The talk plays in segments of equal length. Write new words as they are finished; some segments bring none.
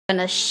And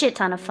a shit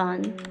ton of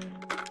fun.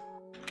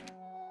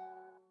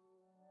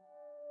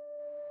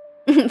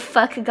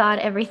 Fuck God,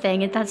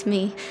 everything, and that's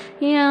me.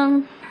 Yeah.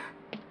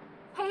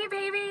 Hey,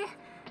 baby.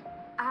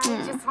 I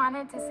just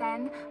wanted to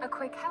send a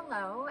quick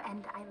hello,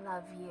 and I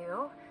love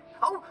you.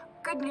 Oh,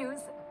 good news.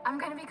 I'm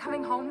gonna be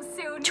coming home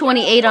soon.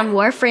 28 on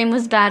Warframe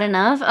was bad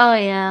enough. Oh,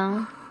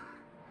 yeah.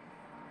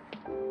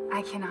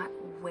 I cannot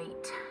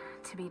wait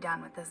to be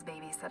done with this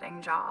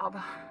babysitting job.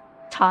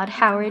 Todd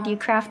Howard, you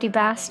crafty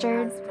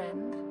bastard.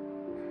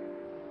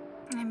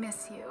 I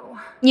miss you.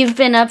 You've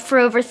been up for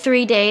over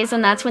 3 days,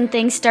 and that's when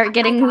things start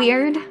getting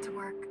weird.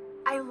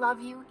 I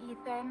love you,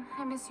 Ethan.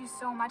 I miss you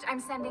so much.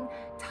 I'm sending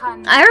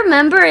tons. I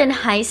remember in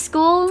high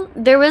school,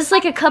 there was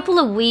like a couple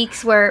of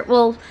weeks where,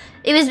 well,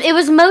 it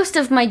was most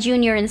of my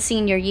junior and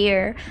senior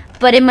year.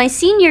 But in my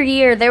senior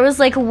year, there was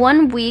like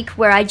 1 week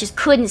where I just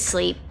couldn't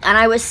sleep, and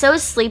I was so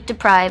sleep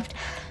deprived.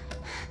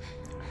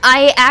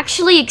 I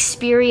actually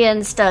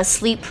experienced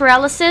sleep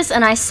paralysis,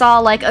 and I saw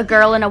like a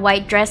girl in a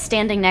white dress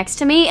standing next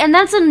to me, and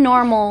that's a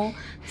normal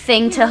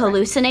thing to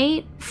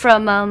hallucinate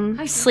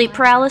from sleep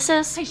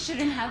paralysis. I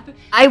shouldn't have.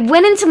 I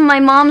went into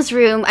my mom's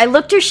room, I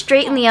looked her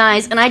straight in the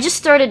eyes, and I just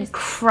started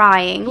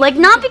crying. Like,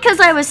 not because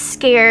I was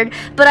scared,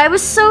 but I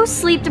was so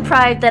sleep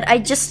deprived that I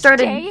just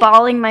started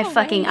bawling my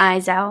fucking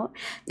eyes out.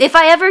 If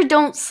I ever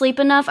don't sleep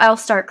enough, I'll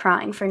start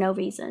crying for no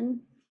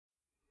reason.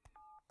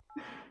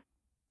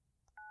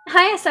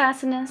 Hi,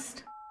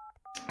 Assassinist.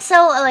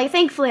 So, like,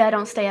 thankfully I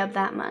don't stay up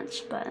that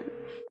much, but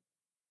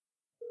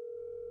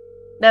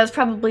that was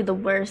probably the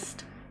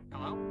worst.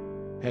 Hello?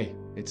 Hey,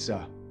 it's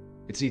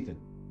Ethan.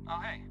 Oh,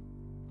 hey.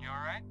 You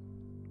alright?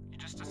 You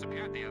just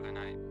disappeared the other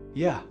night.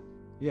 Yeah,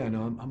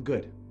 no, I'm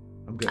good.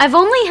 I'm good. I've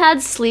only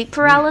had sleep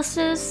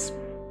paralysis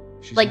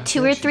like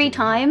 2 or 3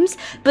 times,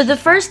 but the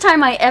first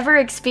time I ever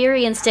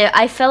experienced it,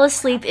 I fell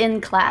asleep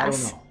in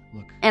class. I don't know.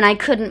 Look, and I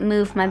couldn't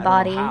move my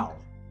body. I don't know how,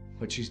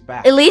 but she's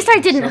back. At least I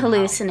didn't somehow.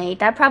 Hallucinate.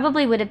 That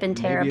probably would have been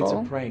terrible. Maybe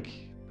it's a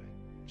prank,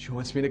 but she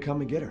wants me to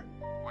come and get her.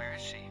 Where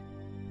is she?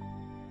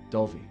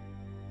 Dolby.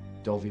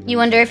 You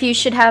wonder if you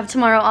should have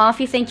tomorrow off?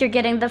 You think you're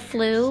getting the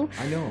flu?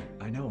 I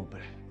know, but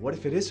what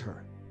if it is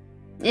her?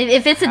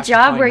 If it's a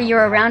job where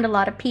you're around a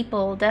lot of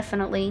people,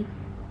 definitely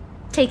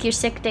take your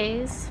sick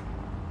days.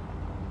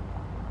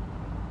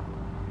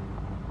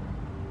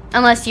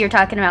 Unless you're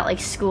talking about like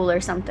school or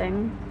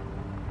something.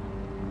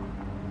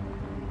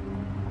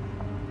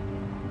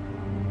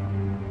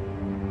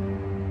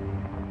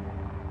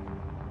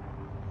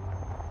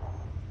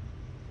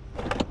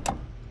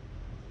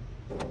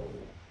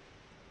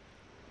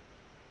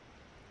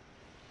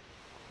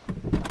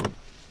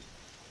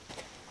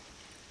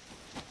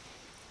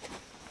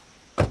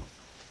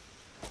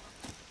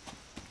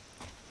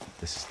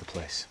 This is the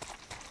place.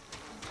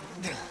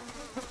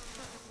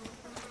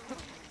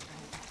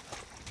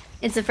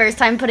 It's the first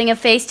time putting a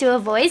face to a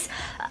voice.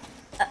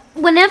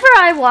 Whenever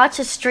I watch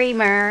a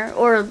streamer,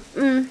 or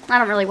I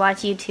don't really watch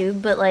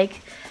YouTube, but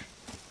like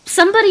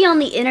somebody on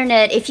the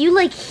internet, if you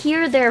like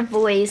hear their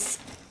voice,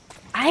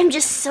 I'm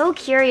just so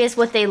curious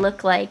what they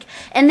look like.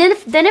 And then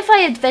if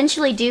I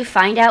eventually do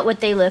find out what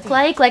they look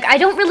like I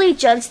don't really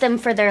judge them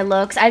for their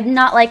looks. I'm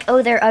not like,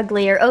 oh, they're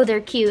ugly or oh, they're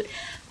cute.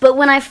 But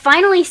when I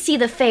finally see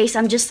the face,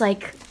 I'm just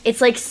like,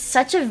 it's like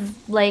such a,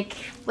 like,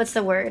 what's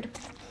the word?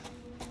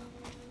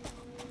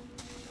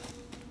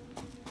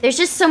 There's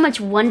just so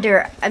much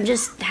wonder. I'm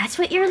just, that's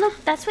what you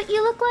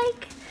look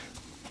like?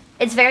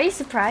 It's very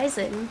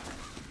surprising.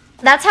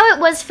 That's how it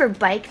was for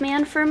Bike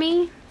Man for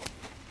me.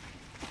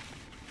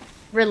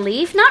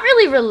 Relief? Not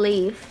really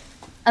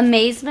relief.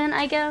 Amazement,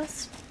 I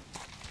guess.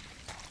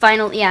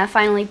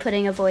 Finally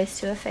putting a voice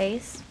to a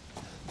face.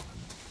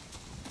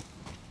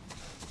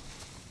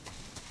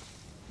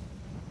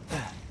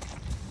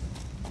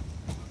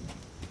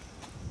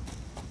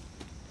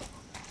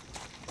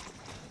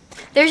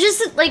 There's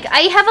just, like,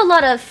 I have a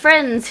lot of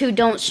friends who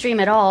don't stream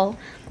at all,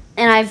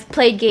 and I've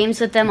played games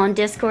with them on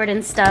Discord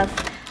and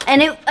stuff,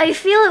 and I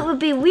feel it would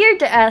be weird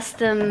to ask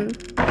them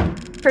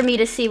for me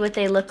to see what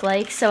they look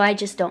like, so I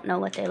just don't know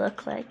what they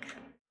look like.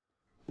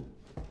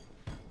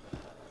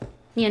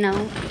 You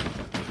know?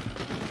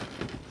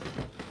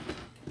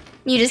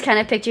 You just kind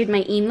of pictured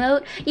my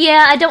emote?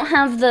 Yeah, I don't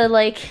have the,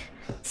 like,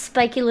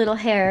 spiky little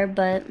hair,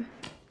 but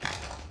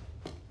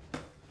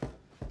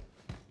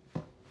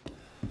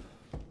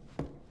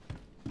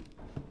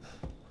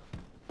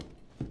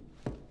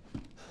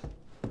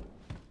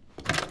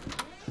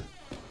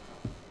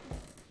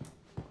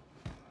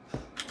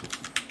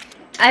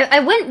I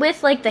went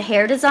with, like, the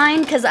hair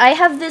design, because I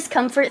have this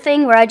comfort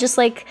thing where I just,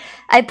 like,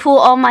 I pull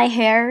all my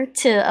hair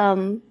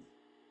to,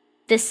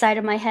 this side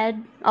of my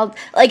head.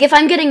 Like, if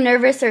I'm getting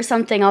nervous or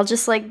something, I'll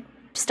just, like,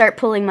 start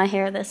pulling my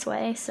hair this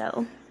way,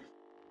 so.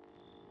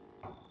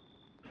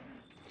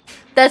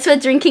 That's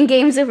what drinking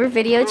games over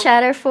video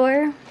chat are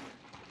for.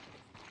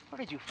 Where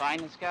did you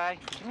find this guy?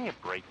 Give me a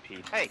break,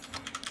 Pete. Hey,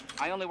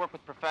 I only work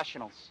with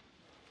professionals.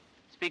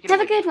 Speaking Have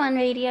of a good one,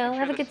 Radio.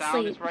 Have a good the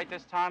sound sleep. is right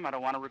this time. I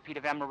don't want a repeat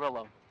of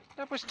Amarillo.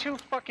 That was 2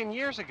 fucking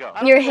years ago.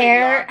 Your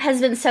hair has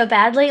been so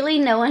bad lately,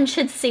 no one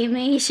should see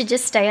me. You should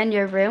just stay in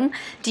your room.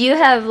 Do you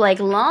have, like,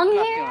 long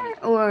hair,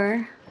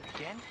 or...?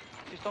 Again?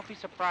 Just don't be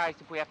surprised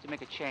if we have to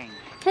make a change.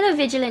 Hello,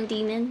 Vigilant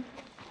Demon.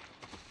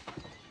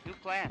 New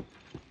plan.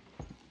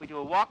 We do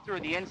a walkthrough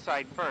of the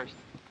inside first,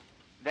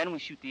 then we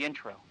shoot the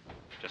intro.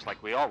 Just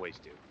like we always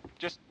do.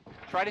 Just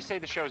try to say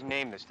the show's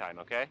name this time,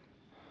 okay?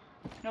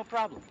 No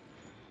problem.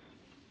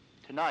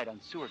 Tonight on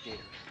Sewer Gators,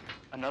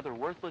 another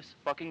worthless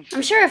fucking show.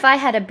 I'm sure if I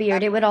had a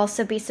beard, it would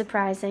also be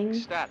surprising.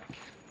 Static.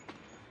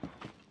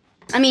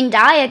 I mean,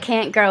 Daya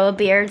can't grow a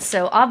beard,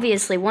 so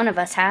obviously one of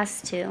us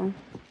has to.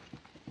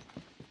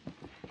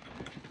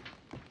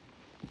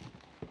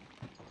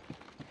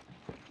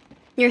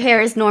 Your hair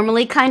is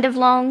normally kind of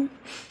long.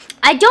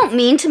 I don't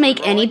mean to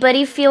make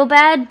anybody feel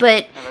bad,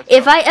 but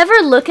if I ever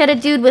look at a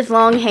dude with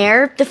long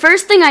hair, the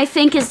first thing I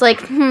think is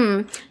like,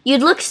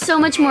 you'd look so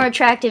much more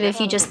attractive if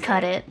you just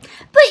cut it.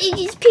 But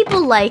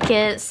people like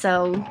it,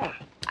 so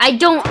I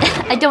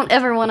don't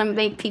ever want to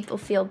make people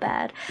feel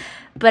bad.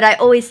 But I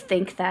always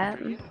think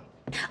that.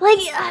 Like,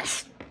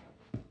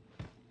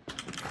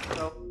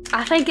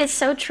 I think it's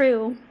so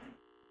true.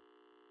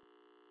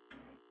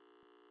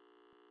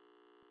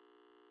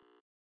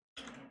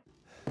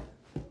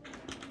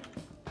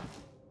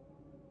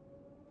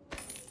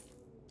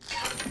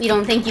 You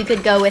don't think you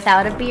could go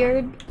without a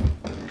beard?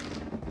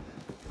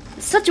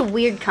 It's such a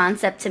weird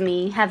concept to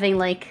me, having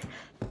like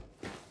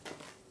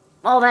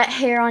all that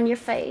hair on your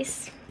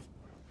face.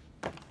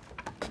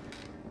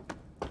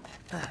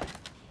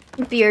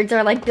 Beards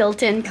are like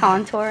built-in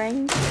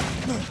contouring.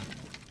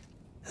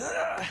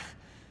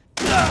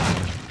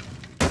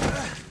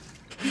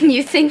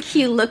 You think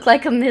you look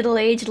like a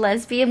middle-aged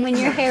lesbian when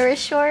your hair is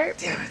short?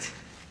 Damn it.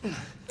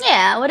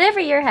 Yeah, whatever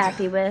you're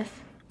happy with.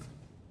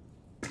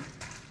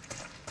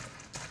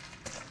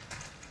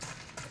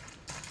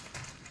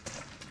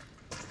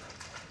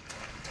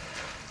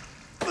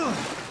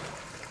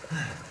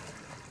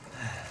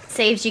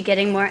 Saves you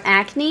getting more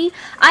acne.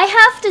 I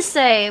have to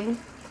say,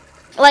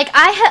 like,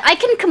 I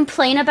can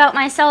complain about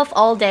myself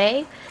all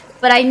day,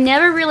 but I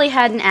never really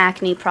had an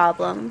acne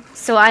problem,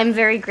 so I'm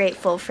very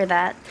grateful for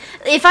that.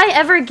 If I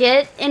ever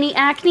get any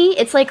acne,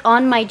 it's like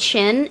on my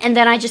chin, and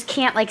then I just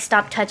can't like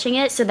stop touching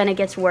it, so then it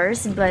gets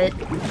worse, but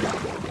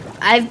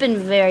I've been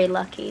very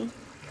lucky.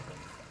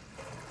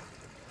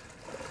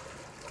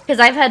 Because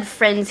I've had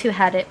friends who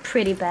had it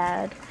pretty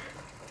bad.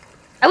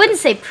 I wouldn't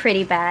say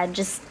pretty bad,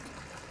 just...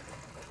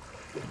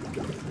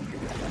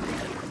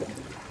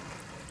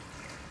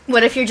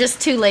 What if you're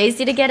just too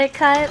lazy to get it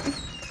cut?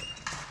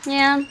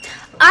 Yeah.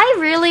 I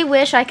really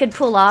wish I could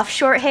pull off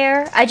short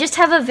hair. I just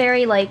have a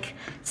very, like,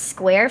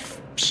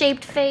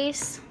 square-shaped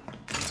face.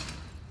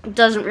 It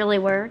doesn't really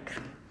work.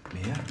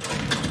 Mia?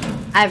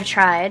 I've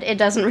tried. It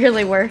doesn't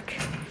really work.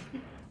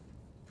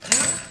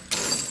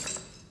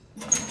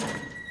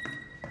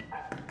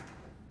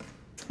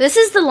 This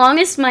is the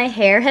longest my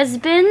hair has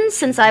been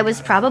since I was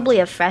probably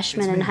a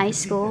freshman in high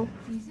school.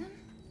 Ethan?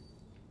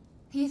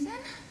 Ethan?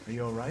 Are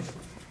you alright?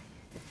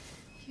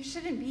 You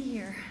shouldn't be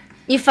here.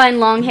 You find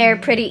long hair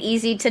pretty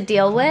easy to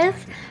deal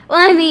with? Well,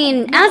 I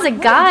mean, as a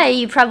guy,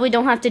 you probably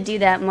don't have to do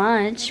that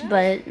much,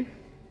 but...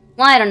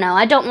 Well, I don't know.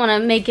 I don't want to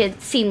make it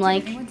seem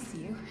like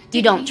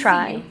you don't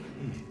try.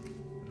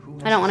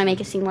 I don't want to make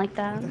it seem like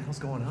that. What the hell's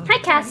going on? Hi,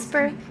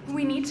 Casper.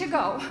 We need to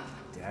go.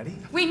 Daddy?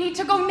 We need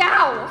to go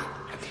now.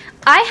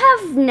 I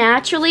have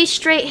naturally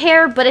straight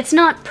hair, but it's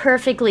not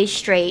perfectly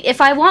straight. If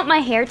I want my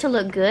hair to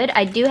look good,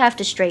 I do have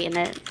to straighten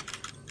it.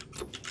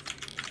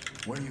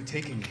 Where are you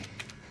taking me?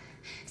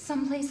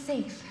 Someplace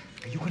safe.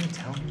 Are you gonna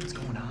tell me what's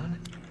going on?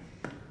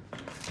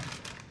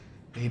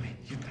 Baby,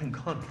 you've been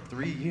gone for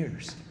 3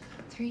 years.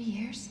 3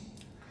 years?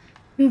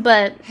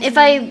 But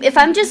if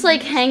I'm just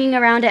like hanging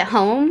around at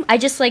home, I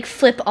just like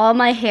flip all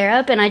my hair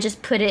up and I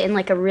just put it in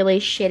like a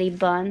really shitty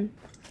bun.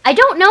 I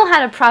don't know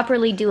how to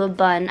properly do a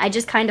bun. I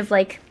just kind of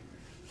like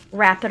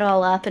wrap it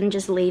all up and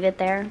just leave it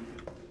there.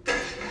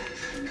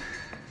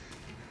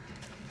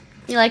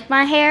 You like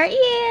my hair?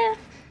 Yeah.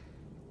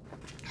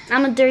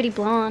 I'm a dirty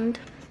blonde.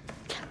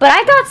 But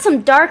I got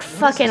some dark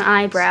fucking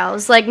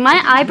eyebrows. Like,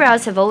 my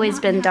eyebrows have always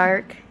been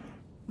dark.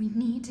 We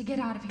need to get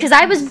out of here. Because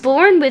I was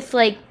born with,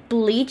 like,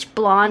 bleach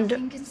blonde, I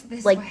think it's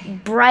this like, way.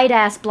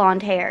 bright-ass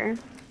blonde hair.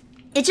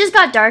 It just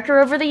got darker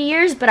over the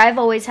years, but I've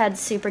always had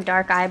super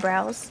dark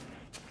eyebrows.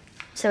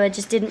 So it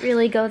just didn't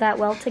really go that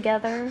well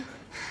together.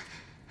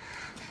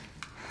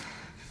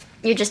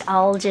 You're just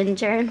all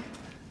ginger.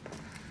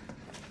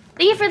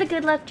 Thank you for the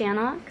good luck,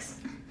 Janox.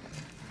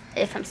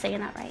 If I'm saying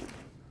that right.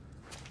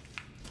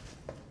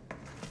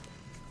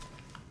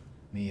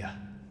 Mia,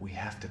 we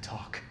have to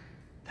talk.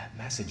 That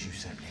message you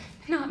sent me.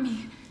 Not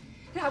me.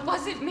 That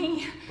wasn't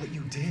me. But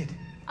you did.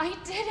 I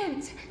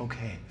didn't.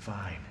 Okay,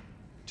 fine.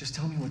 Just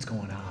tell me what's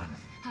going on.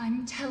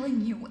 I'm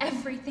telling you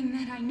everything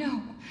that I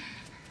know.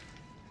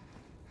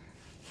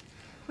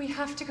 We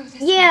have to go this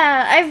way.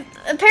 Yeah,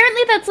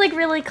 apparently that's like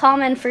really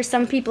common for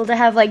some people to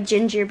have like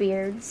ginger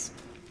beards.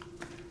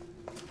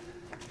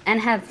 And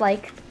have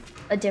like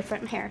a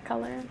different hair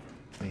color.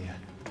 Mia,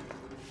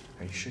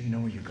 Are you sure you know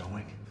where you're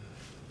going?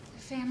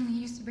 The family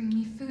used to bring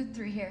me food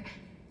through here.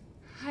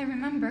 I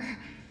remember.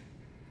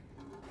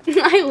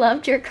 I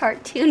loved your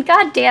cartoon.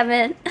 God damn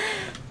it.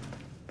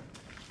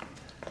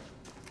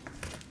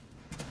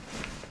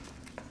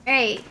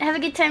 Alright, have a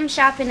good time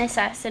shopping,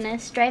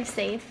 Assassinus. Drive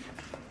safe.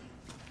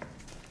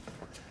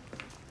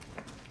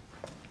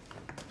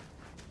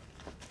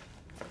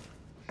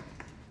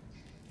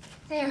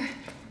 There.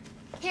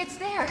 It's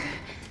there.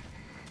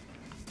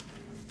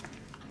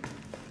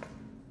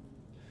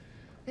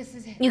 This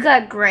is it. You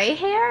got gray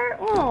hair?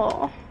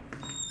 Oh.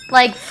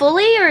 Like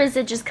fully, or is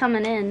it just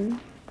coming in?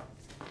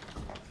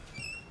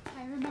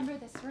 I remember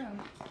this room.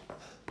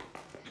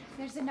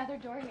 There's another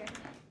door here.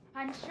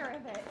 I'm sure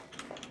of it.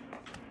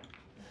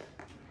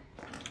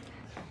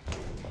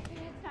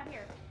 It's not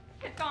here.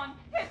 It's gone.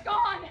 It's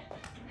gone!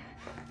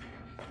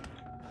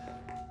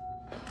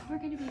 We're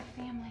gonna be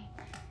a family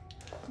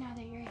now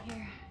that you're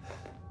here.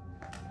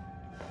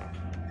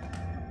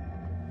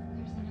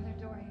 There's another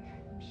door here.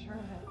 I'm sure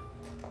of it.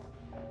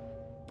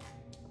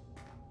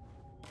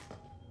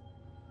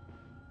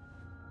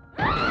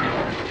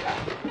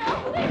 No,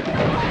 leave me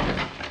alone!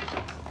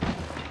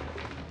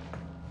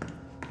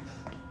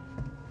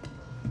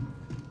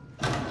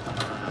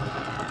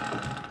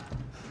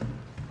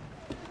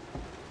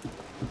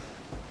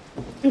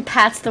 And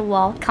pats the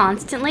wall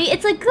constantly.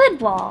 It's a good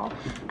wall.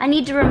 I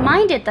need to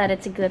remind it that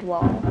it's a good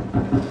wall.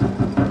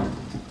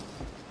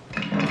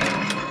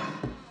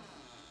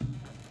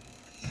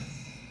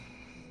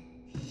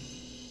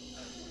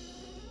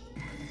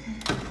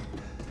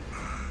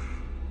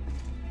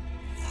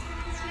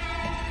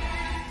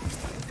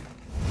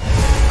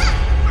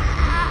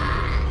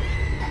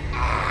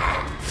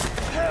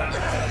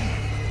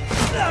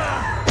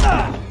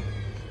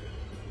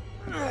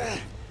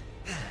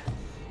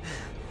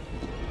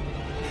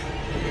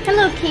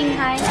 Hello, King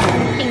Hyle.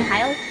 King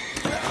Hyle.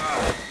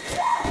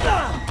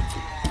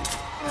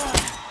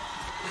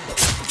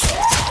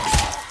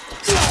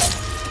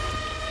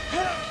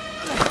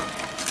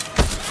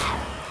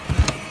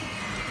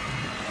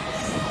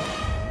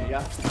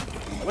 Yeah.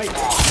 Wait!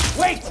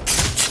 Wait!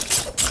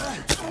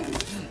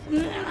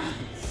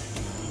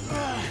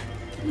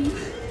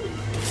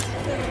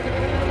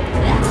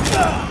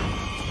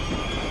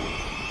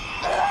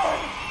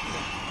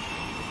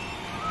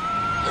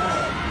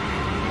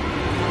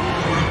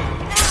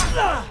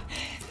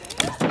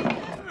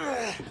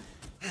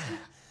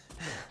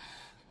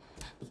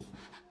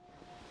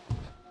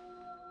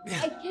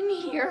 I can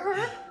hear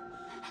her.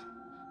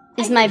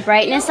 Is my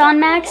brightness on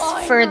max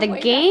for the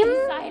game?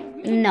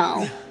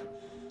 No.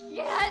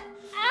 Get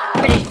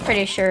out!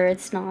 Pretty sure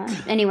it's not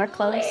anywhere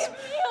close. Leave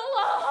me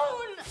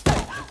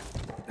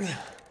alone!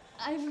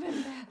 I've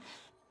been bad.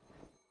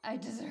 I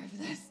deserve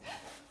this.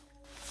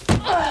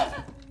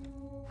 What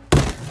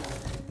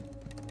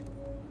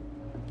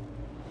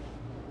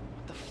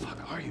the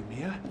fuck are you,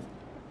 Mia?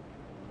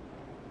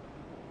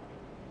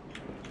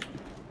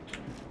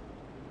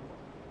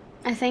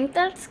 I think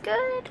that's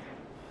good.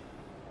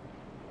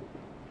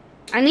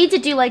 I need to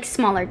do like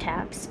smaller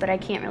taps, but I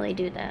can't really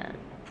do that.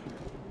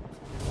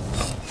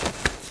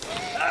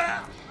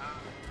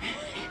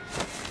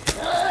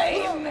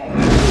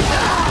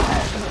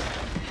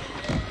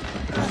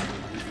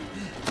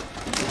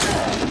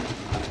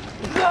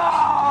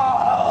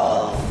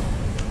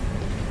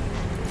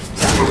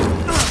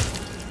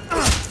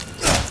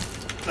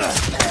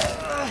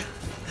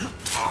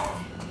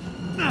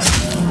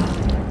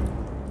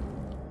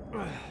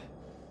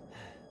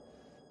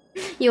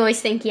 You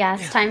always think, yeah,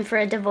 it's time for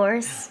a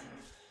divorce.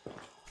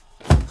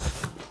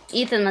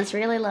 Ethan must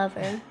really love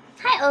her.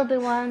 Hi,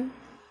 Obi-Wan.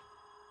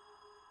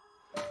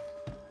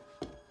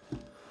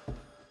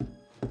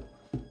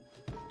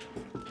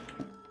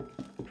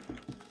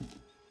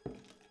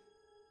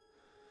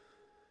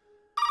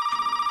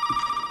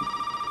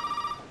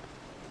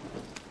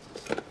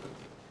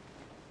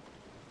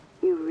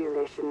 You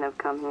really shouldn't have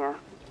come here.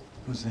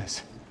 Who's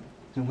this?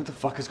 And what the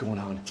fuck is going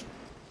on?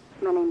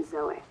 My name's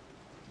Zoe.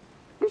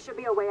 There should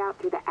be a way out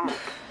through the attic.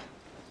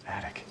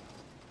 Attic.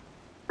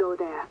 Go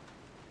there.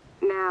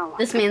 Now.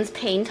 This man's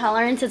pain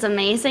tolerance is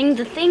amazing.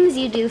 The things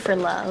you do for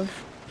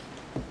love.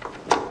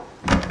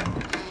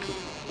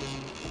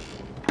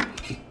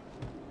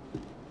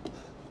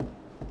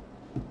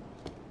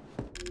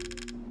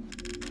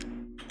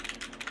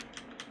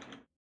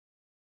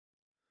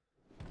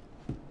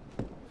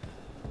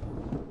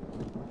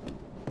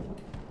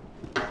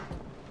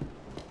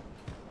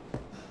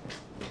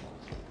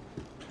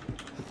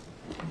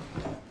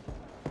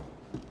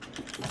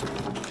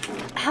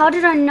 How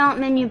did I not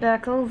menu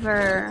back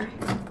over?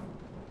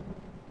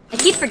 I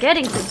keep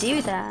forgetting to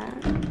do that.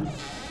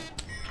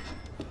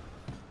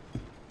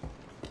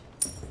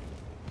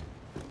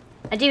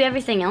 I do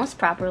everything else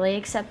properly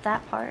except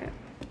that part.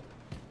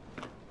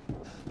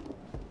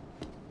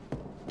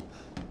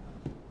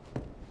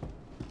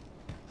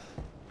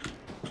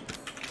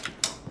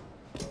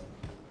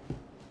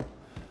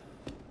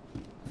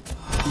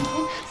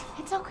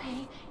 It's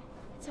okay.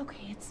 It's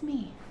okay. It's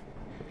me.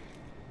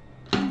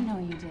 I know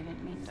you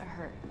didn't mean to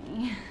hurt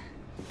me.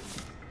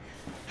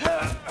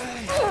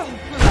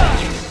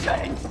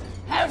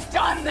 Have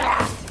done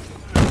that.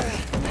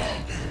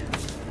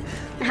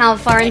 How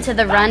far into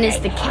the run is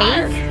the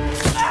cake?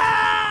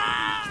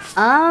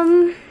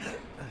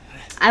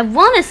 I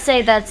want to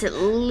say that's at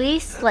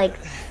least like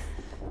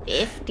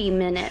 50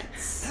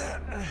 minutes.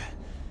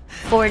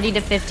 40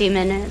 to 50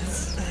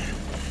 minutes.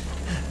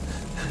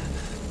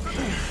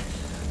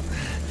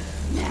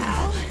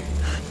 Now,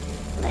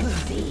 let's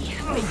see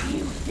what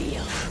you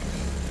feel.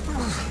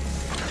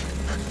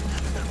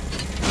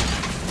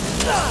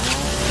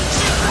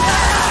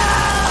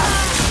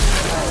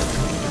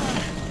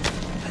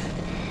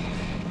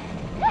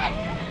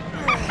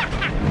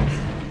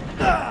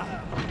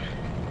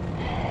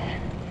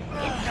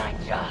 Inside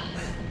jaw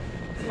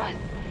must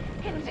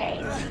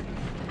contain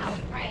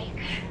outbreak.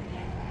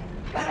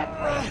 Gonna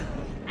quit,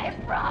 I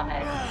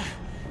promise.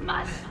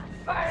 Must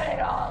burn it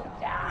all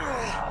down.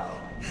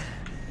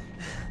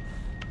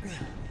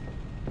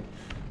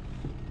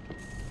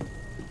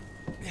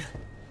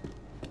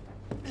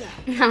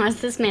 How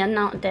is this man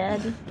not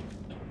dead?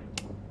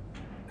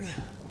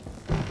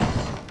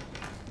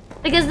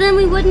 Because then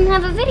we wouldn't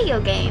have a video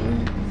game.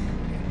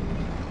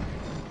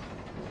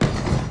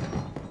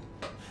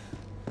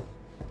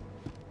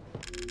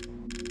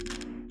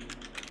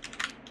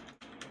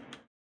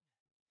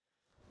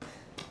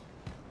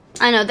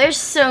 I know, there's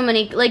so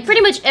many, like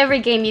pretty much every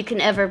game you can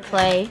ever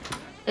play.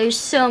 There's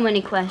so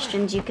many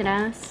questions you can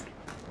ask.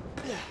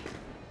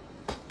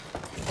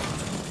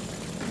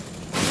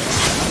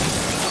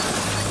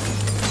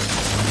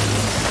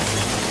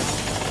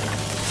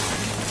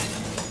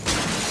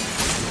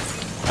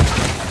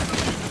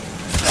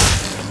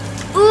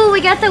 Ooh,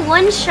 we got the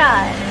one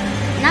shot.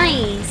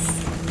 Nice.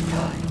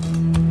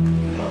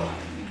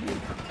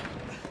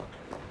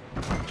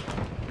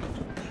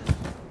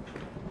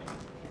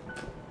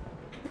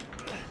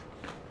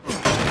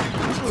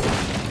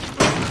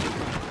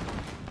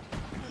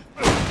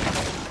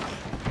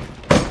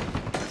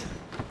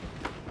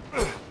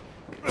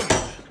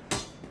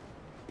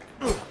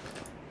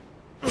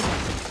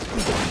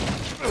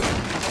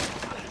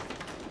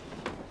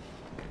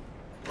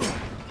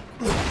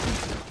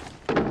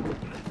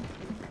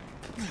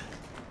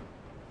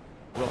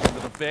 Welcome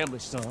to the family,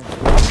 son.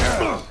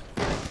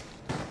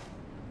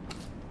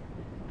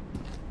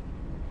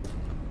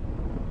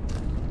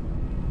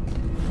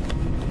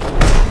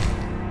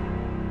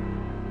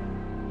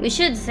 We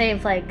should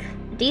save like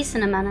a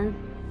decent amount of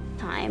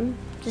time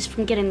just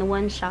from getting the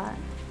one shot.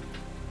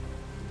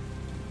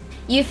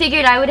 You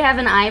figured I would have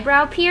an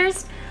eyebrow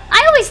pierced?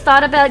 I always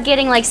thought about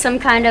getting like some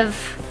kind of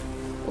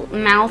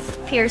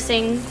mouth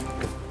piercing.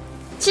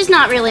 It's just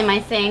not really my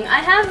thing. I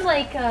have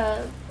like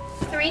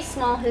 3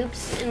 small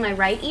hoops in my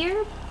right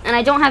ear, and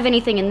I don't have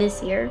anything in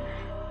this ear.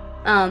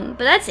 But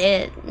that's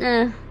it.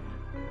 I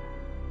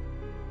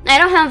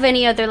don't have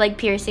any other like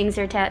piercings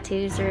or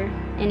tattoos or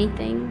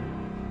anything.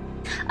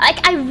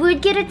 Like, I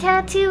would get a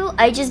tattoo,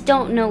 I just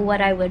don't know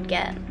what I would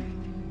get.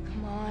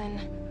 Come on.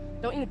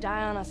 Don't you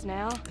die on us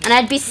now. And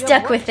I'd be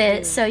stuck with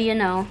it, so you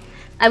know.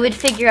 I would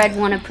figure I'd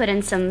want to put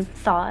in some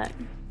thought.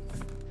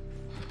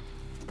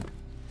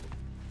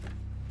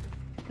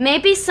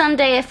 Maybe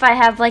someday if I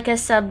have like a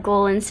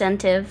sub-goal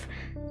incentive,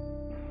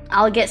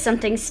 I'll get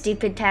something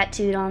stupid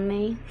tattooed on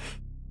me.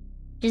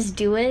 Just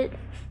do it.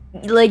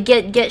 Like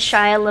get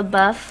Shia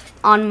LaBeouf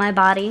on my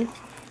body.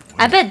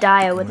 I bet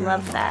Daya would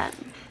love that.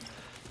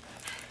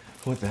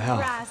 What the hell?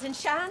 Rise and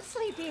shine,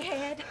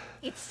 sleepyhead.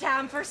 It's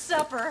time for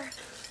supper.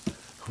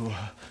 Who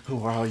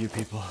are all you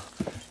people?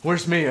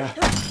 Where's Mia?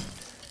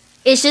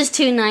 It's just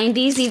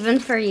 290s even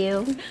for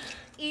you.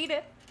 Eat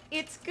it.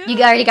 It's good. You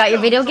already got your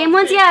video game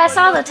ones? Yeah, I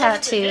saw the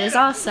tattoos.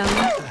 Awesome.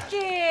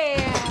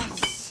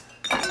 Yes.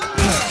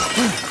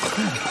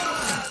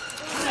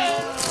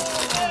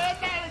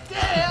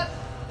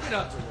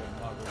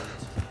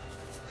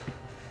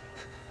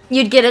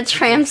 You'd get a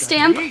tramp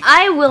stamp?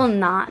 I will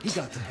not. You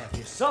got to have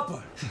your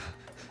supper.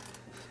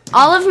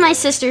 All of my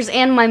sisters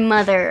and my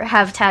mother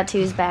have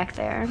tattoos back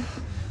there.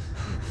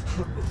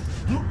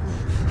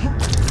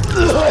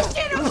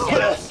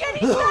 Shit,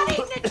 he's not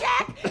eating the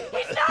Jack!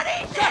 He's not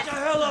eating it! Get the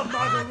hell up,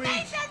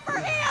 Marguerite! For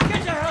him!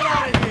 Get the hell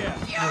out of here!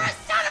 You're a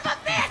son of a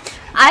bitch!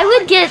 I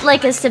would get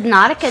like a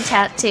Subnautica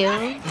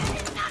tattoo.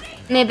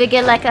 Maybe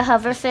get like a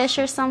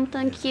hoverfish or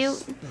something cute.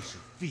 Special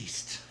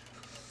feast.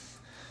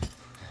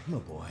 My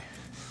boy.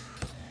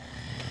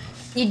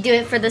 You'd do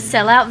it for the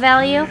sellout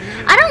value?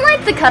 I don't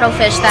like the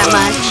cuttlefish that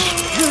much.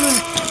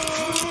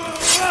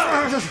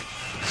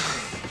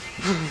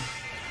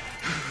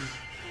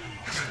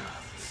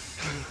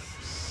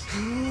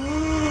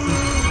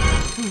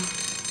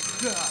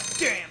 God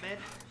damn it.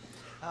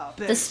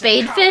 The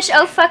spadefish?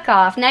 Oh, fuck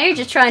off. Now you're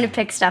just trying to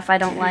pick stuff I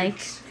don't like.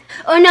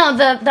 Oh no,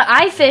 the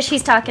eye fish,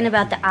 he's talking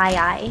about the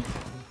eye.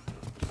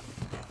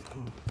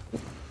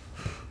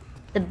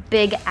 The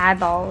big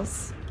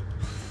eyeballs.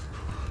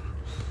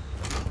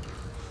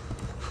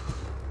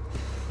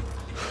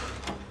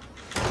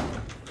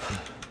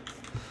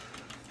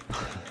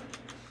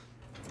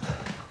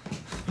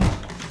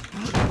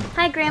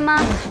 Hi, Grandma.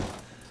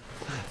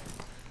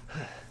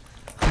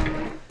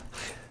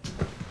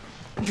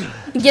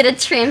 Get a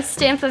tramp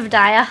stamp of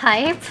Daya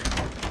hype.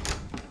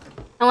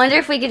 I wonder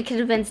if we could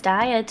convince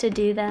Daya to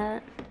do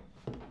that.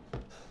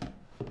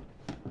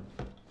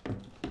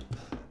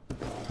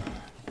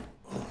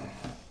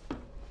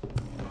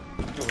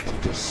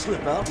 Just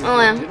slip out. Oh,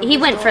 well, he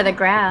went for the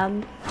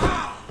grab.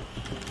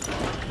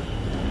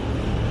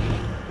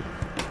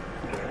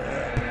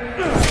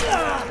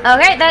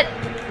 Okay,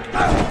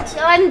 that. So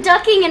I'm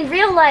ducking in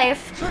real life.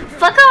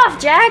 Fuck off,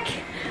 Jack.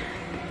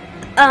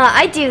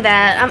 I do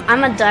that.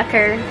 I'm a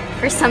ducker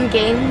for some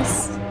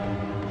games.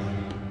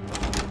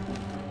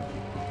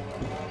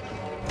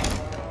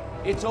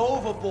 It's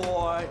over,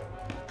 boy.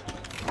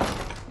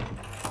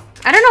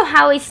 I don't know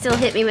how he still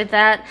hit me with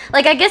that.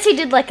 Like, I guess he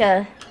did like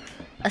a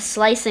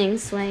slicing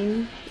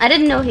swing. I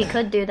didn't know he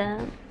could do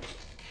that.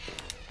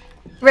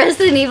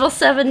 Resident Evil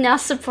 7 now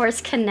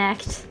supports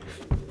Connect.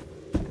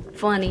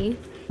 Funny.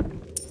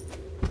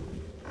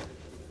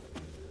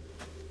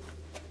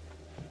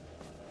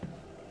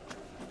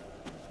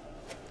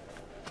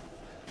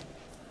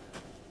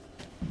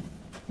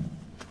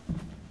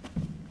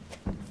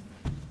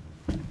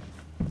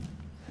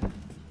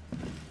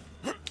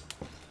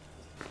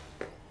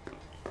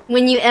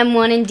 When you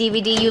M1 in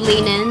DVD, you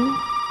lean in.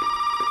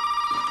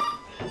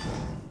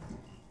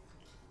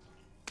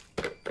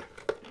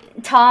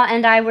 Ta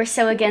and I were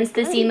so against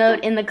this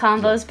emote in the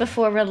combos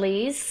before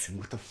release.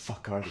 What the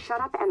fuck are they? Shut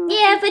up and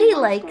Yeah, but he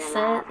listen. likes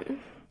Understand it. that.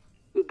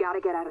 You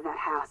gotta get out of that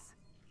house.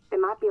 There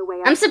might be a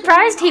way out. I'm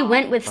surprised he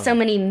went with so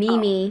many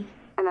Mimi,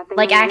 And that thing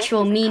like on your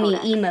actual wrist is a Mimi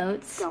codex.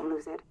 emotes. Don't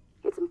lose it.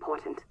 It's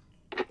important.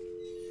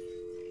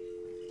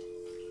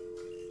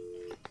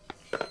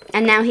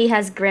 And now he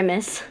has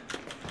Grimace.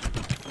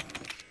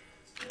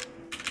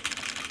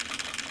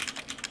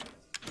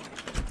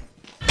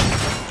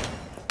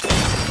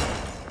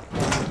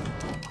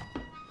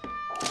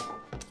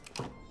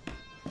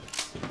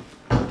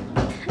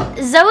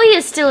 Zoe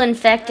is still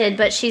infected,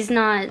 but she's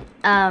not,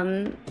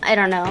 I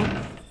don't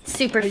know,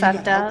 super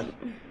fucked up.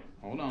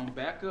 Hold on,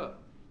 back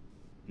up.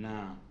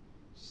 Now,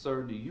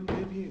 sir, do you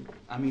live here?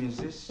 I mean, is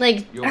this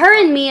Like, your her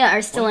and property? Mia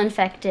are still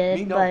infected,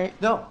 Me? No.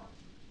 but No.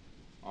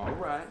 All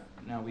right.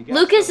 Now we got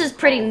Lucas several is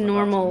pretty calls about some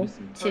normal,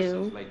 missing persons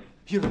too. lately.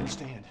 You don't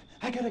understand.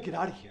 I gotta get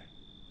out of here.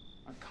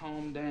 Now,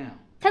 calm down.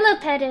 Hello,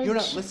 Pettage. You're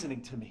not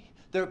listening to me.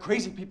 There are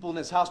crazy people in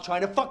this house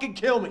trying to fucking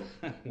kill me.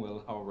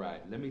 Well, all right.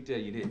 Let me tell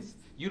you this.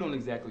 You don't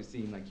exactly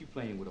seem like you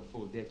playing with a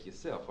full deck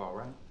yourself, all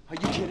right? Are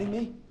you kidding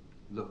me?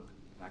 Look,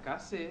 like I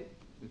said,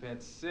 we've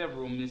had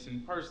several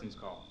missing persons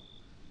calls.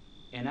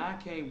 And I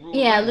can't rule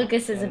Yeah, out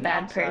Lucas is that a an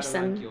bad outsider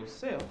person. like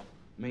yourself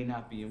may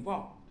not be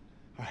involved.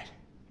 All right.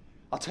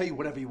 I'll tell you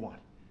whatever you want.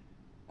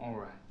 All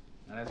right.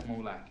 Now that's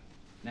more like it.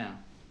 Now,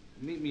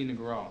 meet me in the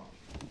garage.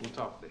 We'll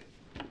talk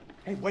there.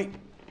 Hey, wait.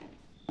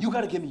 You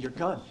gotta give me your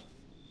gun.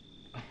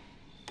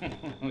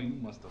 You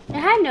must have. I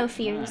had no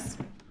fears.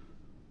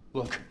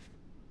 Look,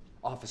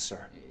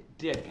 officer.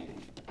 Deputy.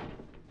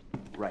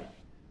 Right.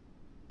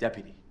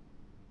 Deputy.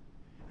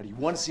 Now, do you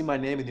want to see my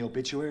name in the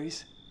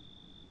obituaries?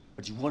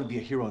 Or do you want to be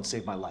a hero and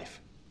save my life?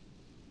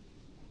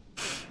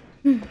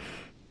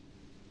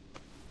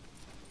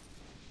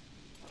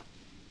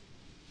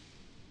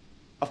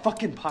 A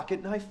fucking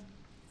pocket knife?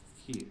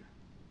 Here.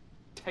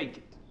 Take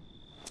it.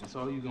 That's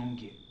all you're gonna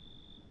get.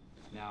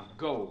 Now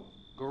go.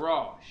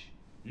 Garage.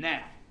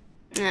 Now.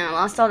 I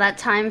lost all that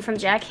time from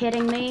Jack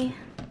hitting me.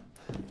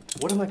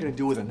 What am I gonna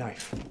do with a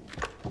knife?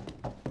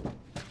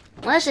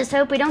 Let's just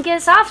hope we don't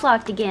get soft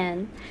locked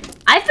again.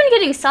 I've been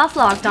getting soft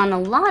locked on a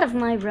lot of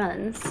my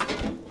runs.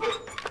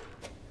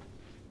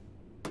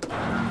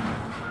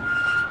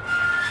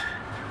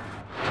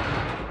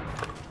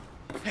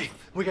 Hey,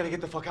 we gotta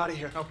get the fuck out of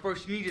here. Now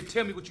first you need to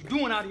tell me what you're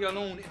doing out here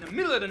alone in the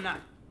middle of the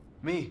night.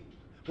 Me?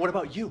 What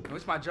about you? No,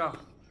 it's my job.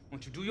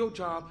 Won't you do your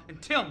job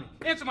and tell me?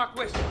 Answer my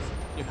questions.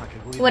 You're not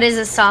gonna believe What is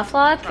a soft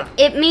lock?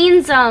 It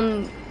means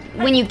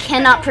when you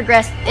cannot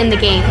progress in the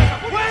game.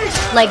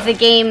 Like the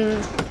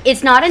game,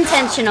 it's not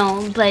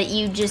intentional, but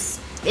you just,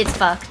 it's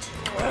fucked.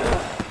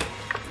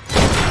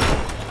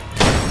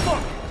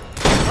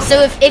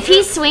 So if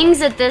he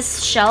swings at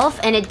this shelf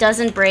and it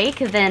doesn't break,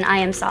 then I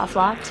am soft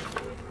locked.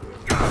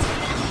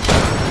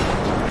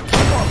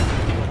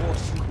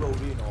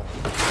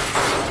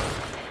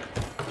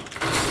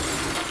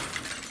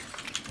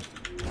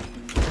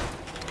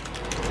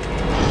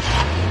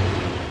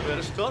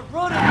 Better start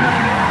running.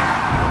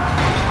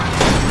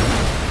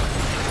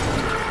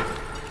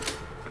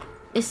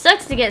 It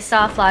sucks to get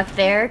soft locked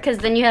there, because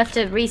then you have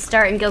to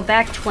restart and go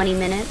back 20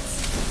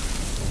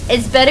 minutes.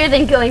 It's better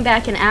than going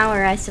back an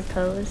hour, I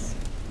suppose.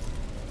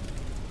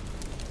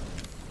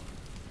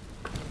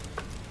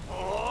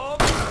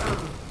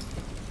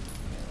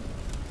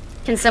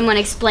 Can someone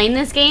explain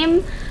this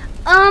game?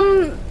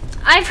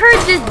 I've heard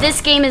that this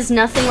game is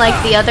nothing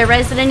like the other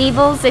Resident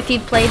Evils, if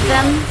you've played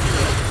them.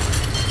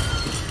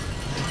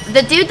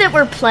 The dude that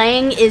we're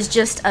playing is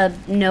just a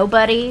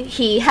nobody.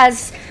 He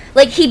has,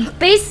 like, we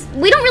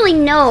don't really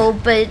know,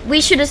 but we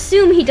should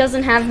assume he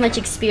doesn't have much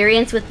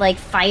experience with, like,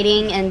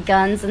 fighting and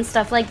guns and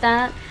stuff like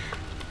that.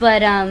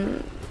 But,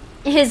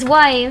 his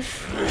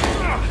wife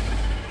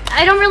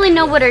I don't really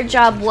know what her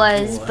job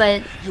was,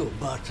 but You're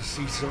about to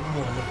see some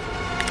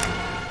wonderful.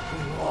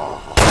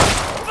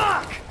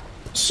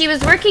 she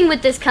was working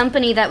with this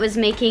company that was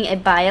making a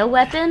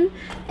bioweapon,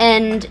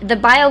 and the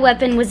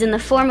bioweapon was in the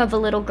form of a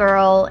little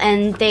girl,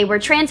 and they were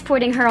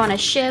transporting her on a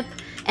ship,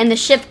 and the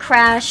ship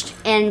crashed,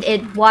 and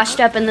it washed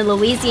up in the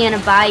Louisiana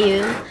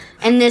bayou,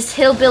 and this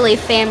hillbilly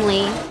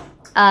family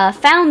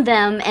found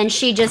them, and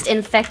she just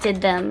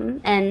infected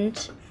them,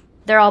 and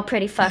they're all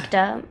pretty fucked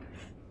up.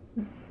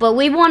 But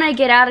we want to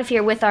get out of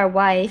here with our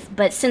wife,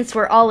 but since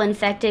we're all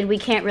infected, we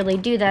can't really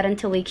do that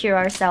until we cure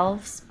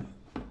ourselves.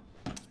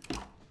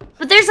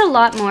 But there's a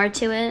lot more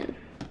to it.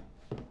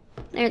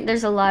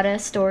 There's a lot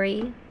of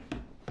story.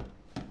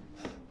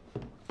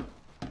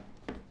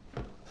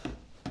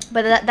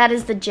 But that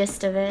is the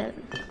gist of it.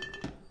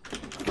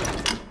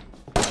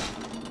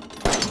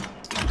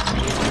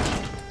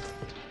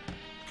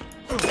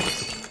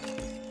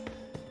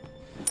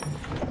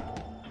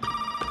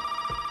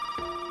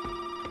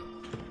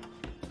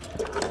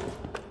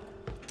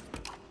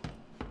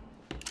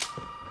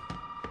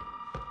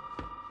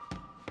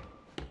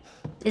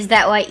 Is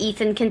that why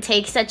Ethan can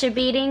take such a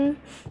beating?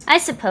 I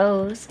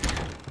suppose.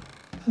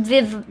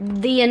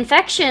 The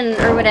infection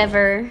or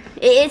whatever,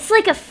 it's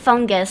like a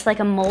fungus, like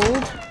a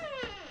mold.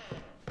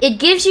 It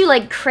gives you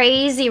like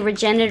crazy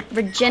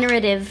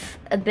regenerative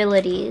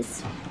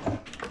abilities.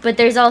 But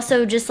there's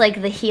also just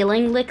like the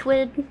healing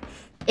liquid.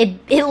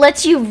 It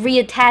lets you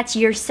reattach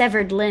your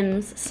severed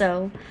limbs,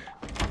 so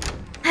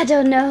I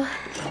don't know.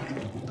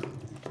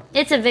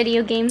 It's a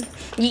video game.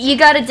 You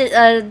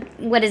gotta,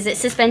 what is it?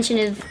 Suspension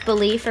of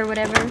belief or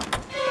whatever.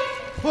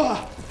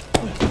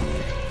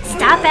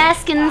 Stop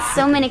asking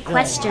so many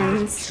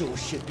questions. Sure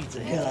shit beats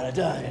the hell out of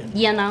dying.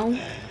 You know?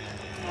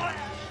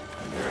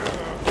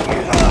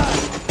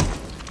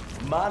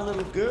 My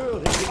little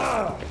girl.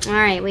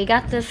 Alright, we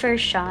got the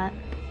first shot.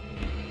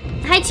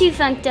 Hi, Too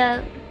Funked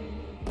Up.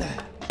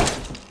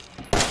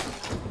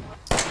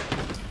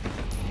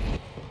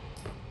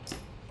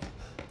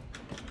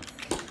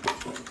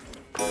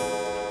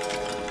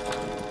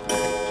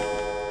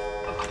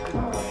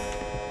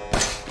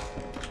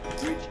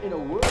 In a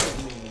word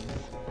means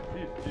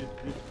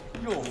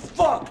you're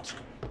fucked.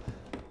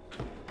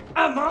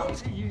 I'm on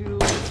to you.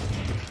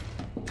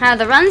 How are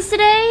the runs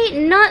today?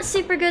 Not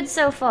super good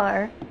so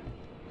far.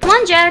 Come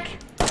on, Jack.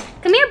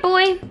 Come here,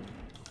 boy.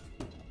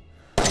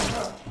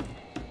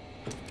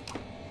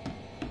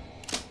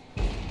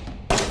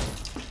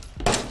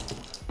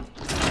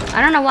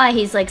 I don't know why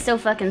he's like so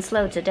fucking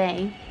slow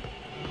today.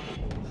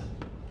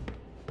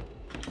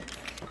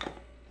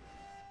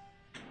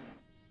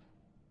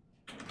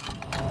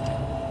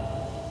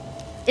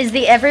 Is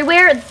the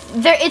everywhere?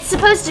 It's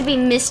supposed to be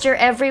Mr.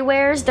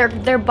 Everywheres. They're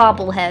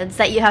bobbleheads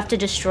that you have to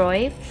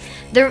destroy.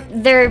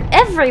 They're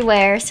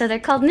everywhere, so they're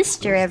called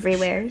Mr.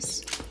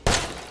 Everywheres.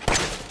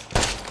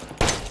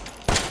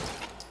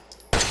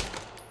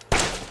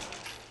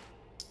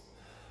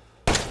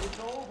 It's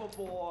over,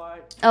 boy.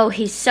 Oh,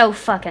 he's so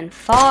fucking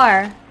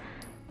far.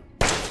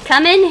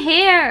 Come in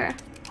here,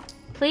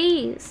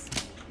 please.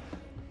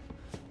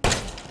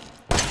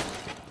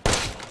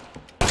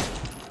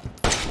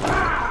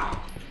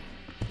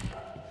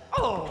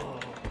 Oh,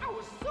 I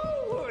was so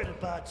worried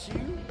about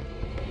you.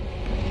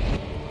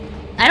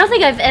 I don't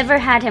think I've ever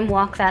had him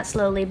walk that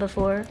slowly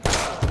before.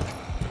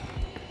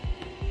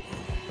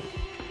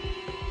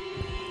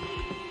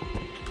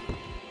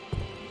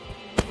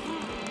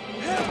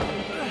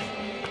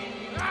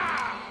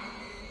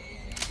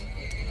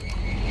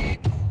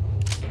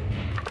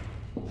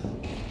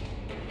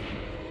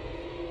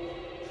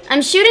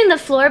 I'm shooting the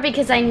floor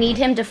because I need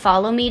him to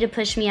follow me to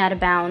push me out of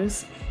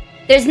bounds.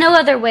 There's no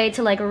other way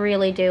to like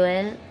really do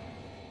it.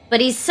 But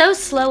he's so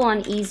slow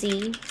on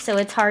easy, so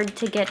it's hard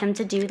to get him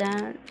to do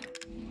that.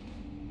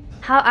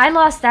 How I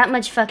lost that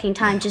much fucking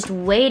time just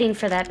waiting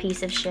for that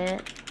piece of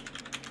shit.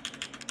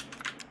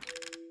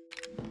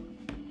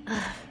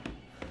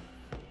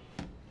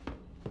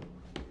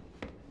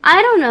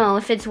 I don't know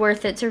if it's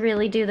worth it to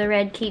really do the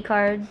red key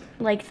card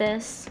like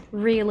this.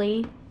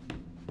 Really.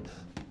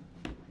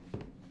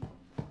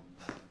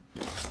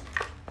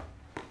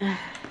 I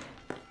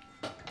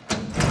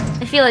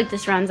feel like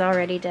this run's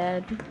already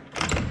dead.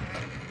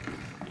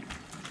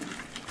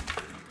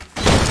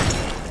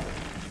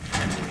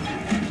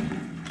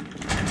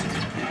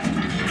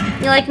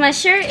 You like my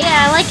shirt?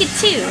 Yeah, I like it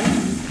too.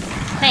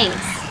 Thanks.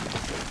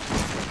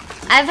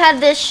 I've had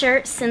this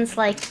shirt since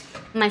like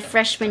my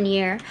freshman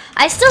year.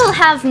 I still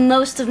have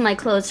most of my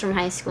clothes from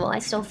high school. I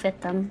still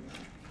fit them.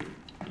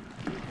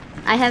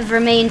 I have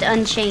remained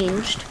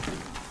unchanged.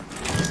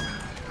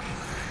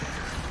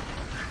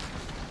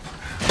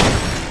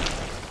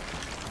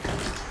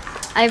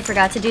 I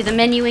forgot to do the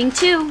menuing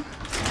too.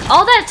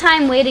 All that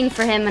time waiting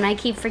for him and I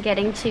keep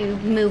forgetting to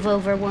move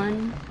over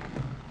one.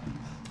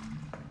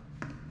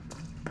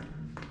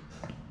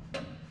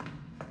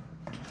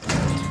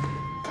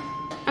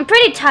 I'm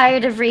pretty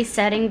tired of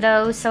resetting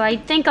though, so I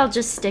think I'll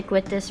just stick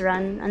with this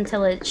run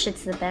until it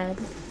shits the bed.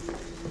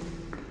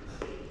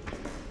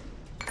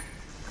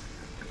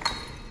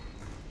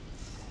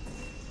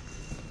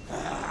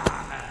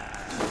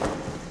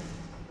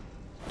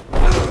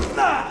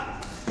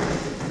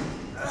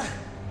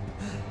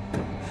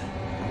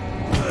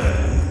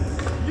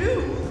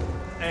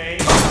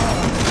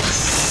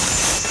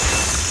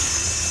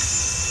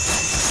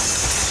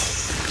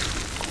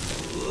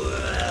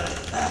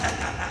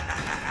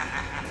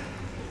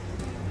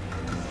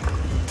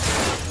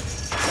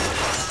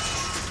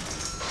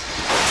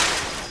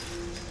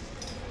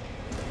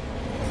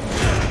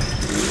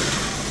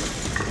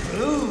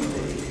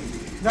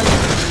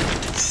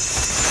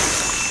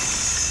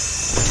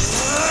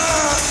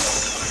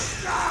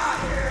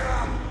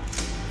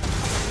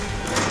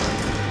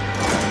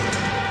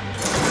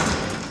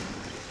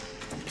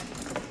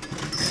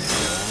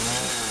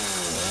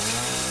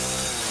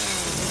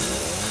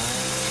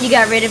 You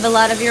got rid of a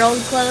lot of your old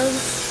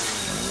clothes?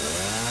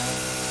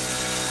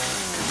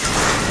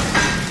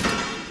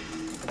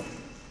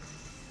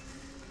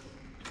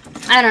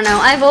 I don't know.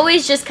 I've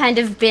always just kind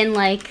of been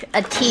like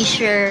a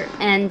t-shirt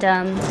and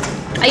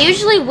I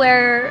usually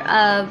wear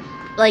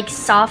like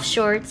soft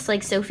shorts,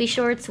 like Sophie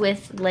shorts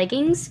with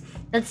leggings.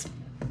 That's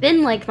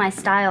been like my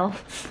style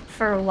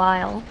for a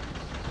while.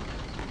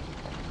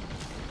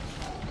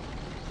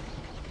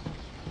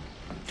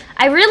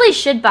 I really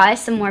should buy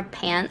some more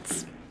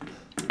pants.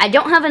 I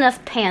don't have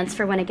enough pants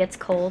for when it gets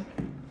cold.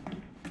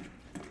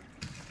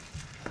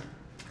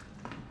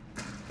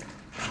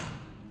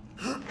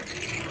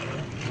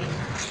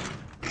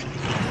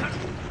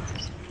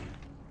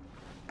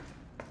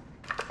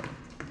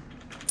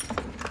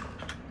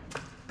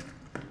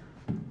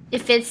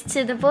 It fits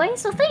to the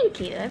voice? Well, thank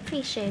you. I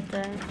appreciate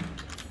that.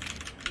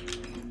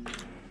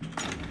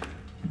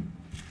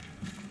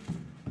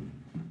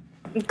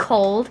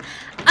 Cold.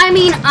 I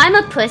mean, I'm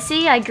a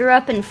pussy. I grew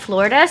up in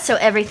Florida, so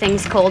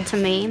everything's cold to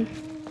me.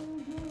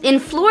 In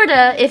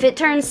Florida, if it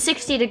turns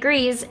 60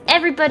 degrees,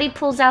 everybody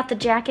pulls out the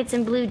jackets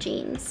and blue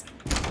jeans.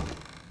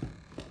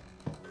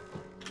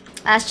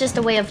 That's just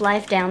a way of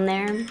life down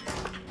there.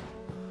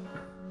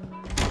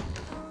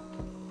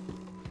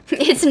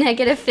 It's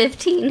negative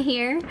 15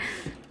 here.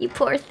 You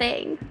poor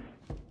thing.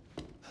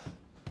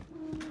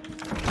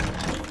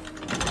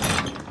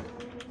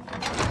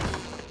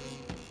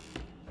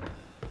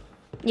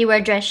 You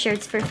wear dress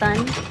shirts for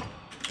fun?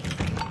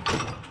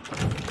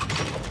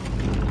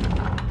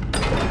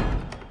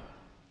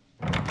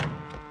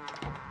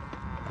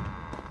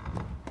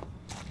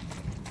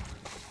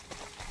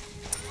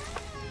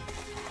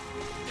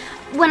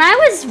 When I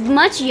was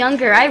much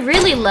younger, I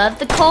really loved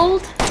the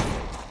cold.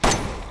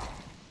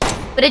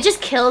 But it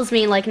just kills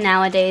me like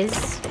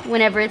nowadays,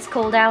 whenever it's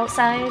cold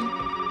outside.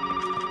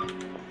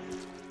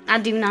 I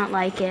do not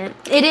like it.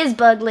 It is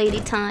bug lady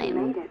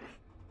time. Made it.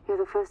 You're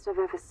the first I've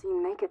ever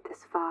seen make it this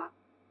far.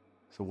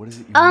 So what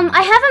is it?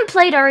 I haven't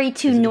played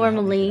RE2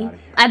 normally.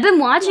 I've been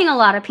watching a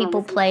lot of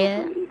people play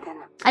it.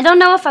 I don't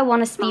know if I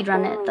want to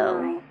speedrun it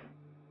though.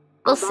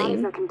 We'll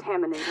see.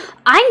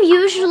 I'm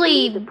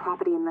usually...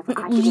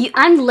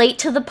 I'm late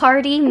to the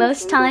party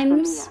most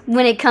times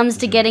when it comes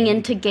to getting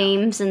into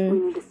games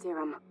and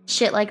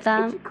shit like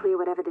that.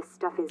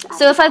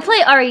 So if I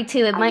play RE2,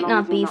 it might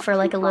not be for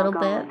like a little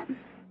bit.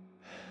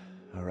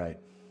 Alright,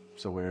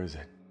 so where is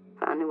it?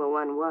 If I knew where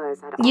one was,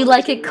 You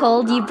like it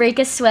cold? You break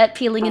a sweat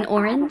peeling an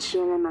orange?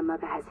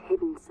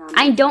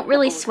 I don't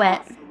really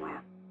sweat.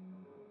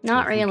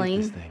 Not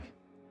really.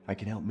 I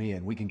can help Mia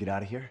and we can get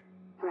out of here?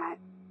 Right.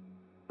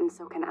 And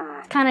so can I.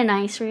 It's kind of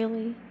nice,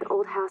 really. The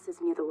old house is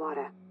near the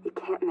water. You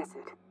can't miss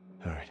it.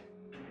 Alright.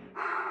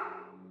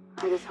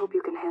 I just hope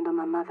you can handle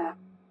my mother.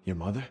 Your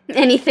mother?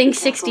 Anything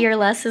 60 or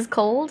less is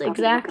cold?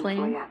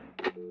 Exactly.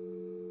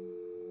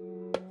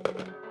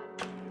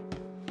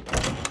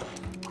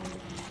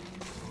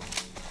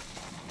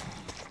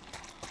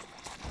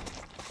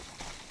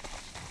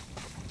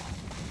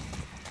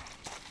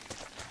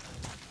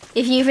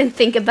 If you even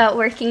think about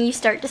working, you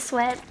start to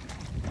sweat.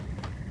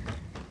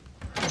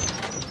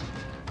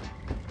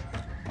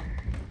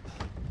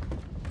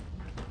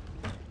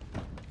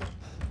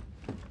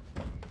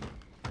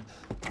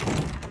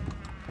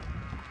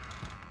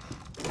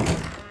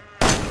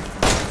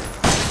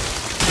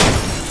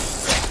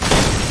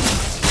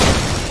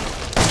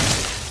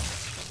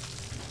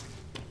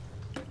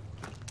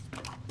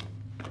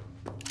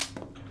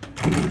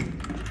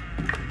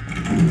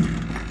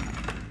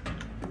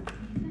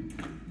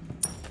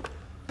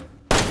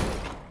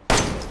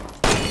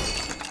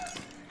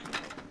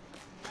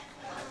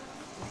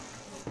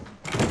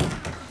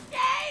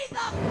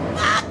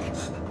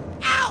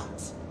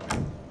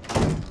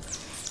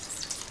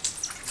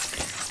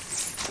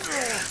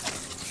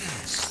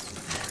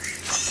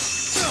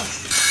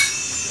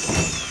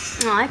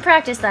 Oh, I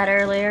practiced that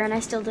earlier and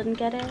I still didn't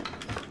get it.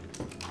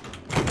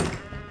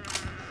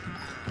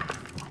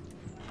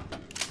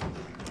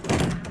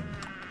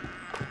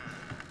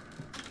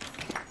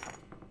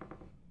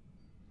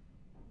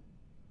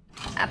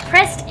 I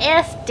pressed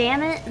F,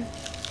 damn it.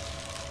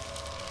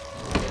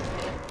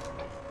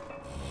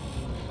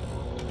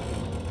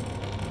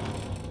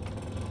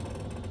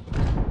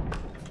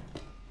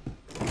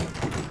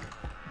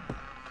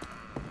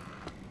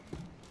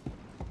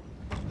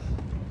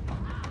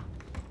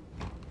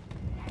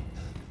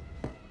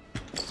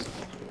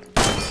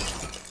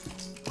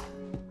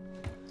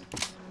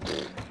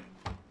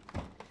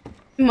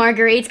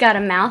 Marguerite's got a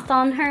mouth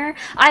on her.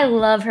 I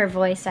love her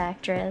voice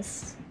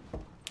actress.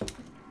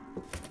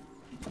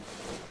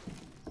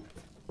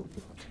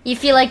 You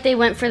feel like they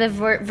went for the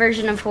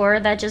version of horror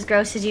that just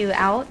grosses you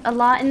out a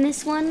lot in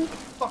this one?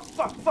 Fuck,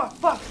 fuck, fuck,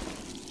 fuck.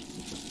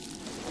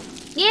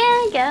 Yeah,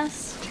 I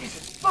guess.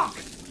 Jesus, fuck.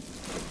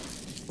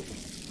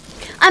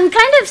 I'm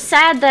kind of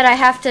sad that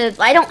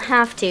I don't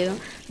have to,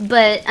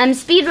 but I'm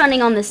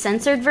speedrunning on the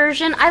censored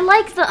version. I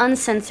like the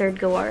uncensored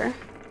gore.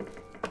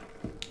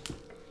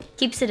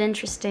 Keeps it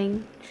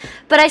interesting.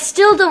 But I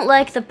still don't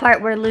like the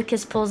part where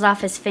Lucas pulls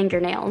off his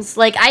fingernails.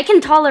 Like, I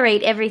can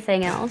tolerate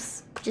everything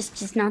else.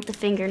 Just not the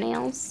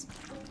fingernails.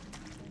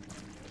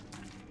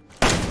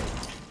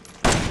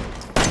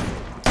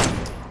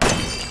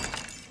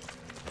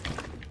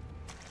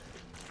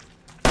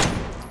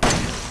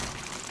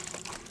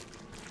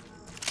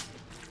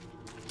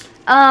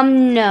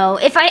 No.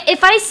 If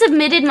I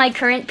submitted my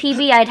current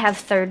PB, I'd have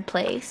 3rd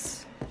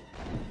place.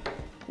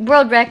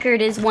 World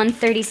record is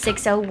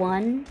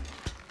 136.01.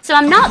 So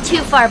I'm not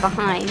too far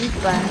behind,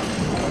 but...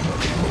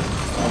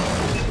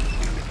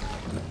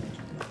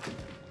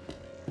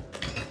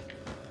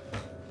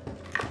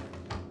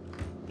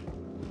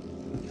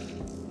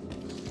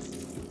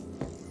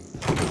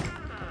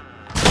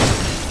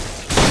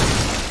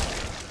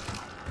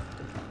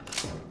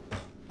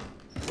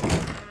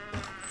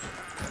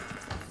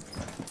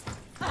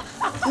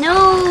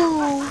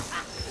 No!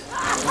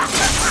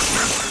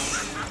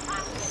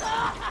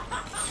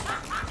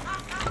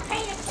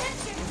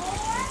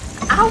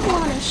 I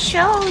want to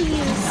show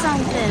you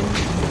something.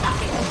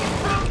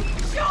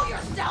 Show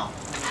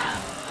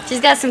yourself. She's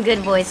got some good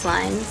voice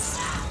lines.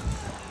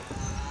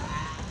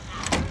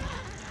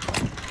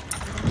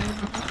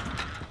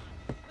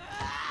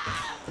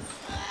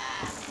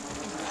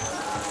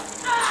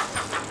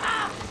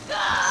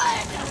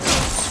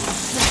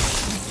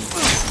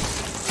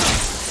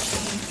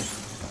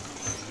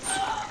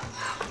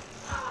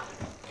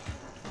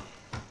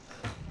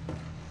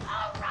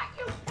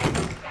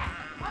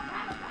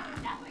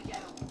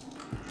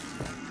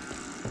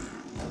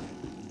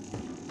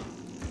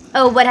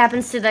 Oh, what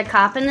happens to the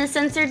cop in the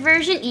censored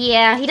version?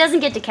 Yeah, he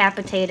doesn't get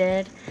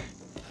decapitated.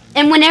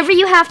 And whenever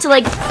you have to,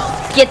 like,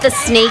 get the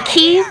snake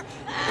key,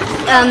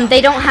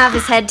 they don't have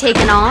his head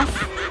taken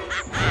off.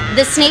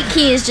 The snake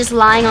key is just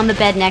lying on the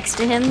bed next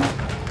to him.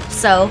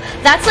 So,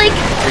 that's, like,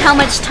 how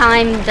much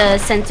time the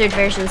censored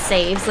version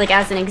saves, like,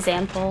 as an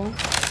example.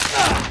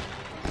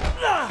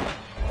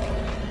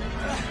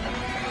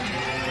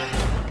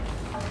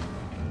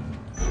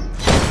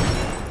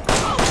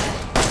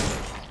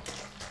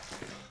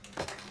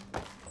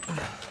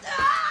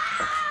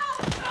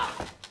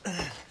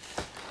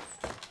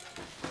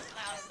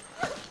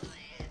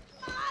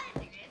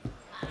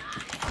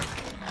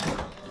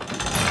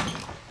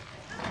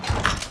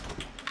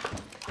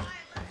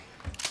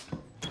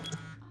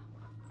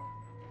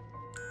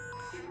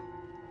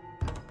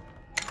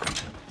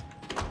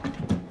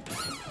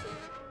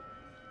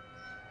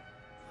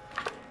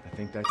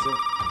 I think that's it.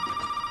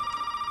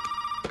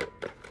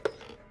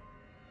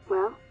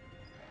 Well,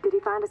 did he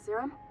find a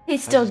serum? He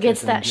still I just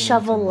gets got done that dealing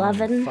shovel with them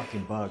lovin'.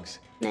 fucking bugs.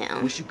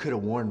 Now. Wish you could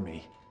have warned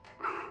me.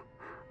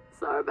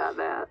 Sorry about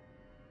that.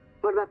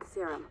 What about the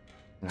serum?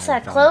 Is I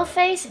that found Clo out.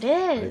 face? It But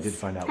I did is.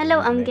 find out Hello,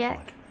 we need to make Umgek.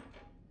 one.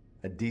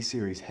 A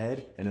D-series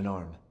head and an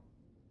arm.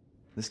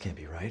 This can't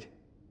be right.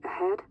 A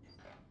head?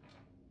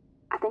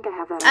 I think I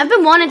have that. I've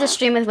been wanting to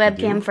stream with do?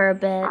 webcam for a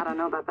bit. I don't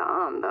know about the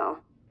arm, though.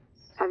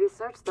 Have you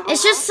searched the whole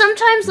It's just house?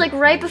 sometimes, like,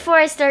 right before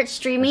I start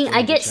streaming,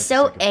 I get check the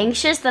so second floor.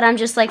 anxious that I'm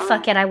just like,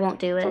 fuck it, I won't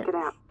do it. Check it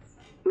out.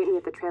 Meet me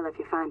at the trailer if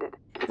you find it.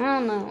 I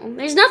don't know.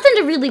 There's nothing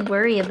to really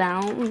worry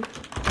about.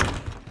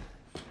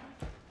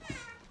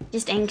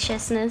 Just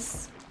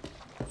anxiousness.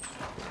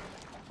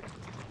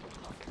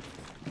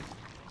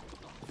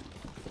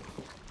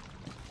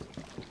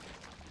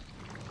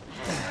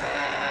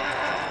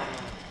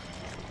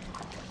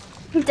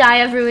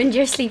 Dia ruined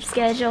your sleep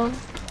schedule.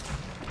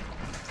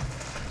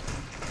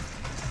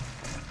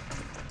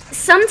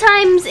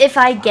 Sometimes if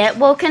I get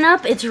woken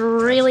up, it's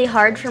really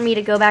hard for me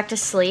to go back to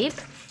sleep.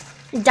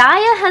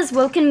 Dia has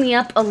woken me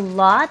up a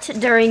lot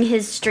during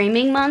his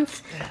streaming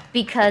month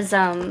because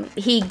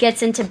he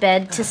gets into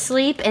bed to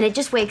sleep and it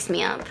just wakes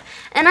me up.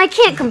 And I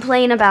can't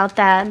complain about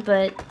that,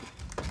 but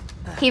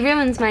he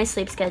ruins my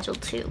sleep schedule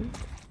too.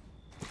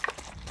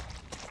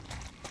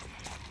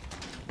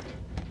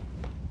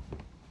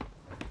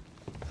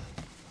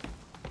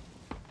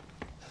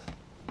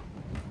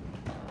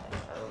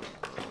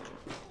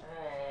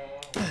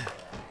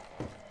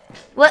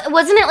 What,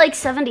 wasn't it like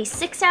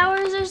 76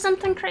 hours or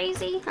something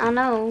crazy? I don't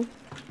know.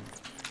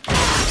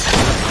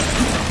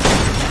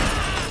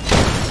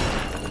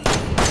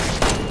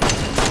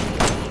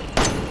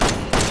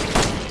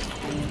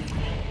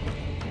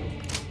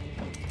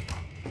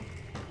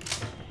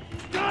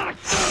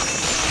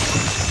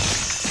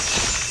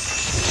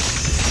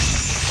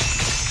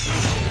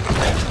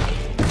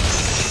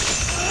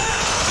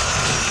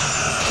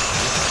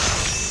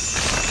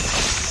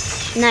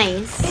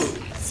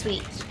 Nice.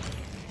 Sweet.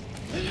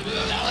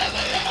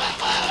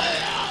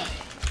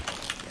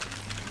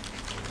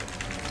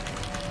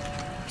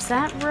 Is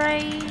that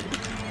right?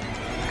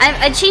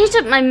 I changed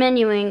up my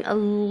menuing a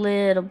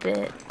little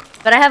bit,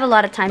 but I have a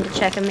lot of time to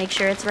check and make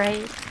sure it's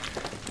right.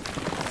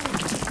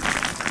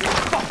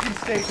 Fucking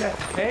stay dead,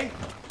 okay?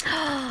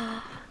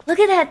 Look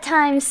at that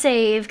time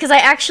save, because I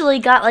actually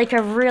got like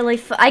a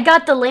really I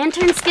got the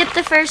lantern skip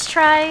the first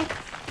try,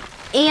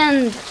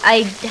 and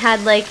I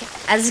had like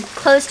as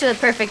close to a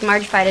perfect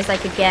Marge fight as I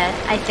could get,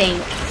 I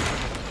think.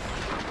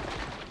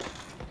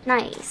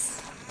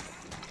 Nice.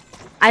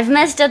 I've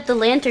messed up the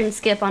lantern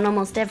skip on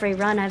almost every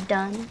run I've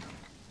done.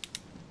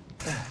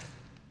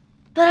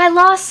 But I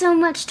lost so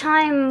much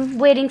time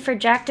waiting for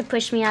Jack to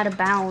push me out of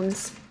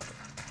bounds.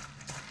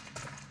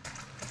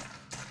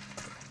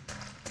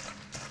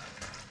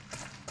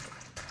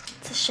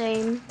 It's a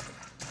shame.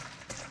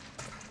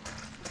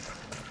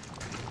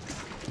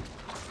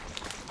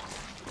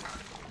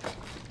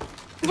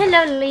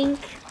 Hello, Link.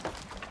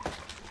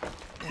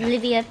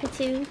 Olivia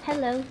Pitu,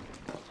 hello.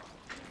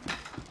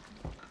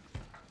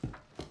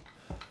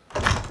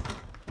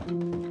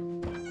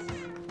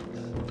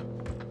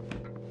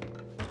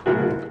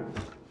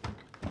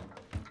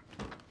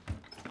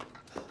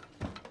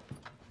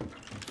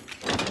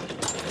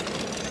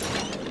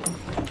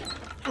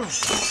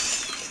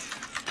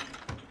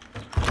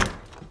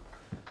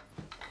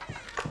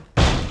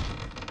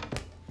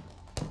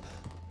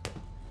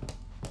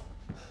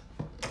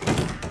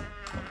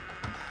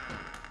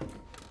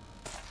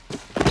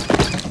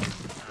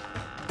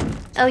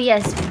 Oh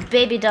yes,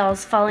 baby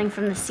dolls falling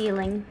from the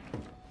ceiling.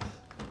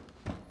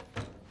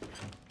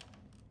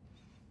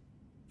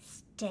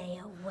 Stay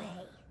away.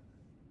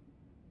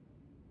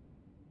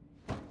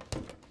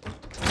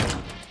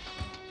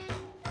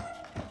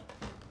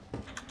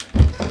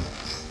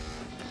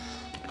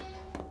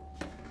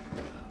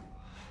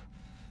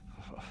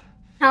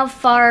 How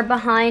far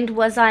behind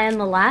was I in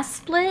the last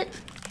split?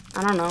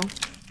 I don't know.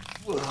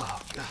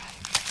 Oh, God.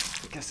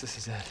 I guess this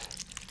is it.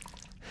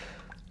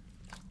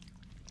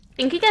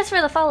 Thank you guys for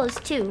the follows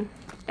too.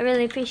 I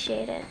really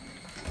appreciate it.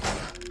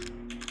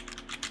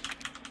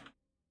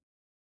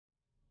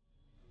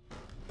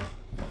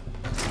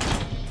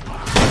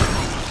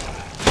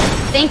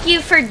 Thank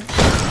you for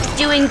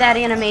doing that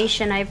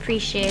animation. I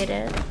appreciate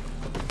it.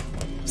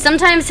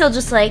 Sometimes he'll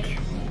just like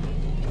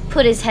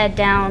put his head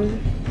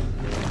down.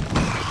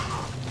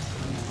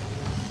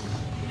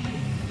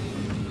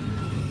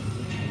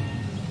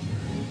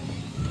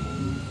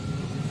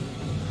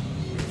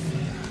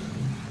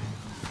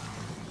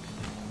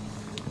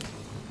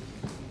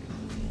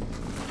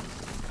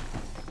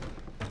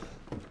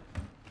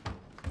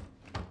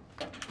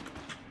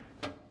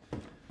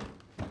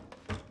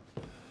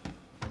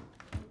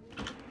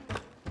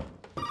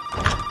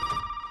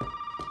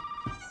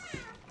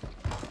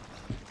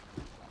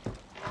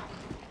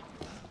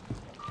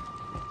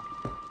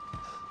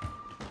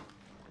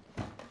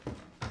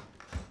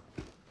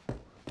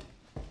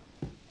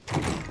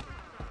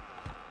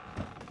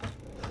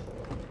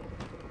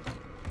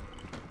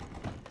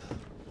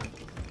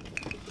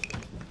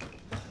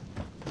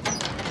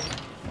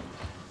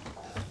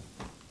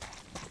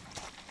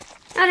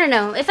 I don't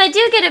know. If I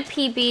do get a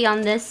PB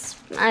on this,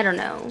 I don't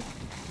know.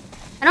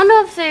 I don't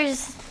know if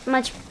there's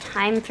much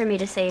time for me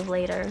to save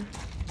later.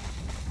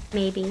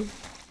 Maybe.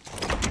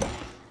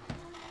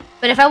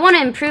 But if I want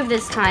to improve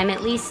this time,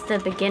 at least the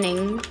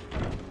beginning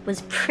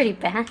was pretty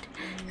bad.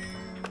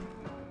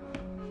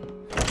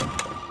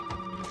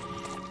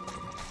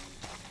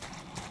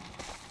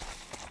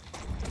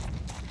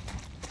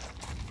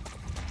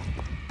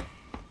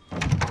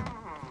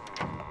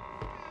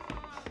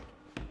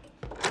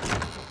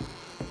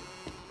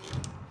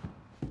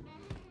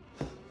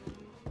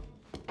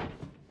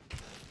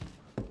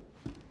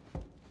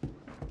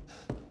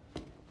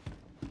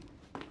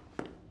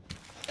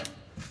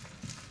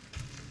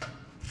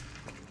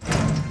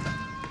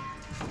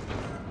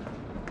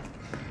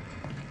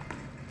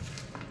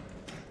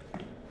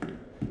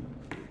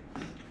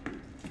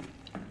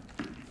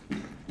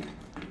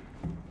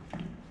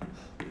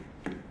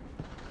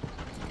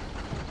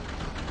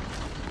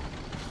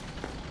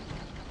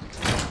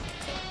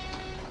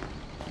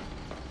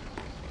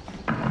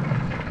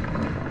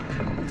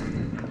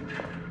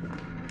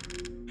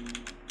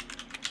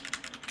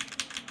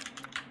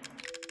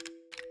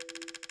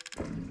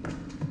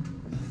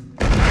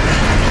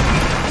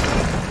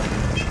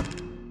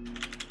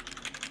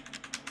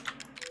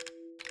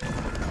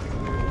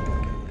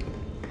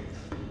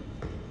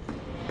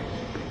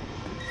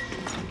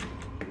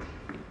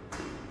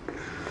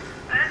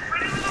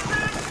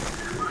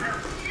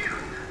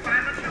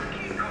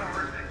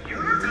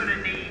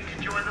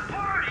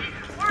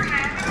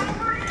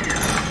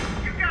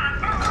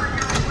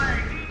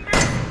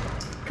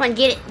 Come on,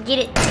 get it, get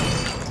it.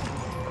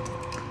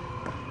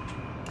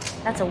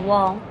 That's a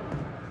wall.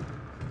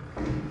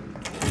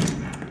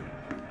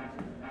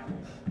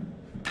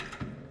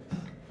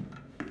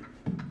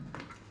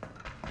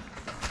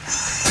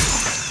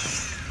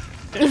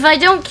 If I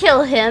don't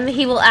kill him,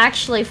 he will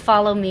actually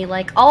follow me,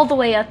 like, all the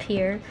way up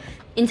here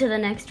into the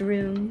next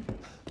room.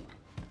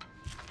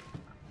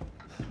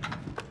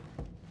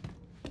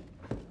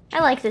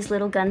 I like this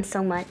little gun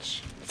so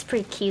much. It's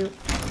pretty cute.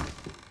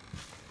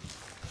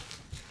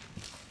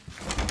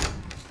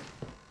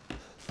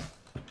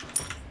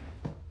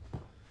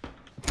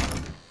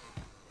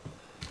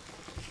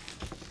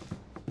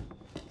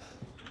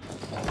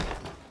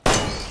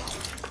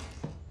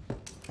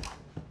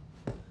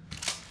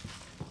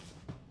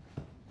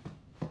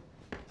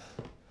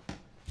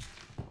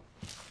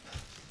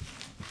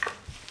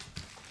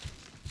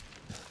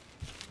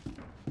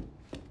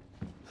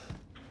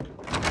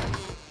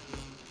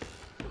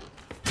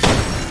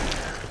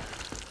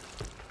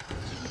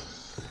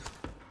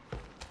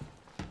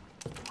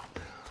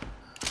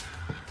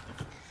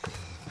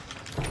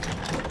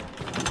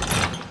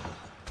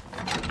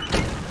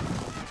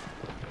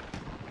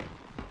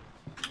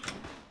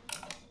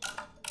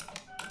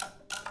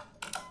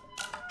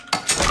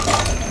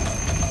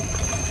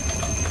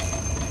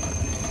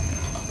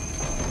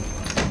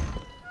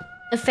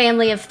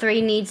 family of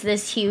 3 needs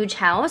this huge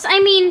house. I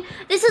mean,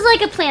 this is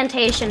like a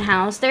plantation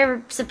house.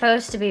 They're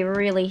supposed to be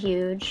really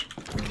huge.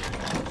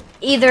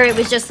 Either it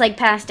was just like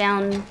passed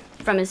down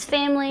from his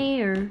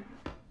family or,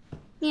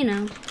 you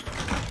know.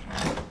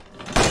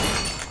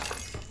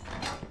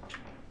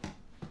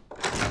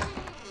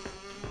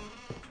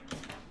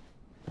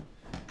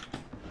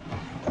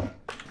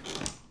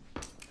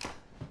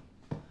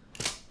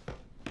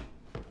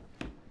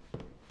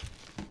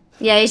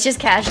 Yeah, he's just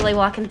casually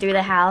walking through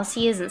the house.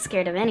 He isn't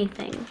scared of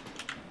anything.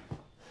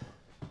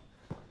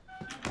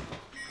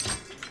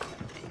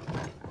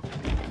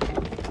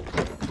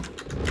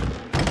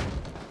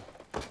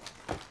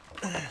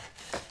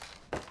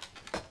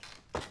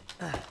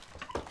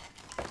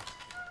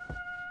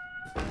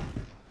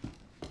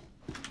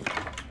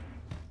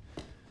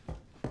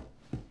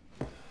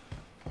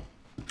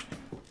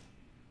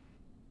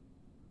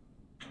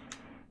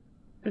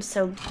 I'm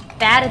so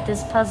bad at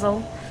this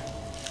puzzle.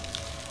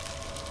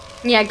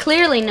 Yeah,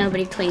 clearly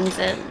nobody cleans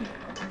it.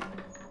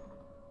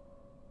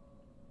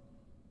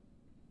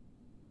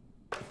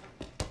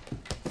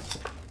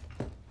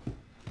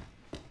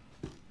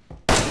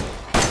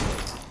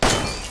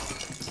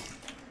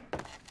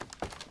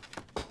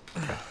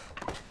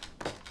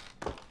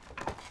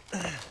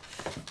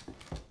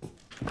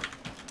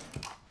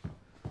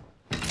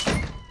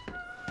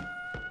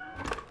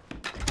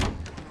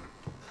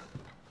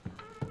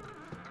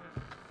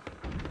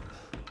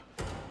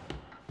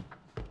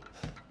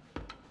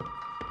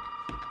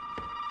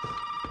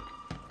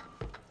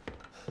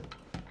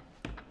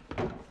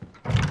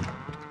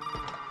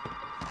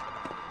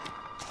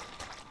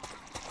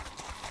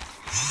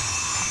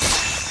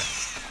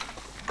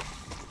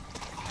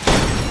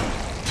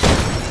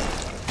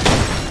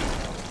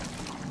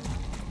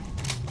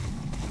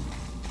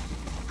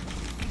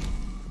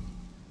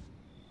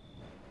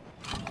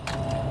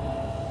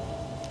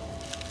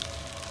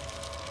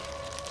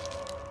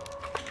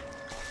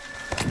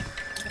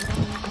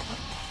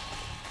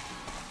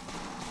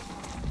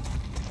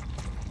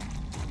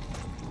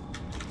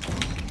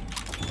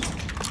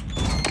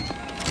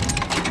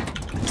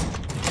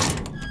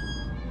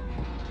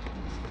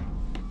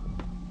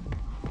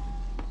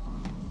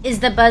 Is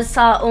the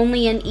buzzsaw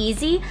only in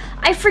easy?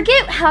 I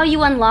forget how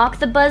you unlock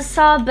the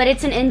buzzsaw, but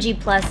it's an NG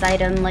Plus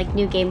item, like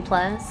New Game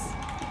Plus.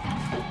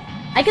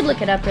 I could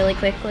look it up really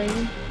quickly.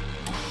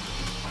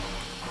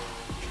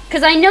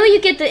 Because I know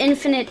you get the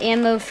infinite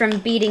ammo from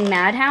beating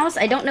Madhouse.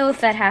 I don't know if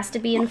that has to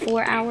be in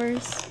 4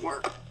 hours.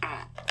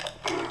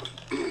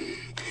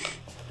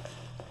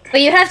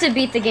 But you have to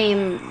beat the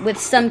game with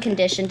some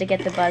condition to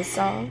get the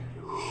buzzsaw.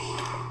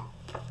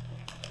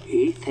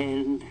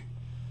 Ethan.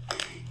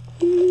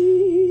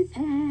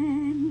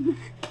 Ethan.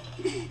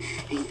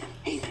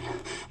 Ethan.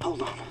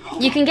 Hold on.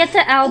 You can get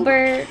the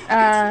Albert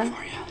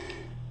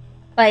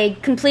by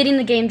completing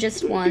the game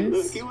just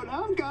once. Look what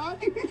I've got.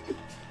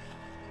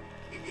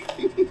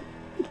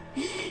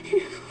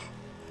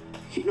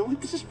 You know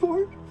what this is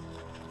for?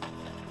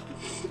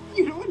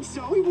 You know what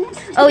Zoe wants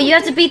to do? Oh, you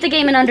have to beat the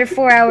game in under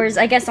 4 hours,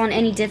 I guess on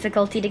any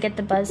difficulty to get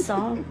the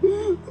buzzsaw.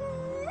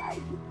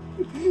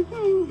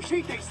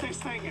 She thinks this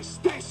thing is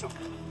special.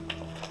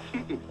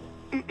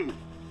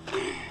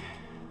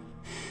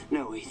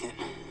 No, Ethan.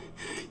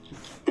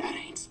 That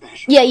ain't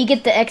special. Yeah, you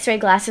get the x-ray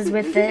glasses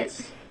with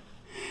it.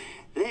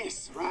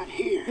 This right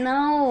here.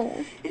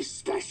 No. Is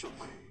special.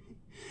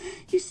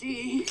 You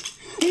see,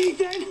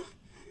 Ethan?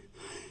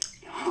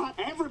 Not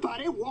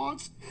everybody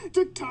wants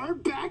to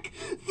turn back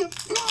the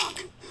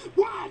clock.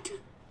 What?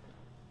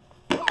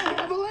 What,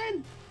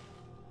 Evelyn?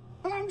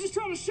 I'm just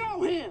trying to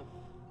show him.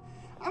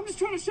 I'm just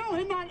trying to show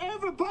him not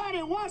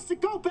everybody wants to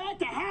go back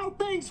to how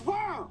things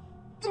were.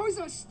 Those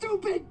are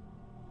stupid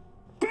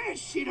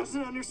bitch. She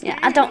doesn't understand.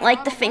 Yeah, I don't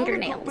like the Go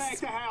fingernails. back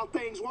to how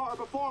things were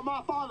before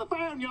my father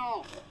found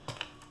y'all.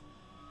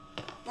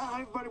 Now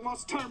everybody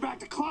wants to turn back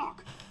the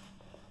clock.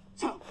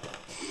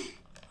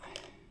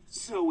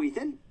 So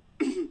Ethan,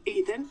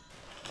 Ethan,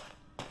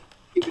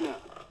 you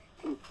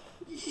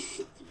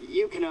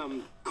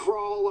can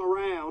crawl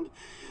around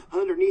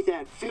underneath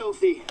that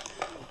filthy,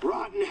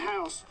 rotten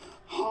house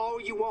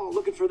all you want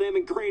looking for them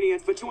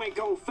ingredients, but you ain't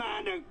gonna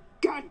find a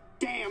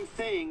goddamn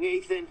thing,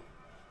 Ethan.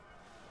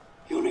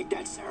 You'll need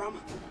that serum?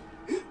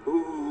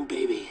 Ooh,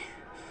 baby.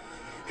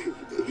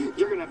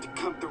 You're gonna have to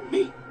come through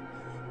me.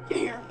 You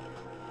hear?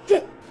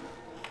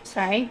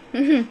 Sorry.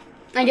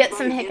 I get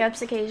some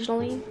hiccups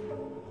occasionally.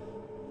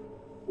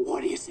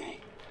 What do you say?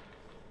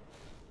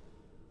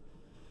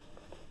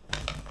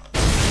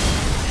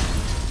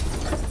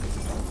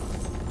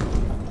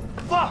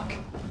 Fuck!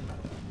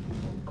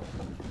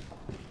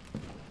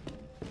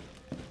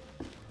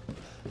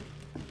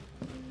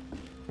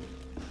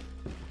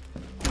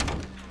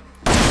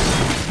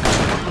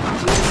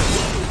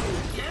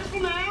 Careful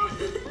now.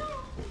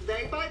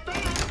 They bite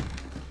back.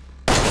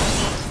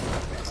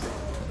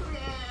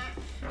 Yeah.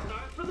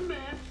 Start for the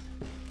mess.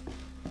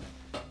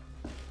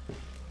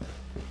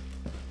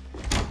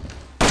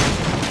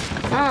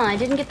 Oh, I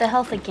didn't get the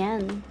health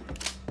again.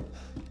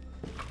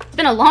 It's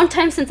been a long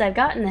time since I've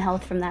gotten the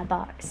health from that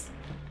box.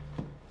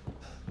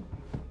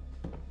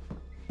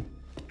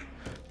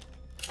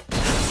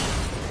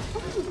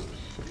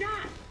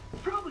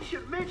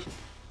 bridge?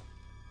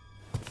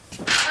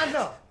 I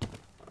know.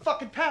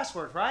 Fucking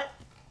password, right?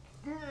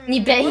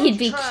 You bet Why he'd don't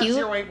be you try cute?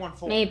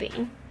 0814?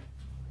 Maybe.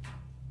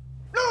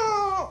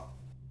 No!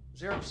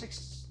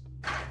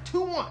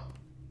 0621.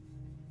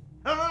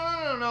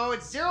 No,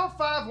 it's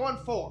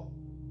 0514.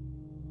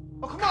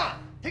 Oh, come on.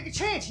 Take a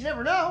chance. You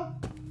never know.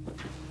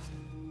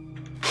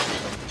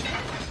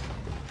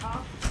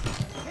 Top,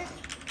 hit,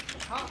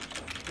 top,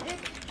 hit,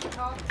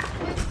 top,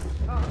 hit,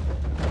 top.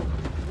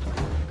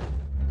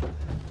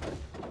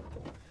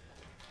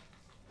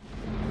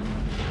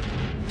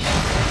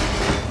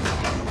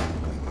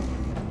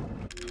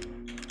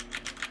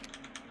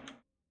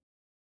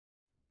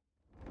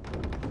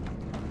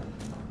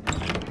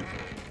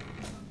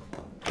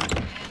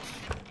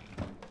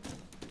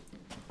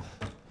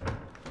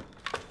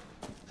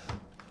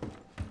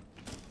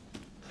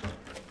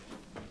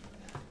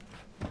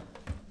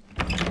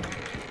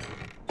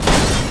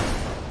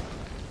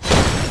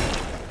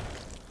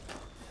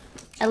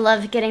 I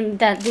love getting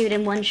that dude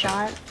in one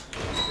shot.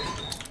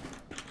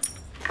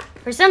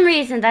 For some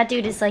reason, that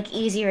dude is like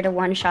easier to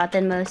one shot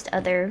than most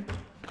other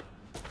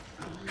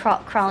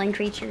crawling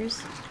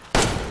creatures.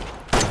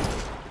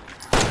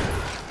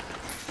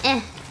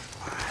 Eh.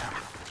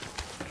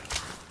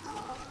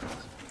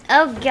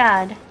 Oh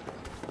god.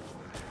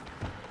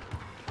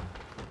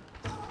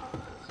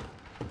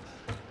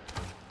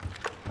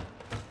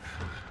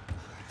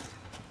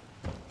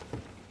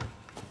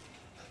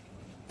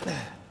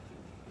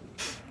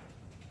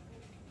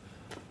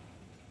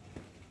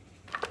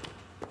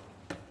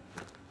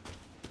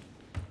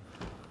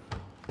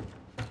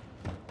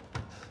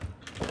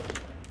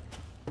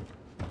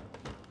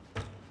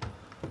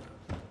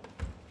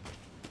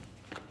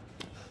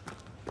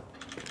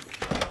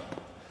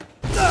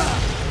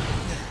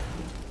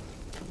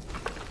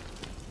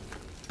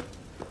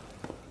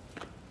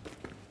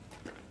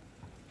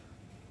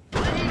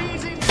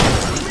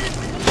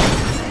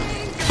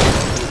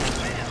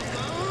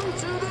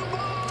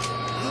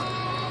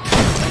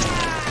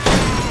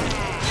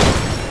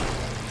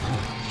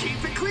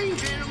 Keep it clean,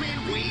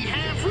 gentlemen. We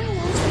have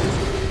rules.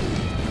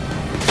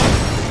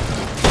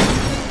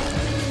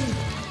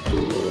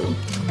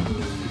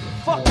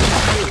 Fuck.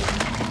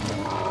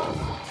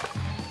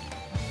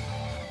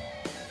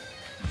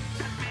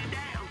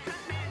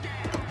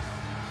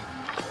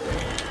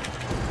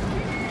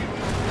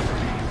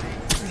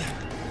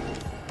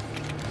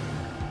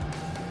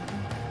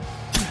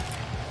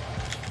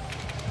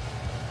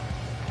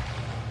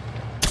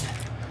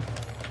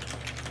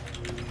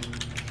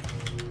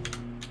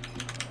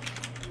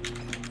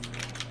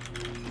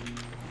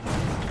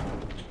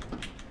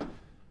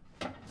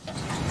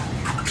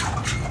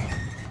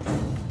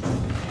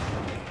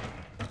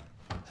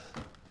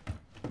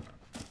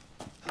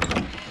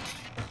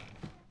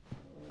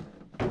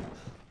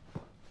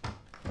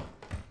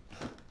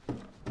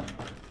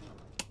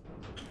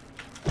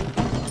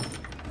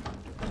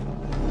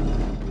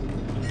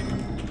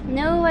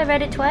 No, I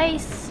read it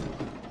twice.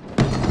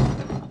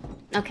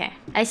 Okay,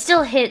 I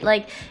still hit,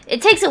 like,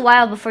 it takes a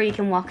while before you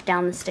can walk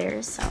down the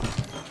stairs, so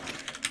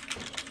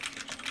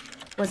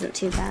wasn't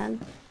too bad.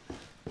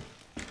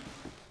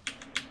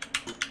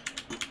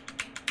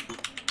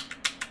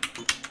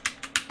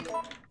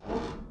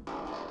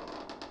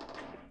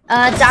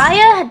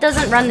 Daya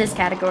doesn't run this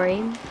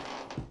category.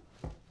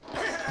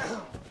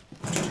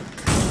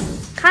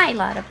 Hi,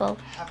 Laudable.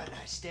 Have a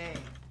nice day.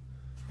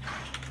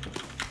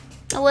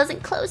 I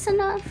wasn't close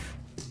enough.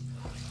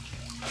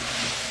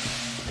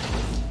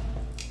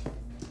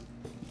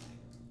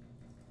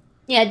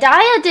 Yeah,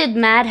 Daya did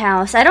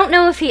Madhouse. I don't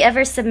know if he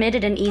ever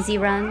submitted an easy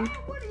run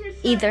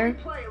either.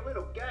 Play a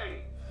little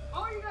game.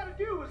 All you gotta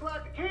do is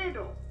light the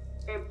candle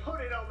and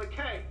put it on the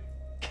cake.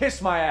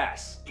 Kiss my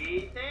ass.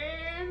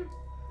 Ethan,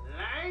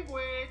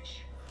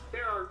 language.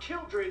 There are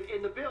children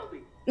in the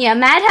building. Yeah,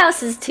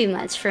 Madhouse is too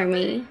much for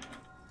me.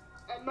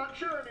 I'm not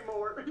sure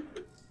anymore.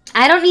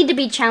 I don't need to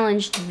be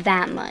challenged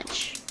that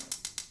much.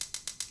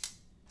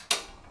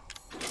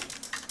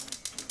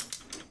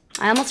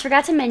 I almost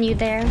forgot to menu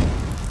there.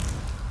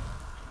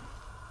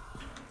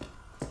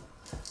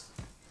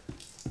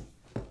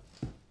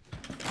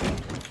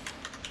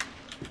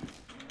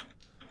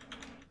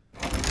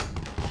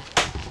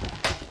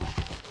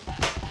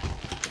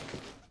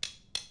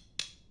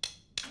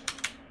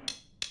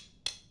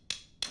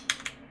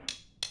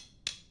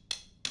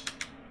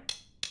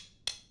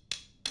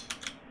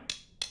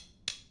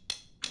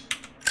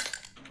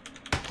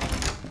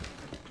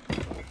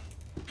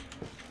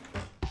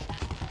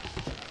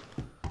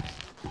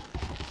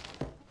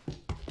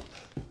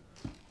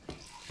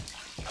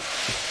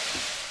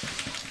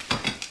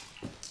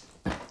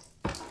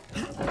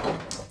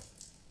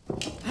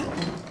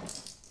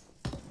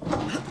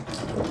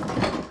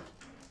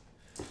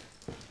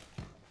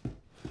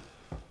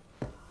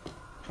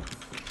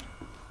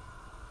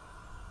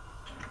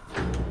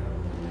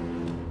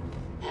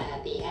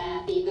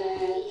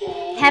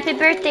 Happy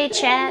birthday,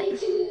 chat.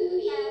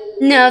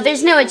 No,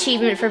 there's no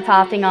achievement for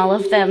popping all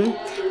of them.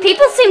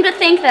 People seem to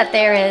think that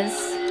there is,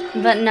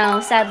 but no,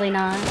 sadly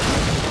not.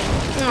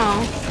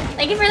 Oh,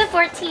 thank you for the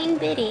 14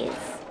 biddies.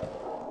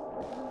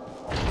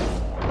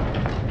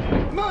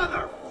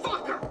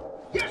 Motherfucker!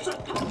 You're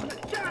supposed to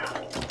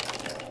die!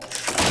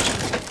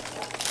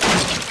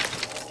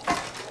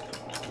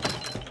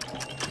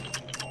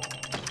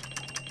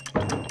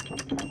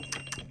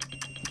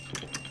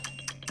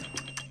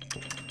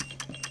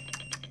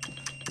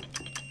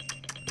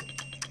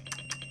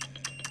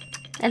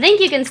 I think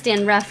you can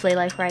stand roughly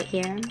like right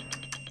here.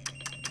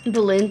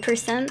 Balloon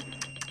percent.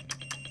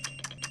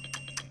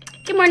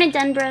 Good morning,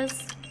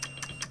 Denbros.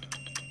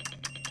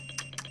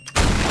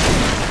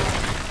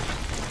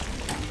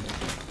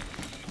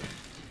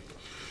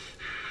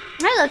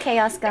 Hello,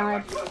 Chaos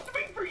God.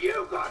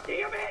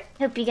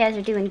 Hope you guys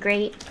are doing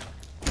great.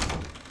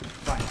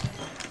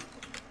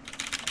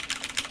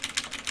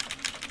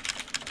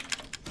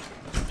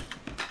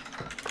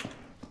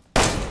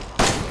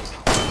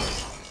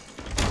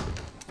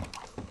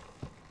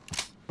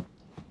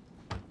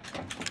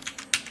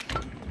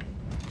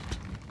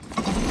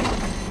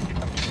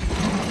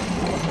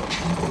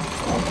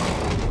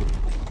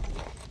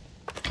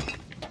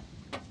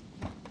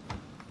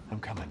 I'm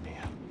coming,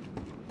 Mia.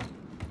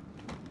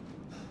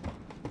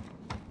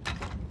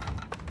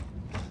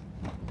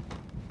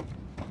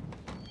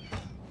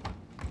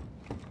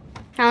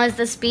 How is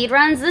the speed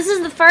runs? This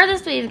is the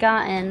furthest we've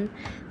gotten.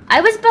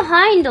 I was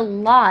behind a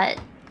lot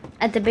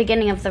at the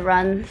beginning of the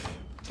run,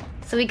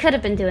 so we could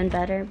have been doing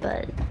better,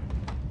 but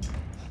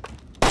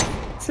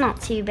it's not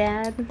too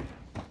bad.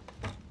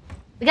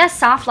 We got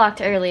soft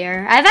locked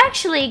earlier. I've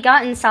actually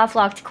gotten soft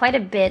locked quite a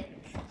bit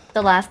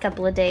the last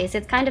couple of days.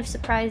 It's kind of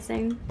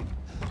surprising.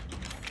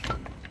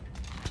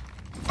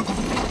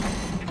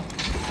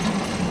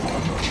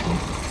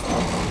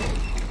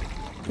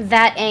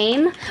 That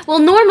aim? Well,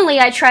 normally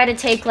I try to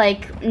take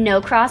like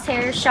no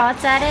crosshair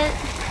shots at it.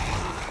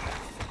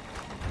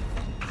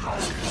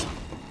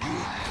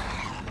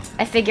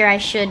 I figure I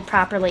should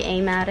properly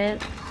aim at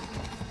it.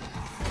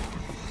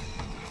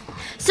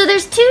 So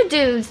there's two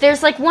dudes.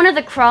 There's like one of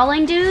the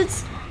crawling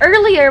dudes.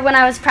 Earlier when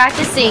I was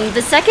practicing,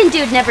 the second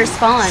dude never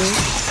spawned.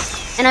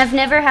 And I've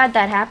never had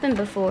that happen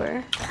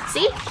before.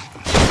 See?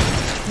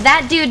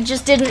 That dude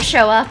just didn't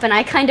show up and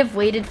I kind of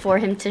waited for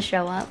him to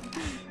show up.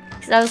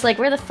 Because I was like,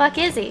 where the fuck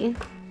is he?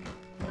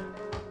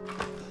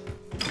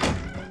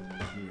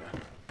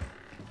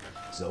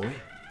 Zoe?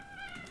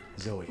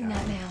 Zoe.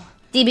 Not now.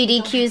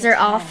 DBD queues are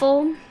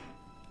awful.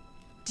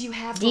 Do you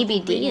have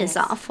DBD is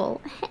awful.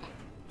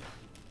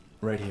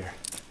 Right here.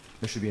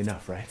 There should be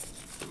enough, right?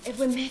 If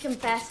we make him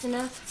fast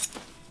enough.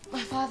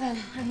 My father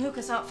and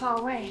Lucas aren't far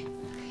away.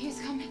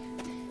 He's coming.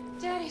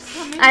 Daddy's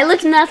coming. I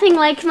look nothing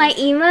like my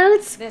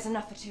emotes. There's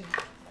enough for two.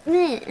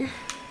 Meh.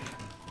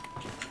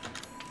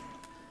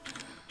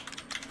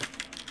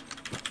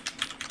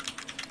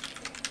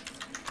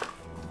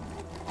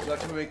 So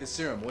after we make the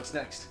serum, what's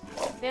next?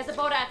 There's a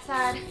boat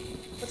outside.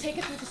 We'll take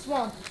it through the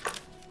swamp.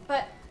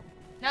 But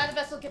none of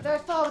us will get very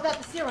far without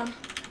the serum.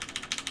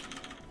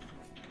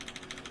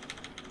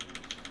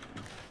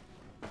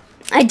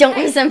 I don't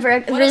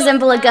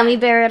resemble a gummy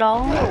bear at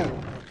all.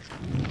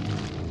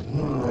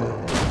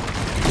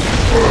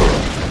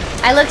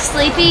 I look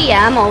sleepy?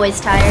 Yeah, I'm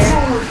always tired.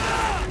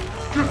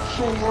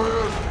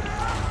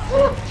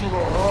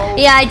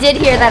 Yeah, I did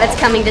hear that it's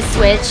coming to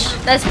Switch.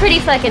 That's pretty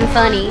fucking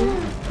funny.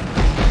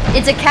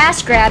 It's a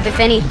cash grab,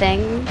 if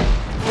anything.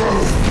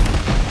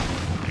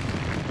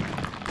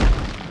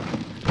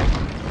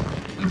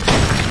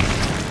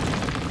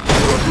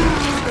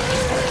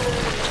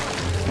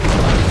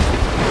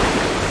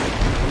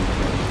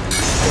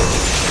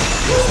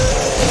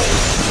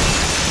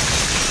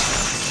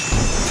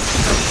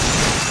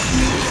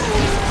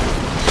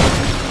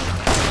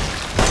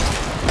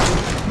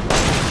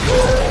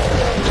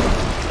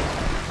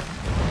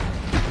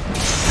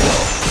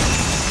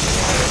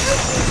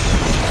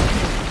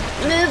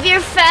 Move your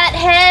fat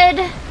head.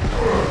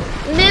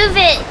 Move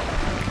it.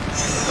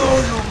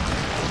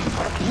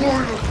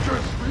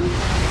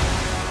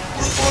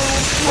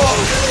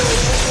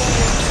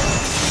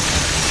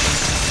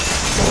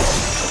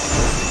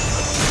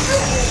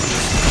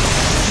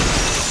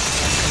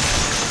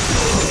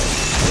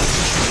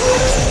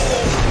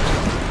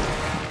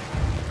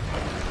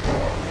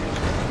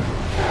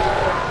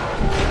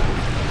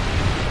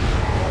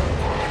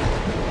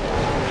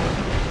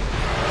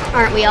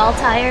 Aren't we all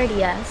tired?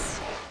 Yes.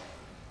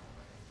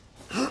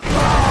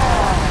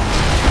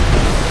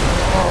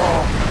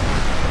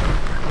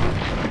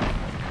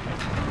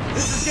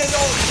 This is getting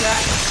old,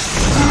 Jack.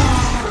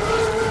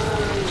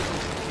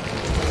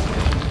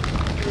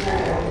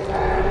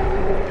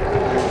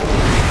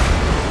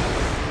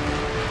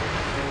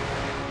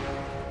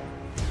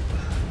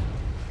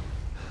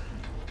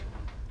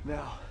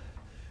 Now,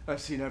 I've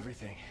seen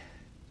everything.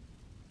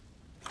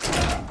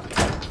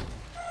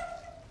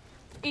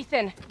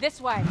 Ethan,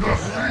 this way.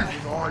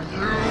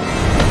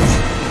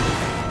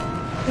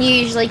 You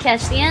usually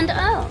catch the end?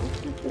 Oh,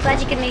 I'm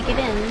glad you could make it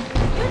in. Use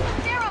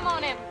the serum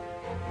on him.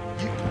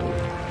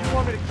 You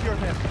want me to cure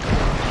him?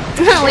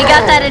 We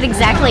got that at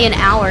exactly an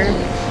hour.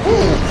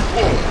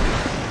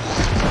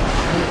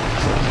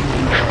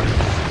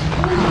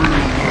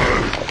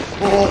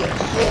 Are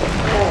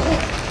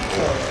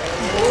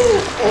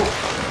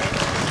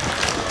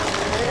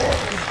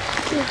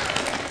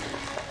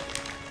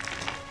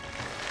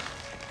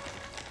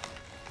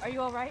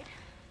you all right?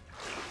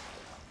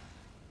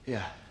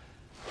 Yeah.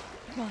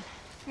 Come on.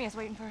 Mia's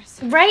waiting for us.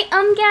 Right,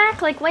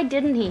 Gak? Like, why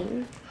didn't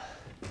he?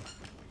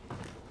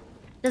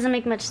 Doesn't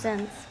make much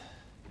sense.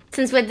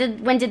 Since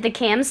when did the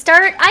cam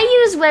start? I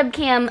use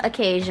webcam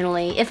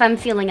occasionally if I'm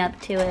feeling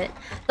up to it.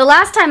 The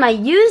last time I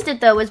used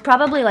it though was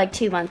probably like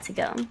 2 months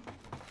ago.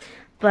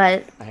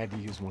 But I had to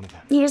use one of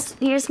them.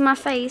 here's my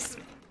face.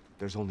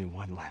 There's only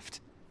one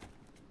left.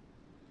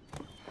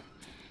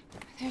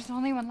 There's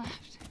only one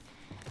left.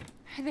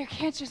 There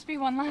can't just be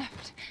one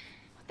left.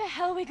 What the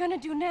hell are we gonna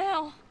do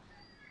now?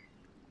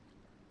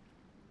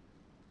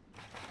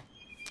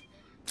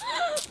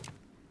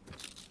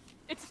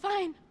 It's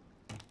fine.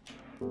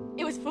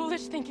 It was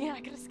foolish thinking I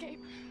could escape.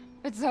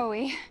 But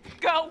Zoe,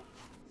 Go!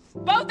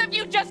 Both of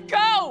you just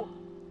go!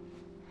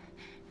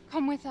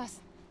 come with us.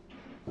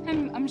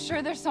 I'm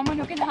sure there's someone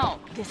who can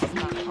help. This is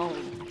not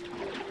home.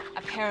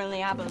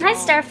 Apparently I belong. Hi,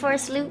 Star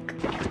Force Luke.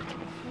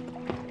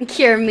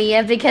 Cure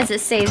Mia because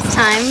it saves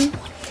time.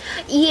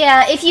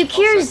 Yeah, if you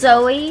cure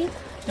Zoe,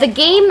 the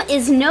game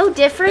is no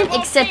different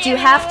except you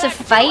have to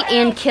fight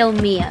and kill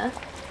Mia.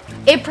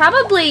 It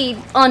probably,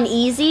 on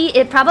easy,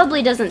 it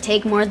probably doesn't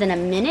take more than a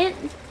minute,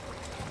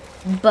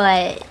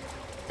 but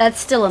that's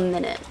still a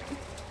minute.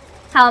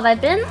 How have I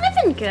been?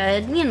 I've been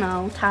good, you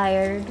know,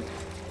 tired.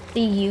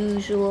 The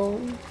usual.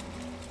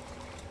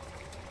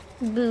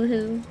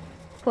 Boo-hoo.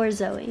 Poor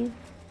Zoe.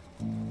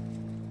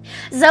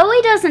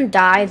 Zoe doesn't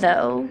die,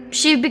 though.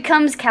 She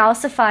becomes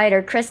calcified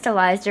or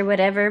crystallized or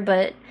whatever,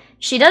 but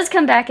she does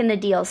come back in the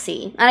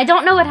DLC. And I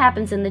don't know what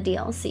happens in the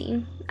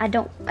DLC. I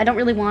don't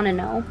really want to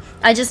know.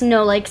 I just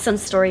know, like, some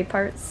story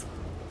parts.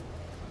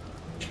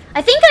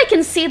 I think I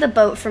can see the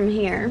boat from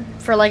here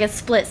for, like, a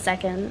split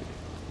second.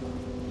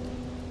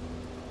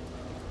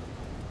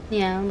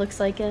 Yeah, looks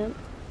like it.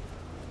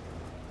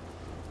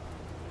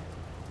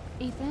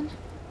 Ethan?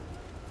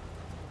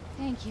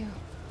 Thank you.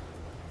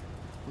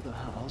 Who the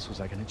hell else was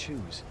I gonna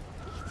choose?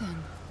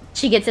 Ethan.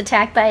 She gets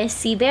attacked by a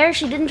sea bear.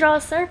 She didn't draw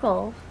a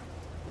circle.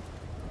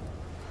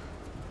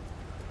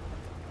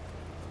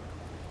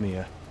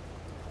 Mia,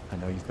 I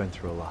know you've been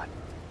through a lot.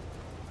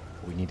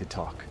 We need to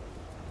talk.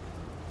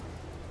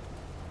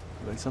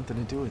 You had something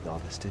to do with all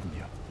this, didn't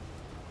you?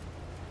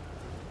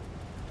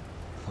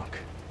 Look,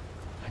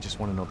 I just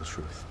want to know the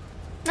truth.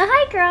 Oh,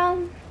 hi,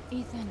 girl.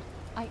 Ethan,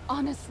 I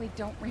honestly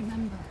don't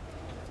remember.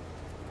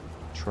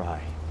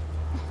 Try.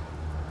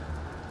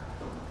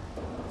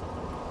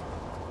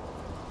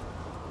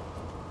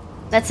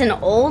 That's an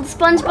old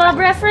SpongeBob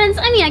reference?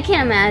 I mean, I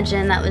can't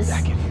imagine that was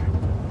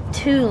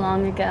too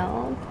long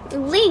ago.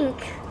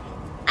 Link,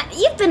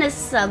 you've been a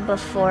sub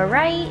before,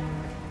 right?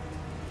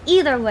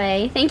 Either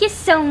way, thank you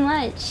so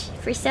much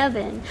for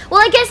subbing.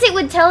 Well, I guess it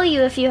would tell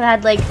you if you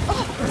had, like,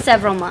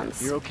 several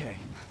months. You're okay.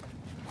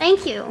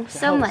 Thank you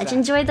so much.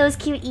 Enjoy those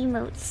cute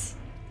emotes.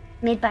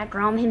 Made by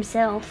Grom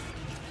himself.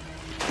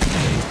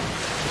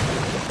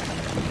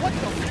 What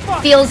the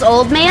fuck? Feels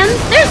old, man?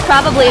 There's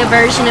probably a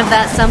version of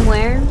that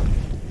somewhere.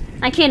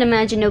 I can't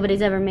imagine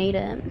nobody's ever made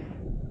it.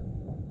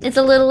 It's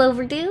a little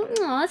overdue?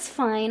 Oh, that's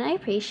fine. I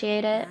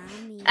appreciate it.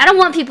 I don't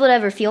want people to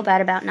ever feel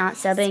bad about not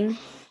subbing.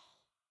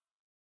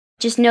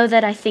 Just know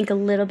that I think a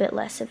little bit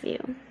less of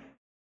you.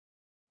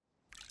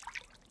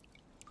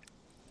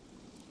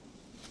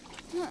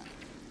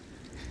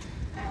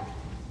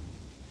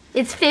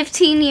 It's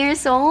 15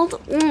 years old?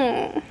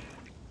 Mm.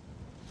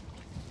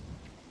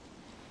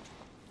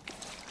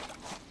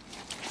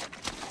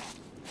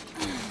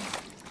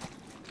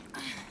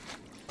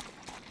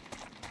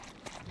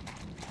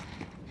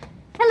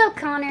 Hello,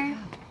 Connor.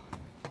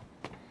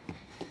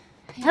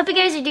 Hope you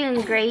guys are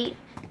doing great.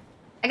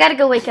 I gotta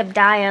go wake up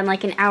Dia in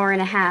like an hour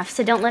and a half,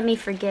 so don't let me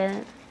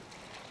forget.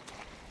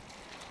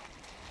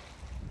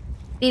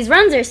 These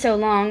runs are so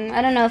long,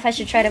 I don't know if I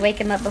should try to wake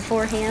him up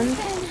beforehand.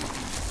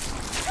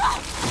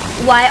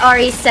 Why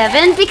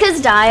RE7?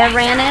 Because Dia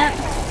ran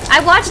it.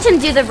 I watched him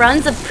do the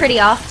runs pretty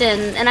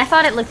often, and I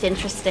thought it looked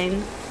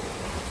interesting.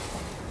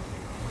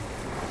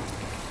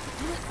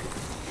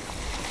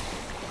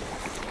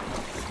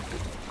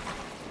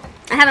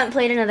 I haven't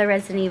played another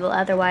Resident Evil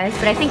otherwise,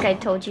 but I think I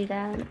told you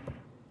that.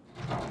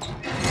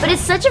 But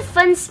it's such a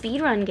fun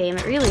speedrun game,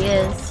 it really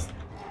is.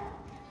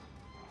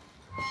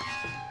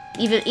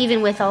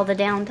 Even with all the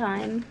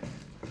downtime.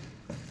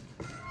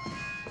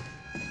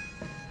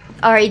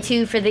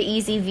 RE2 for the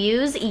easy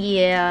views?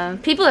 Yeah.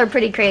 People are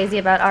pretty crazy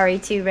about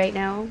RE2 right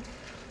now.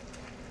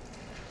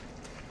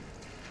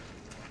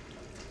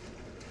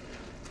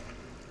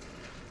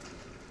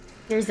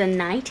 There's a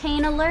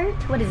Nitane alert?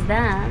 What is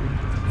that?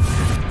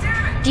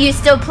 Do you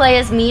still play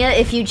as Mia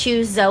if you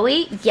choose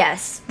Zoe?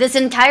 Yes. This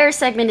entire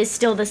segment is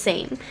still the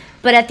same.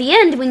 But at the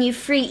end, when you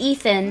free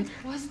Ethan,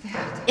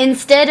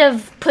 instead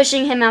of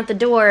pushing him out the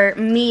door,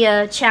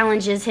 Mia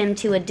challenges him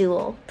to a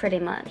duel, pretty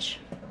much.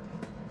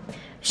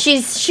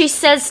 She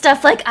says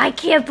stuff like, I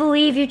can't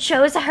believe you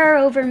chose her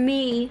over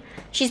me.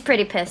 She's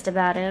pretty pissed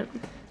about it.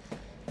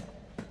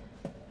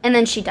 And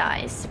then she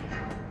dies.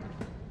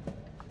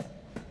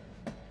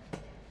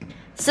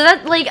 So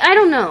that, like, I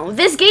don't know.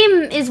 This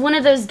game is one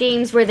of those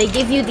games where they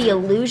give you the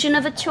illusion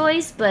of a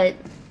choice, but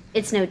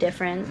it's no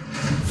different.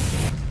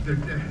 They're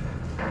dead.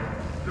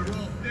 They're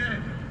all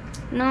dead.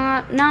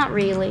 Not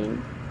really.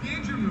 The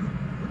engine room.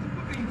 What the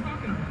fuck are you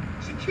talking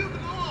about? She killed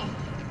them all.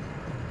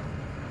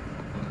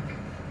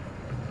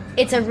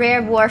 It's a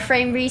rare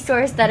Warframe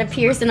resource that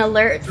appears in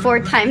alert 4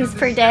 times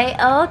per day.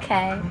 Oh,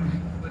 okay.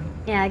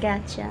 Yeah, I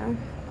gotcha.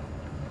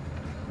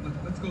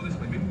 Let's go this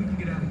way. Maybe we can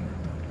get out of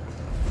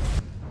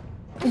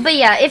here. But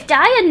yeah, if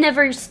Dia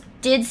never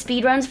did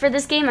speedruns for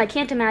this game, I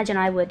can't imagine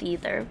I would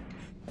either.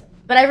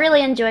 But I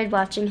really enjoyed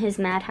watching his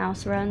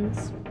Madhouse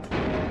runs.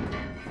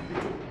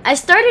 I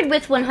started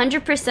with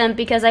 100%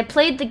 because I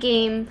played the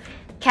game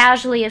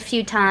casually a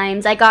few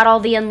times. I got all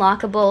the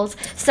unlockables,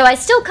 so I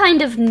still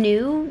kind of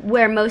knew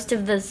where most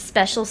of the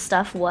special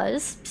stuff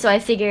was. So I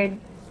figured,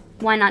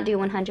 why not do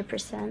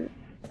 100%?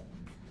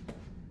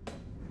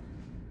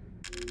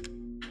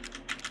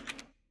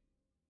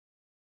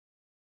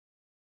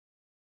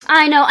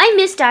 I know, I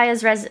miss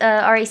Dia's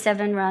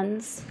RE7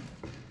 runs.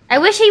 I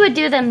wish he would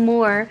do them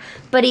more,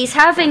 but he's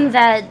having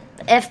that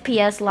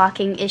FPS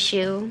locking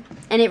issue,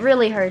 and it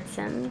really hurts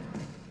him.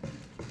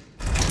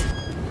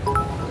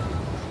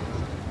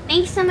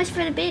 Thanks so much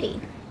for the biddy.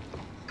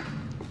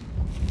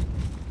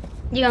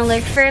 You gonna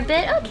lurk for a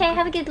bit? Okay,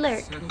 have a good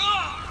lurk.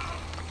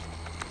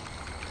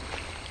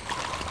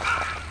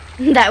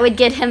 That would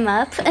get him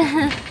up.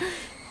 Are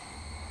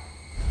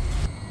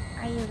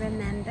you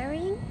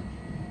remembering?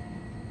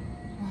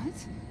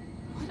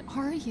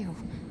 What are you?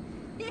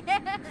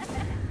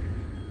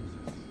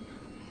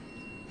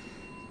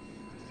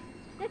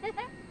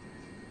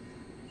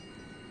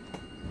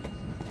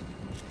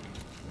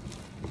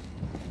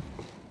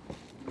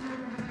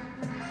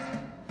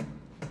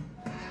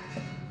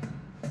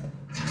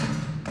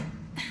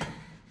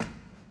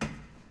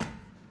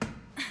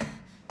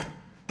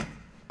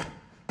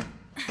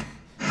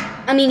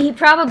 I mean, he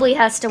probably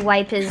has to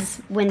wipe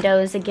his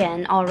windows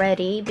again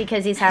already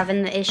because he's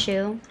having the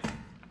issue.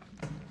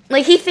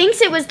 Like, he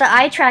thinks it was the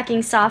eye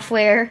tracking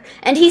software,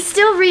 and he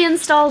still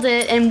reinstalled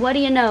it, and what do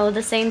you know,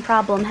 the same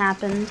problem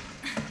happened.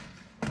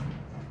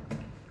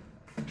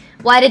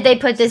 Why did they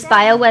put this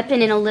bioweapon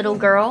in a little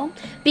girl?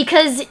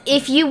 Because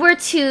if you were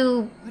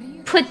to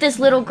put this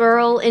little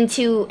girl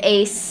into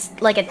a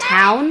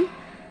town,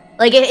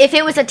 like if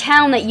it was a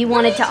town that you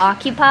wanted to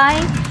occupy,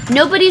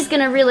 nobody's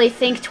gonna really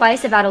think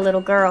twice about a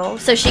little girl,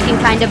 so she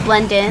can kind of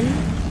blend in,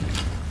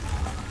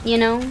 you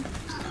know?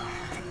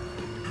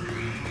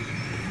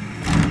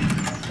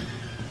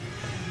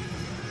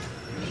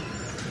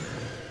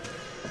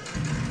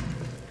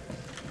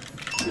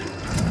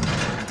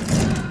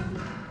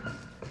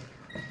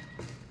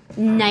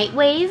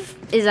 Nightwave?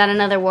 Is that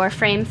another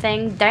Warframe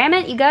thing? Damn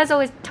it, you guys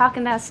always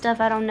talking about stuff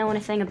I don't know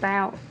anything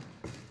about.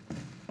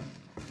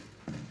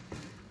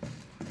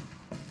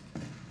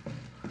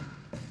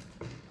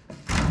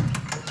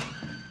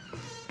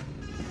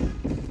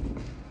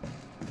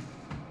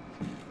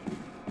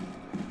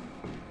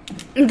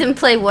 Didn't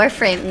play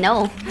Warframe,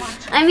 no.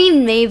 I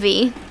mean,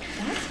 maybe.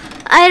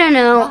 I don't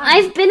know.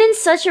 I've been in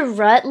such a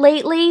rut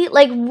lately.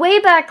 Like, way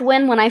back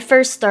when I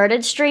first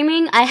started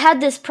streaming, I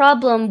had this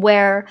problem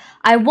where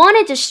I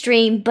wanted to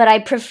stream, but I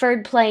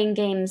preferred playing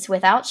games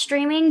without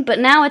streaming. But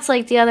now it's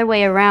like the other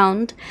way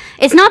around.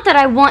 It's not that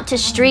I want to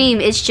stream,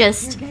 it's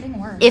just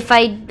if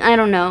I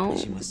don't know.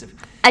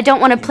 I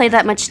don't want to play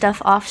that much stuff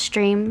off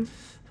stream.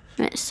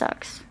 It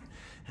sucks.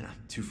 And I'm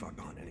too far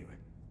gone anyway.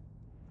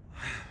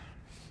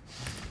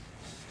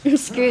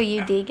 Screw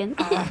you, Deegan.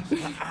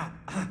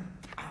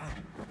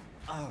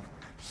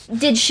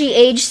 Did she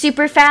age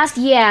super fast?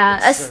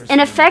 Yeah, an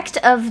effect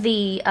of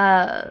the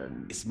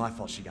It's my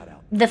fault she got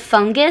out. The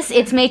fungus,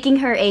 it's making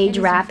her age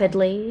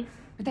rapidly.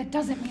 But that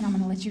doesn't mean I'm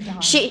gonna let you die.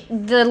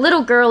 The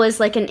little girl is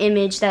like an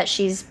image that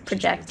she's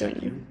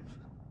projecting.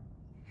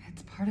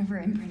 It's part of her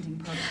imprinting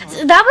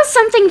protocol. That was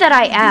something that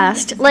I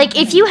asked. Like,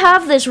 if you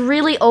have this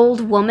really old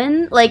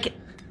woman, like,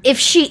 if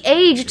she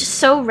aged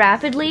so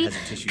rapidly,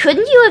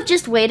 couldn't you have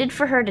just waited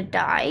for her to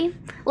die?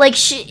 Like,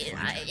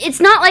 it's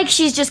not like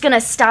she's just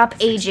gonna stop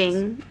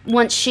aging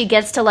once she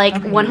gets to,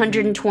 like,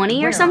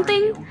 120 or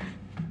something.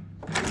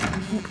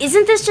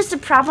 Isn't this just a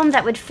problem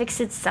that would fix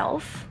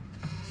itself?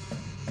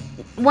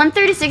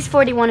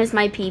 136.41 is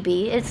my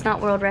PB. It's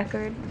not world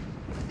record.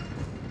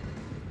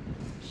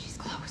 She's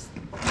close.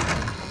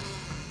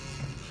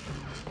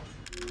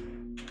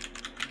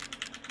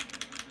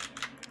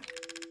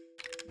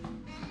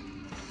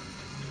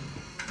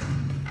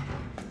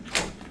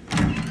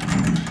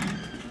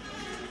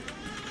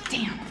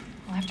 Damn,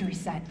 I'll have to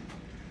reset.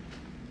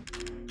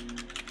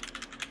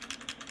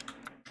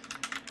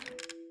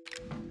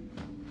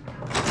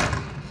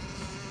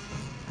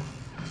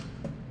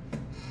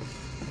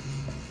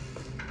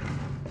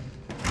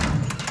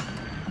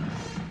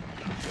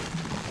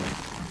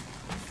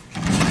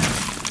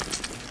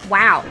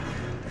 Wow.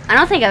 I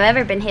don't think I've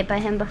ever been hit by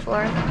him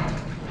before.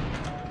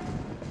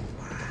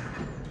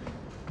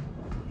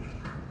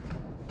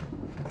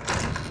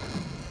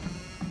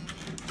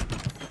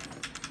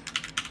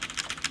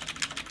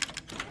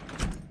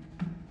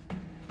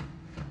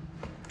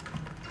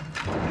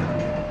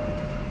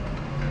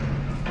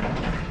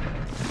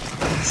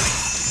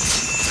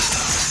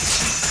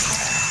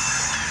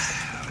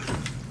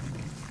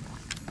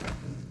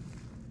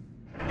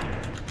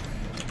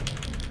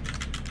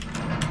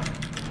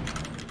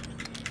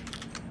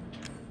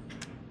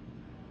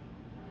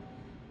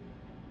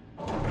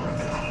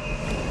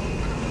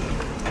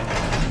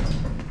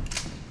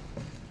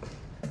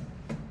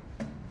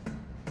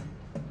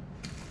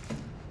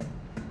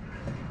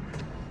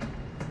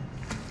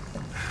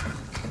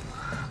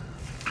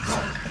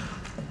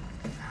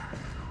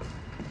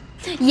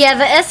 Yeah,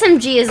 the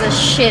SMG is a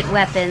shit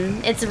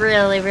weapon. It's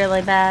really,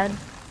 really bad.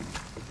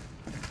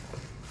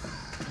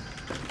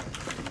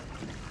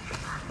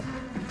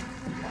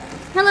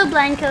 Hello,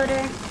 blind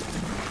coder.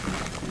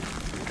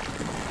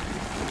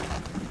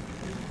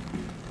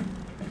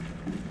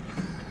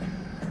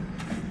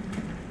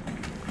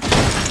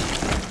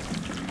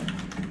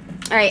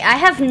 Alright, I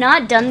have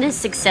not done this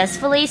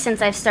successfully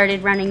since I've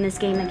started running this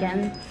game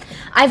again.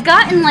 I've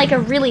gotten like a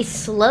really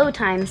slow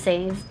time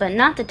save, but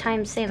not the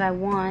time save I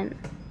want.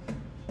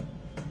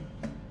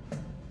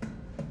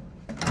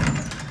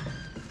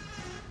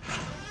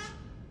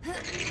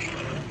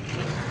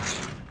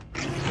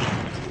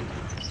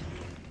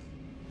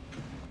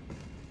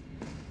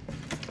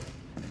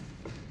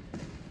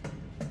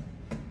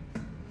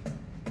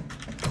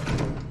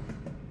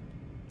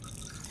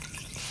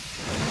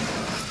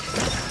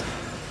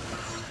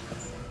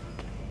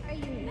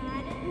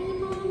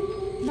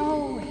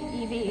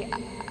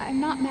 I'm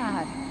not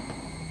mad.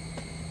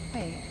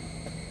 Wait,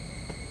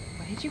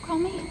 what did you call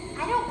me?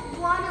 I don't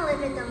want to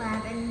live in the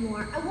lab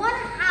anymore. I want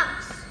a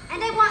house,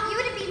 and I want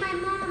you to be my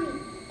mommy.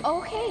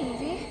 Okay,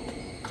 Evie.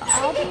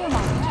 I'll be your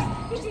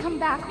mommy. Just come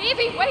back.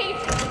 Evie, wait!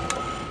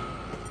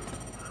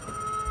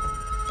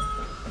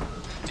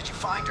 Did you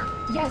find her?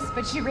 Yes,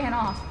 but she ran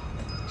off.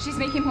 She's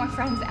making more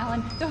friends,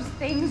 Alan. Those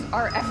things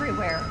are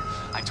everywhere.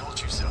 I told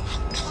you so.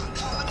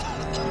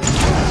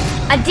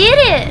 I did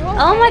it!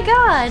 Oh my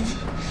god.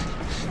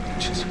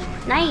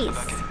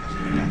 Nice.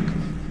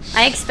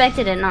 I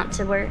expected it not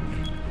to work.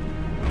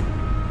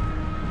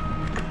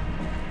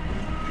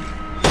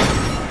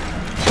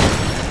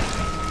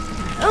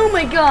 Oh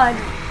my god.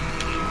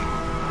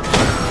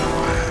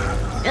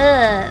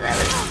 That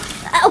was...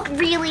 Oh,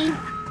 really?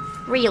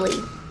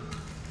 Really?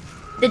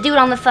 The dude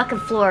on the fucking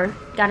floor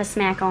got a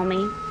smack on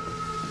me.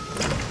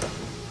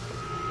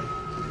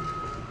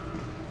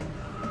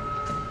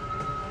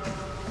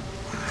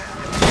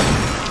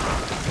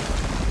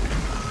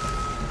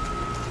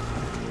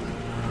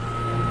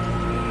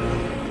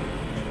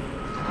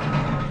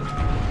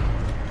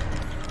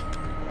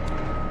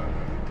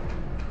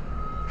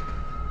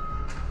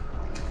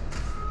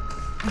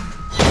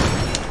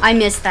 I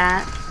missed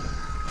that.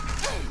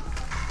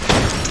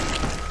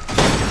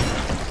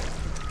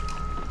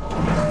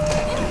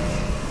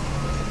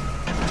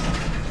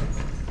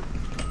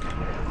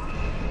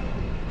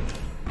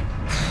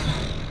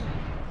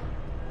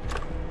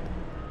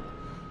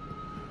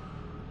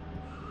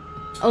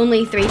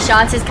 Only 3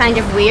 shots is kind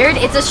of weird.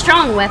 It's a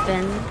strong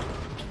weapon.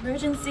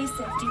 Emergency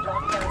safety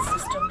lockdown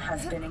system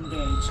has been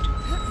engaged.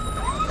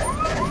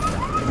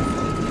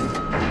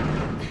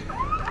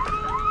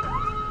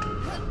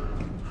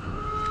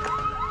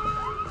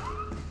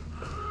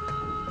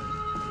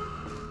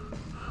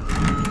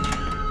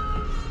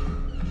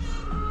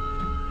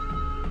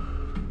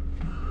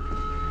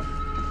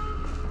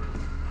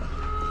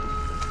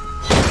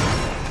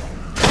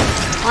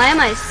 Why am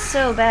I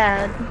so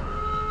bad?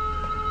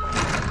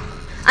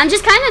 I'm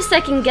just kind of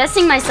second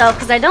guessing myself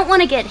because I don't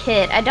want to get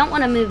hit. I don't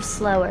want to move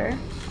slower.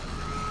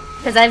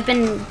 Because I've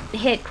been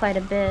hit quite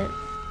a bit.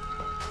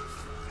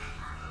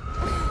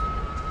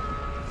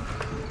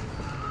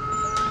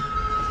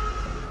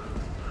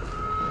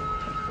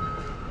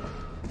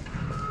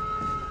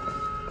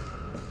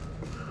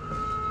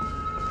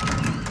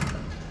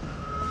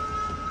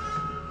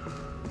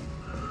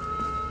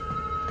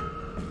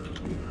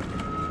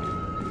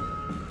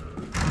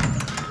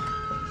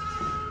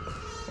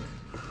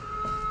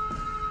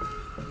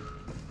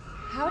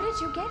 How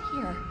did you get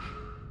here?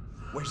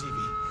 Where's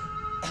Evie?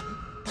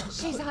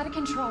 She's out of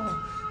control.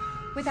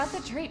 Without the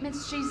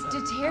treatments, she's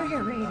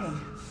deteriorating.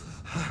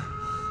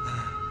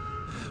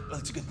 Well,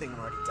 it's a good thing I'm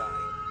already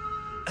dying.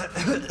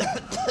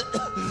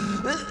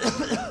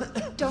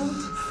 Don't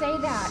say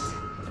that.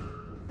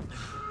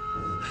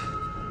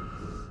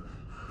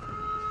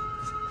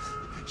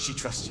 She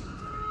trusts you.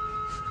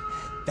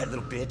 That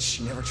little bitch,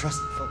 she never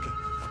trusted. Okay,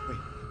 wait.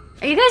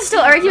 Are you guys still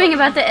arguing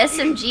about the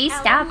SMG?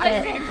 Stop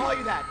it.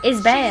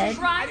 It's bad. She's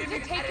trying to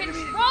take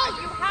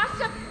control. You have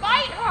to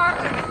fight her.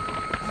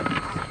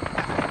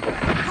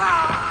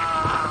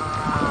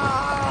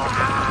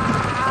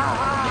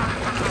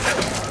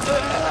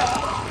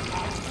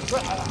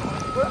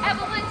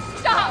 Evelyn,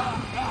 stop!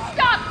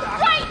 Stop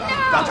right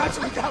now! Don't touch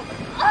me, don't!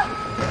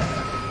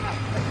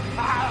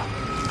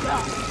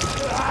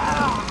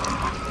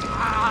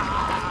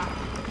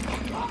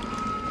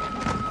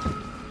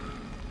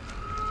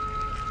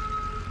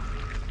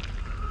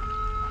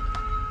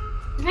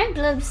 Hi,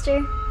 Globster.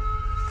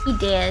 He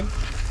did.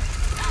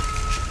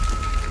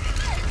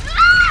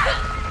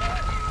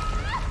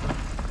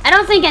 I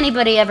don't think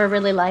anybody ever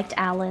really liked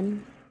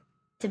Alan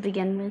to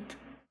begin with.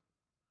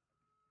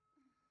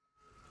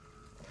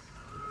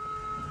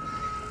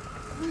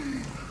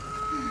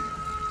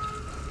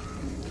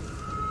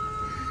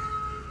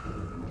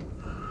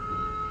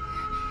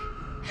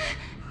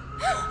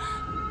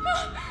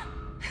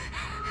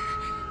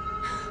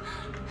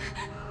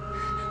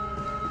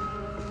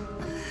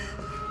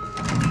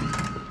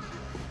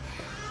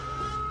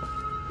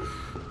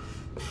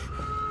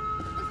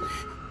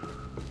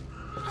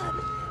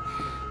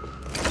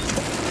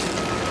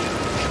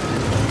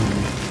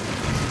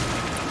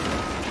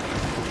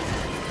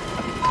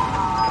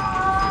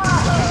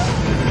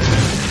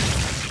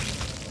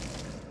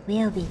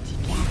 We'll be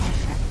together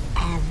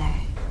forever.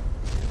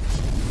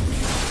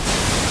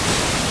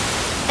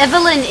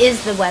 Evelyn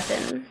is the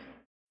weapon.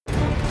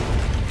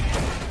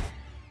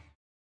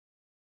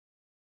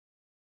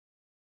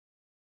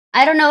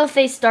 I don't know if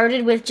they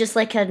started with just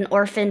like an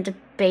orphaned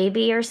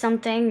baby or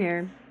something,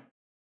 or...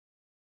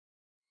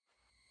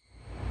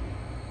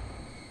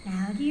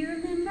 Now do you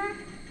remember?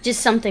 Just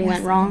something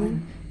went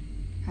wrong.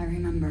 I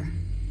remember.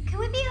 Can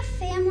we be a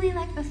family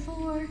like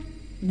before?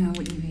 No,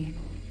 Evie.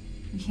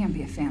 We can't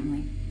be a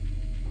family.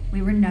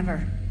 We were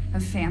never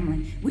a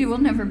family. We will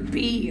never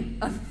be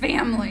a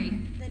family.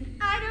 Then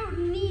I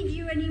don't need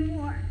you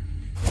anymore.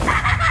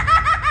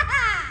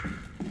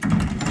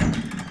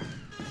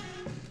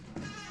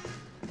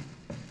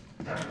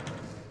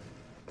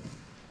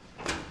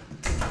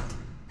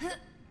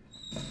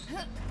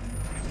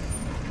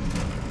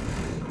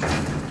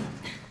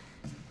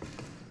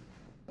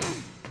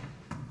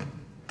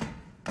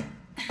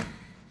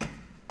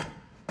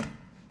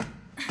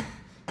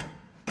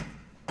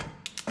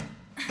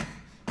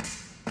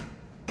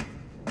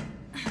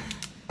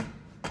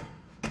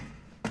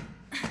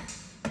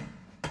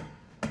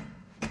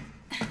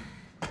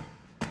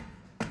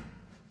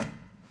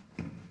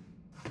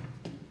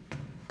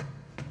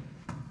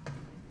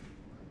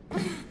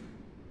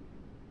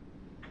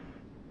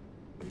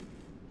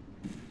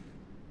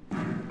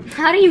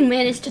 How do you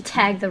manage to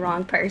tag the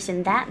wrong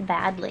person that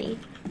badly?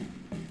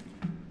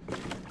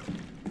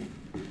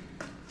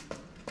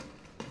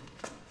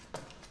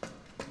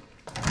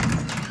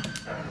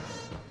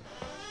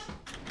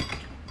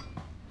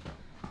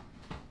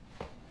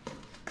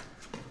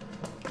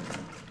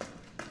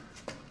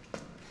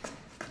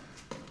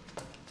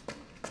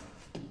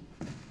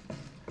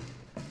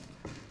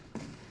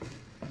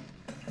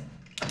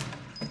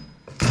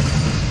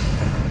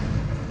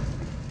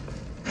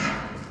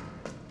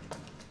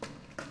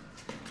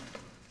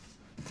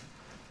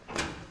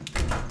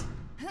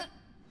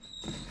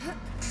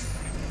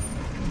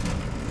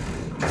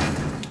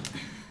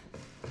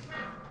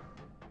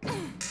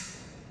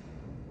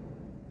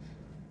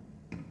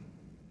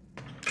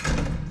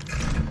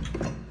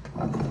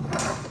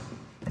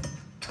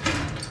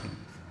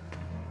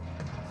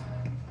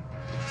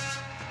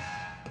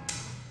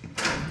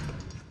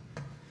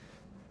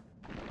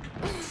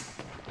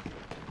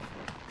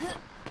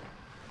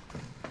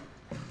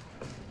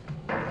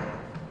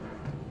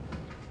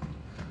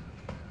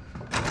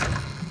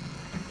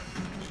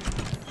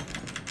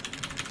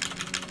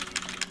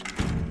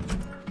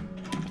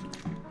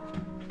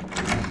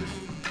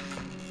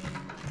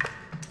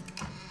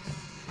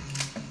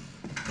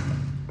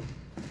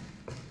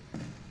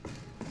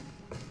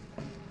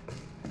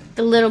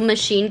 The little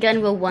machine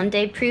gun will one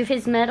day prove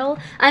his mettle.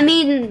 I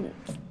mean,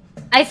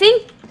 I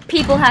think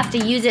people have to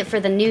use it for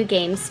the new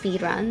game,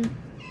 Speedrun,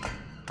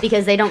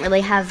 because they don't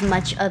really have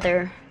much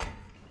other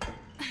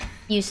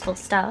useful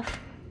stuff.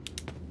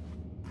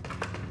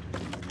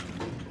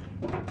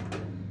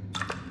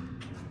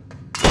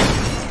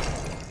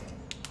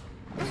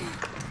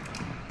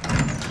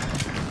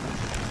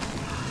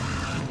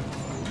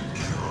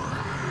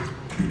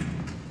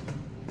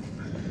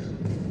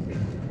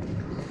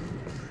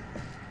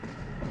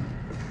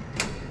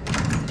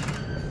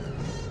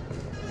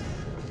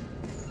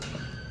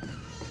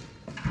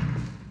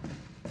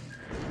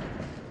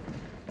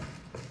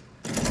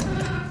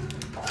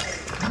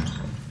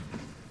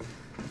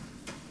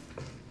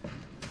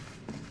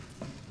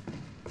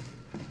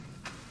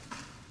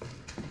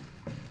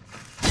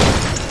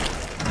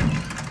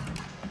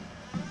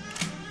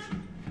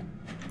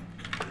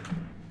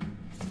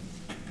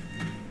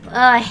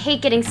 I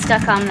hate getting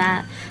stuck on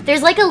that.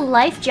 There's like a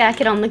life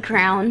jacket on the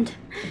ground,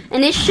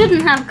 and it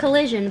shouldn't have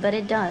collision, but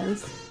it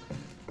does.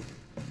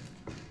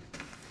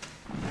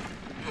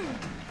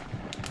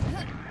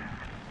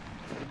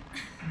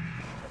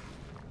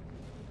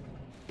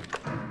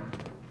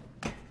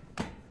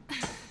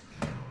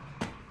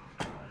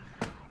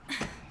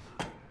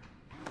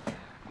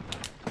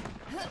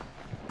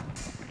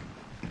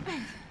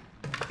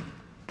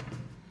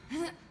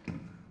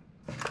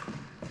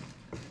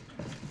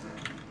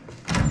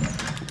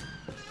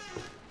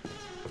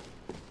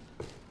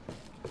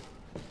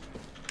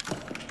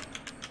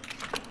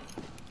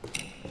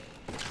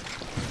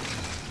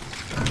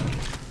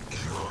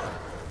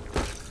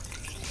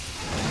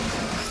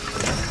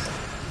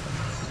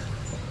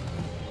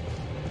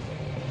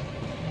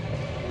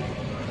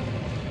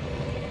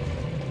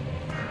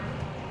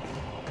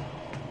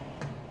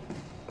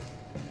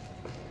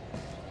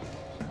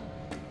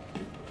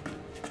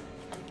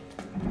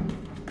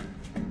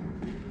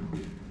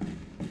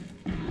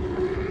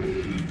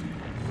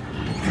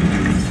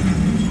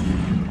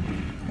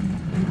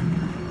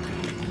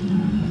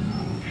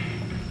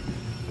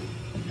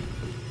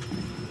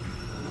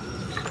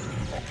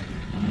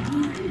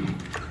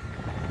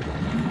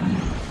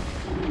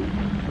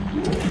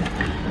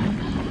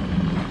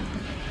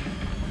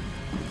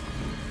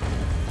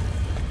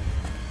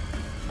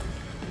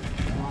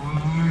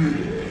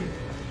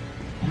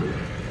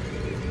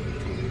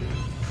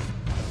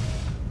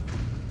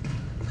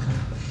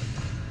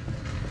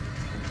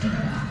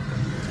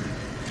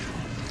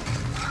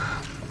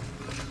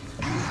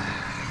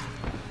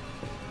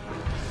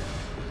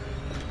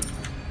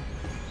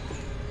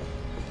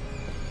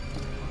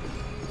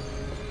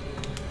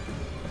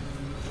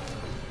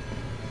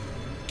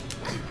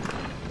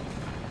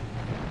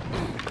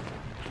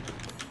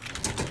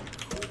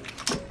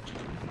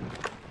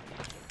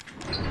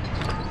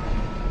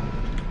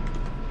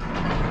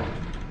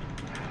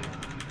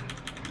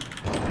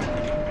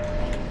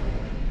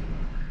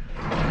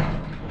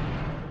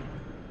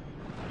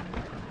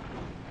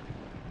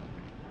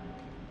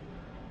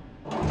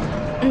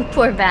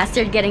 Poor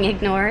bastard getting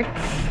ignored.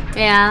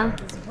 Yeah.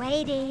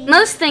 Waiting.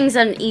 Most things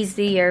on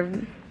Easy are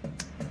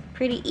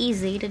pretty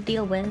easy to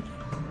deal with.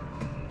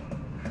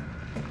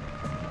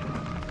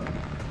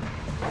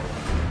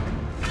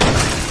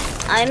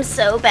 I'm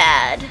so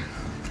bad.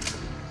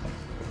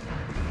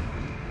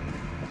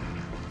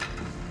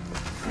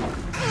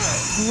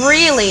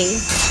 Really?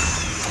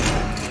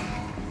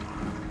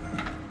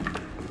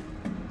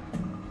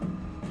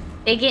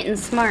 They getting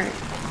smart.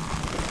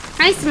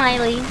 Hi,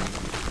 Smiley.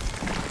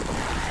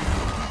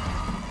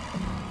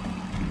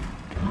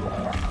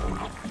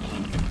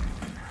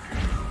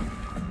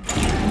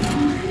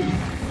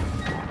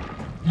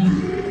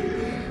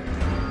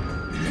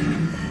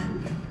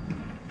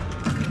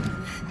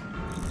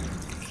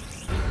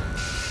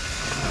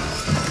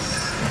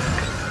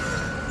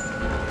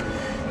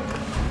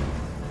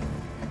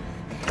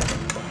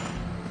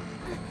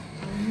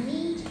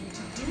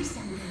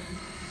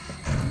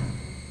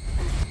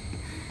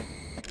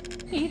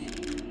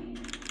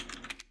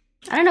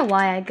 I don't know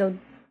why I go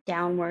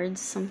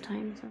downwards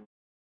sometimes.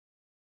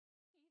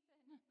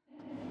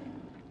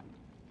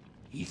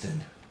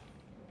 Ethan?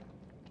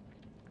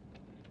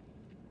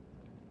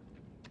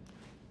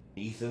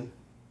 Ethan?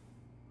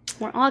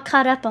 We're all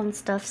caught up on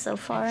stuff so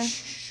far.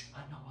 Shh,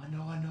 I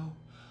know.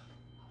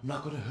 I'm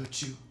not gonna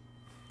hurt you.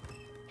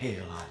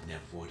 Hell, I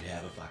never would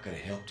have if I could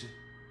have helped you.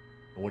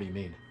 What do you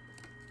mean?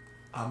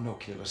 I'm no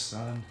killer,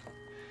 son.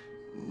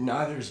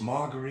 Neither is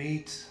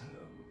Marguerite,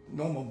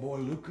 nor my boy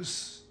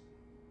Lucas,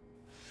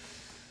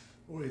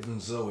 or even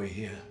Zoe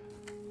here.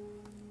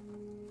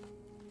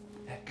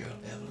 That girl,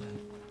 Evelyn,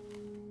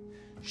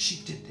 she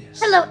did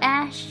this. Hello,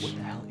 Ash. What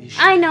the hell is she?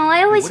 I know,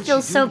 I always What did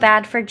feel she so do?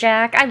 bad for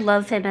Jack. I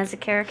love him as a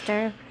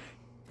character.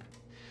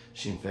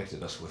 She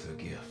infected us with her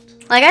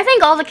gift. Like, I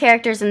think all the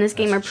characters in this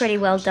game are pretty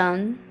well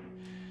done.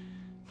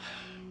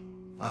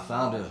 I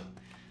found her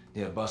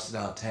near a busted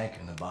out tank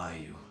in the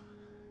bayou.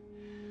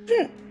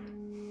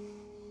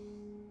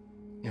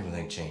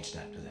 Everything changed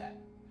after that.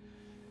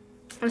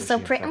 I'm so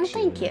pretty. Oh,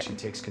 thank you. She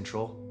takes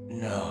control?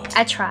 No.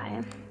 I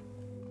try.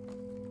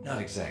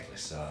 Not exactly,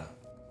 son.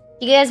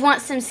 You guys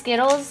want some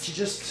Skittles? She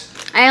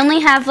just... I only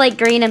have like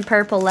green and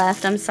purple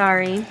left. I'm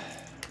sorry.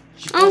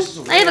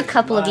 Oh, I have a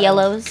couple of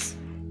yellows.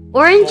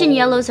 Orange and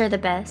yellows are the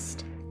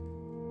best.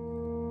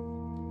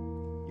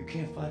 You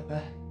can't fight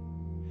back.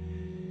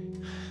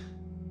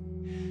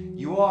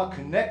 You are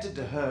connected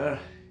to her,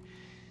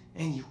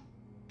 and you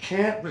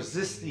can't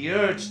resist the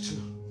urge to...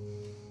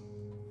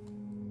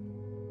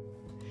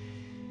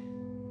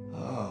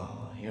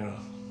 Oh, you're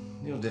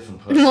a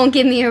different person. Won't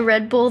give me a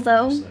Red Bull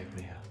though. Just like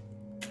Mia.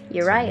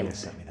 You're So right. Mia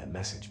sent me that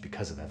message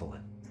because of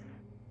Evelyn.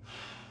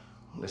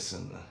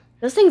 Listen.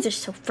 Those things are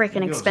so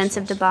freaking You're just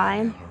expensive to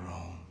buy.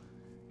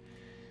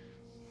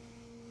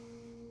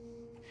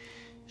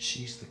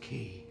 She's the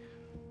key.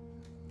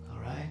 All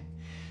right?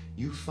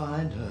 You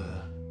find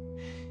her,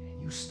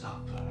 and you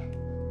stop her.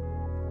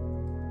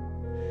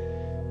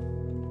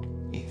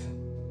 Ethan.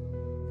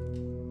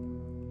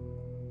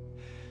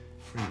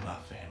 Free my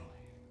family.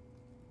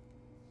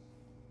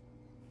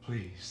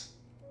 Please.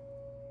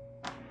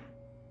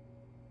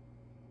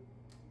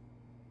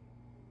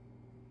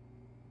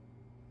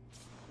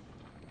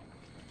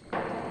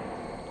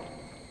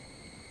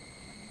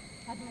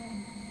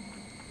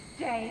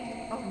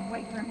 Stay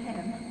away from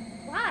him.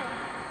 Why?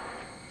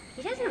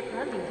 He doesn't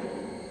love you.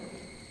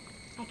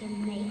 I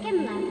can make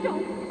him love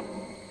you.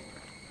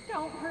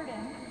 Don't hurt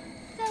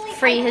him.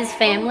 Free his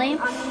family?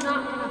 I'm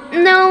not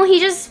gonna. No, he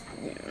just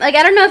like,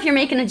 I don't know if you're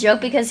making a joke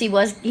because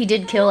he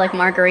did kill like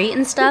Marguerite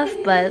and stuff,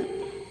 but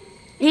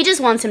he just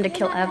wants him to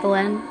kill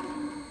Evelyn.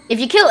 If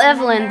you kill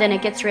Evelyn, then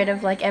it gets rid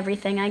of like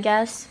everything, I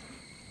guess.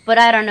 But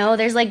I don't know,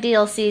 there's like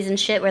DLCs and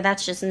shit where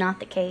that's just not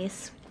the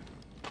case.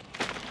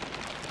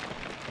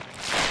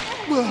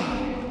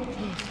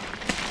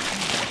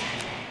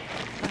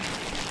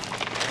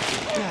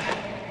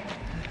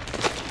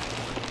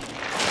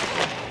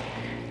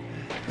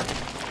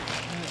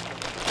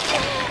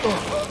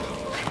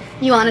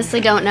 You honestly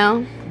don't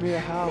know?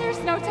 There's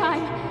no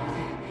time.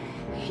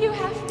 You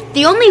have...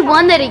 The only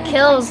one that he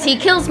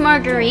kills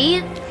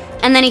Marguerite,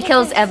 and then he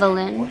kills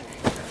Evelyn.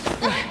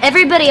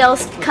 Everybody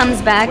else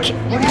comes back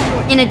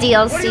in a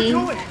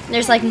DLC.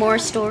 There's like more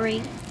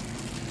story.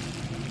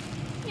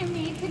 You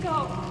need to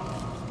go.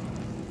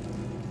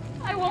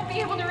 I won't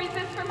be able to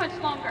resist for much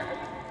longer.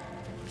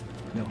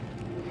 No.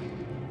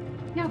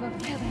 Now go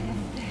kill that little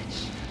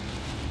bitch.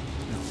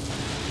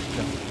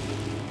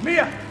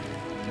 Mia!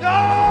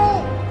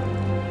 No!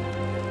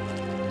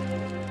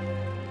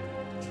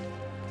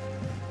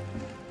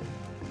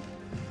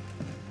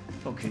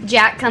 Okay.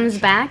 Jack comes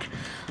back.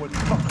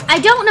 I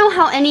don't know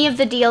how any of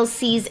the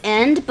DLCs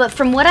end, but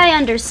from what I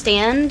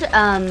understand,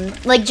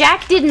 like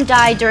Jack didn't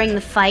die during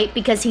the fight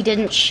because he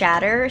didn't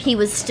shatter. He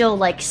was still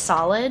like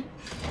solid.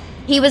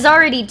 He was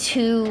already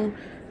too...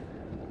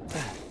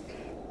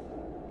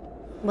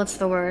 What's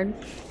the word?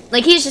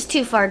 Like he's just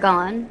too far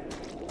gone.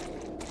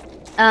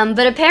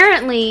 But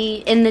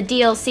apparently in the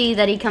DLC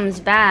that he comes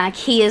back,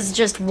 he is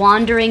just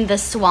wandering the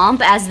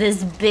swamp as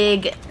this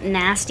big,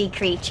 nasty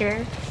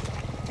creature.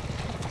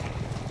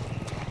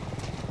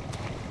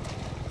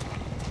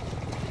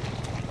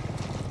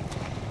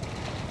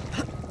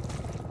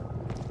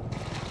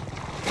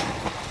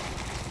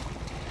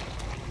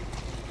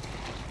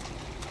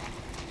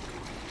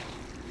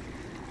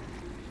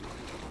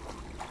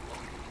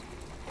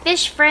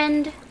 fish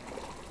friend.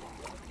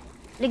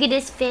 Look at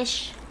this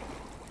fish.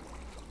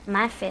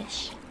 My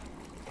fish.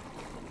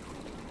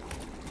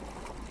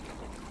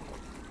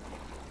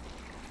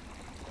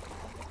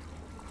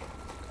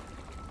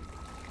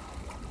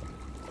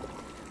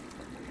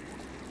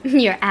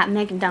 You're at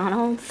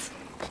McDonald's.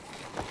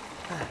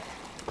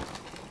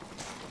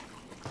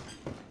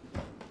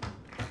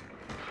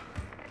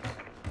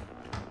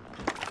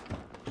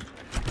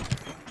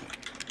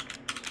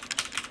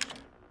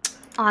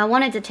 Oh, I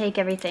wanted to take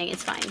everything.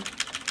 It's fine.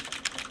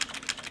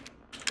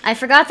 I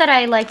forgot that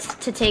I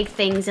liked to take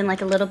things in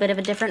like a little bit of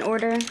a different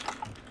order.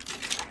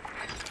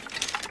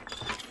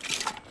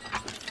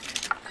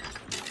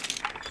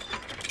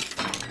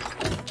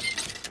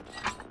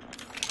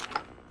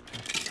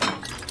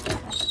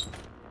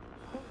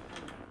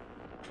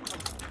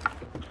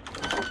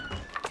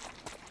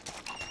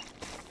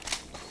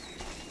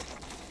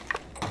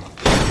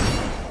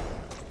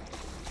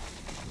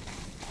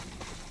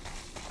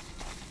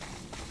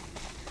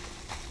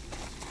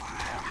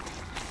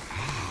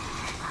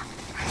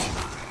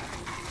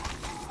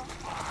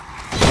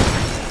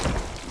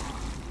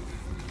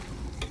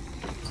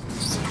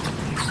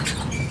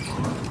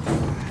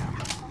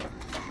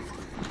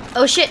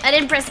 Oh shit, I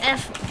didn't press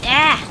F.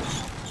 Ah!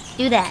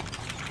 Do that.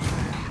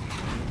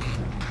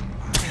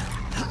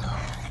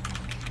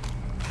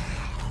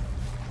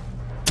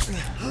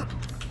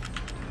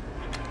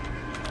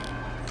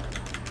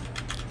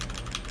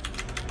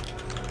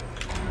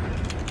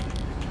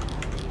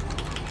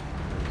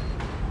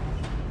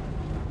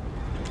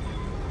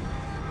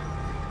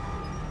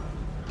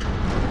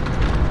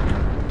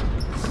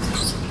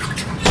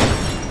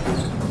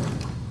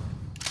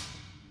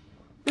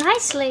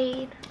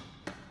 Nicely.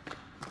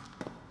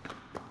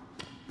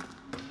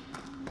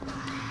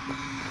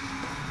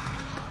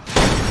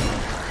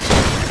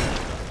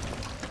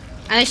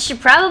 I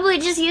should probably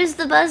just use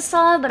the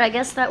buzzsaw, but I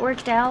guess that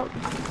worked out.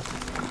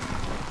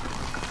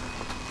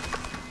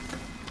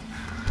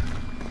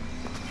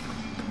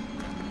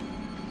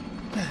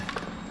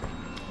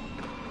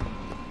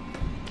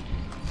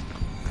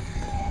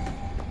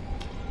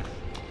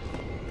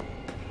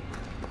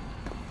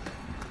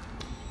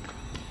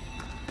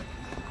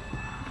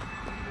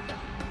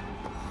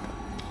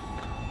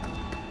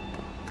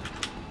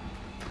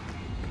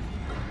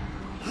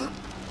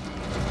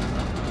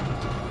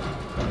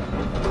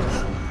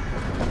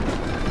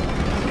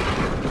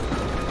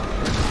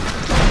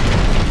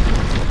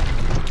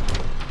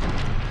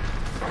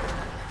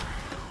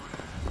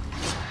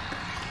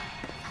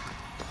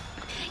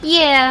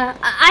 Yeah,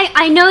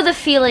 I know the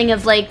feeling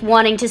of like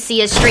wanting to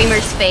see a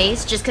streamer's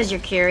face just because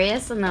you're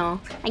curious. No,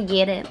 I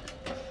get it.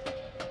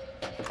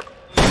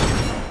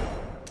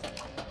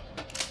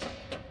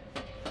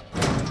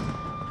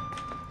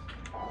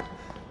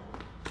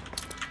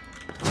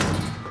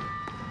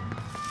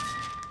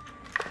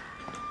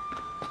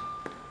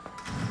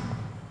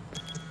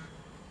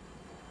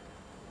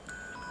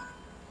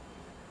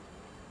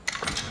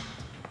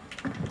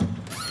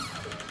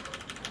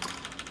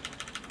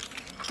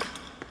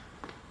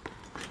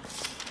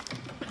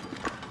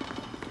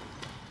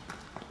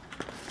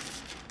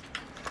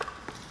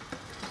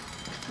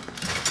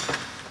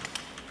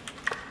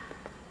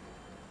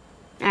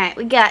 Alright,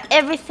 we got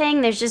everything.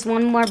 There's just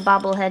one more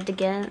bobblehead to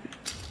get.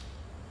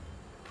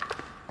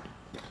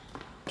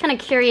 Kind of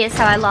curious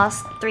how I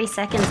lost 3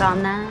 seconds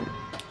on that.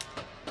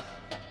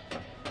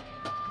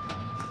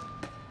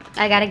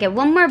 I gotta get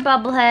one more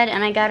bobblehead,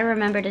 and I gotta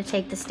remember to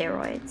take the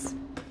steroids.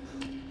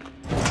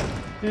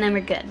 And then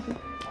we're good.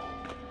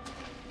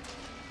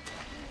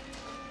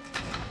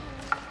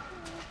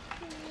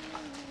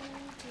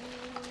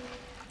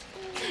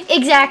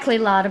 Exactly,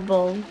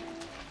 Laudable.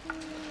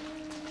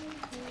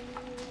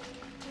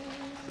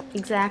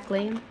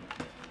 Exactly.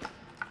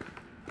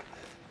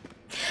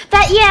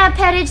 That, yeah,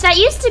 Pettage, that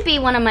used to be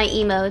one of my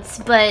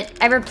emotes, but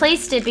I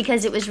replaced it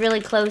because it was really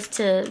close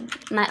to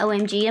my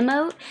OMG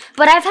emote.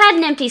 But I've had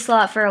an empty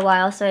slot for a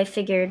while, so I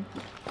figured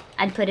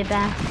I'd put it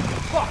back.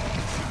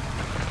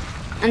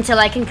 Until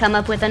I can come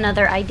up with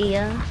another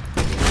idea.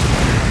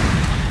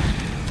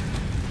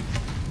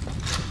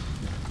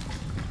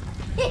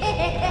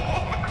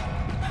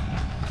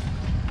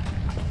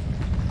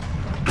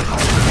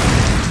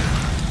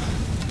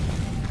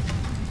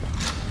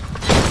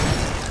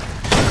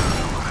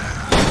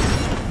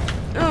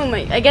 Oh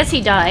my, I guess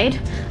he died.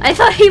 I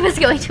thought he was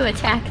going to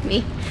attack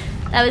me.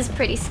 That was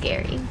pretty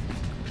scary.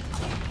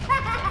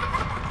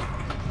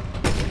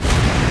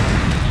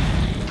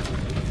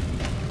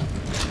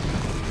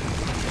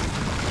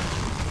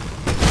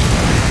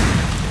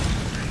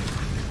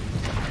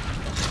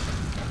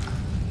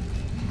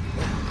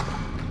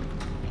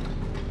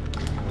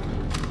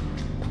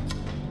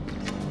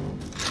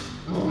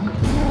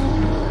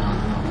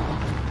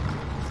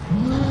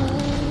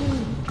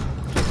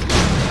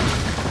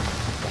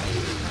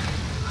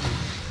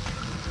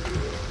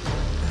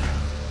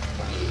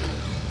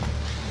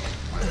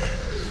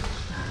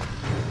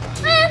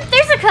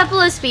 A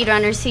couple of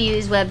speedrunners who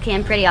use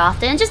webcam pretty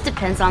often. It just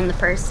depends on the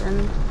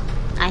person,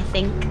 I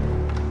think.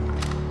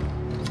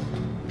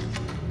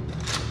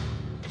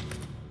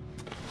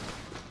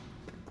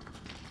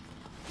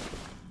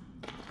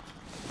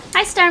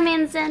 Hi,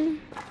 Starmanson.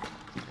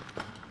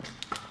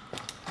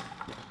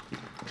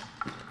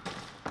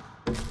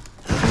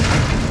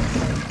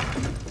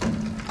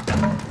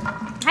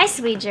 Hi,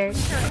 Sweeter.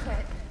 It's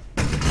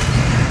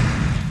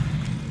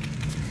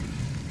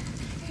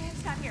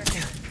not here.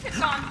 It's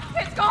gone.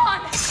 It's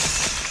gone.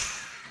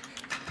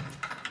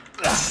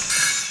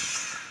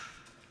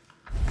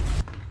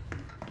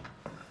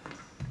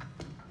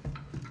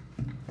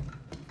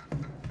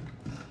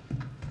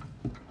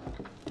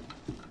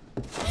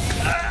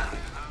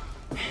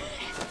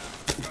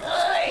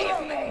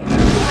 Leave me.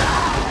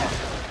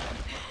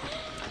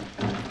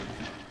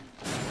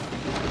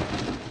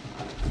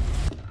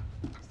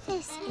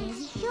 This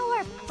is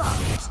your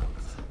fault.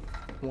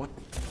 What?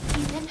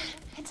 Ethan,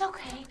 it's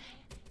okay.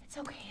 It's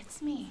okay,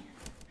 it's me.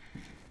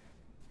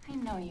 I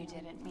know you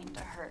didn't mean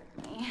to hurt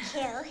me.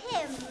 Kill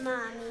him,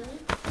 Mommy.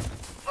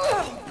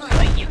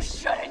 But you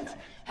shouldn't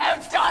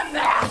have done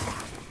that.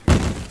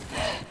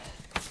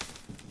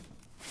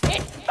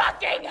 It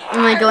fucking hurts.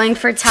 Am I going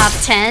for top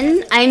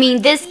 10? I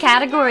mean, this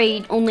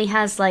category only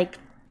has like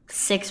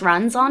 6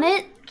 runs on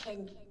it.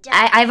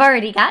 I've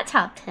already got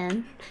top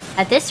 10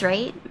 at this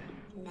rate.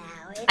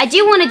 I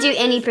do want to do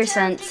any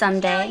percent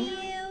someday.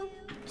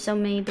 So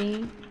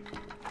maybe.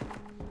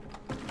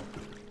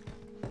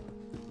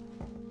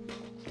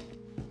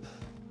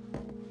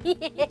 You're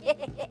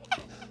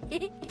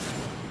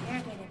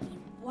gonna be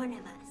one of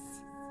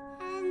us.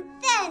 And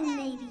then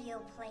maybe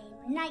you'll play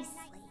nicely.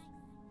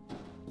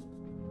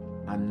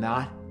 I'm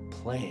not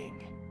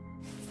playing.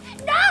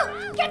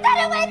 No! Get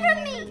that away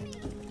from me!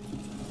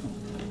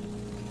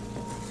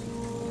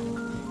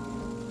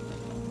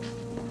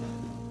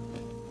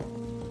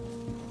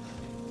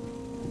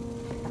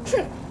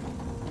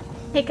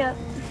 Hiccup.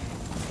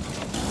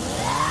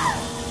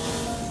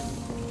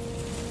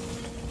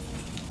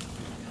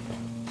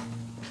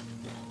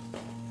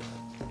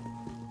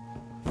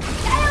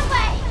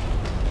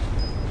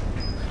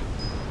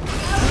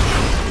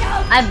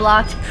 I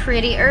blocked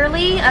pretty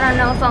early. I don't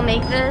know if I'll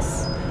make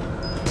this.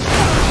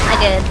 I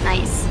did.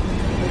 Nice.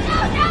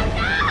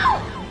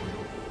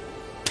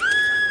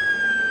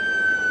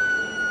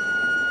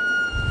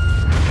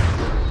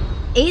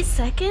 No! 8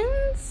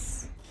 seconds?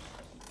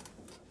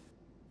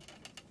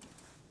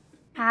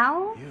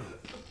 How?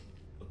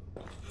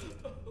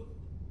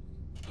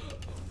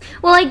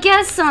 Well, I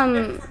guess,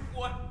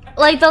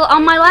 like,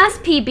 on my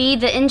last PB,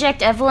 the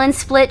Inject Evelyn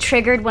split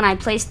triggered when I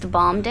placed the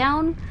bomb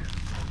down.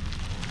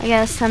 I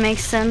guess that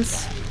makes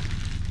sense.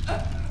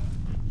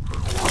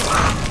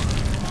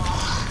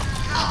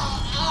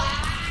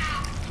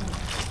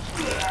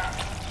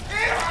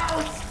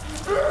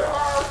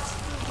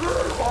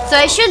 So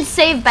I should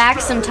save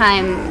back some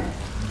time,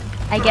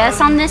 I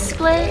guess, on this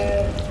split.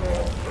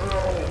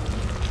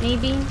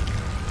 Maybe.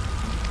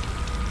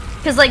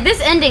 Because, like,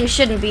 this ending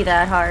shouldn't be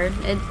that hard.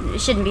 It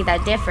shouldn't be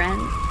that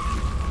different.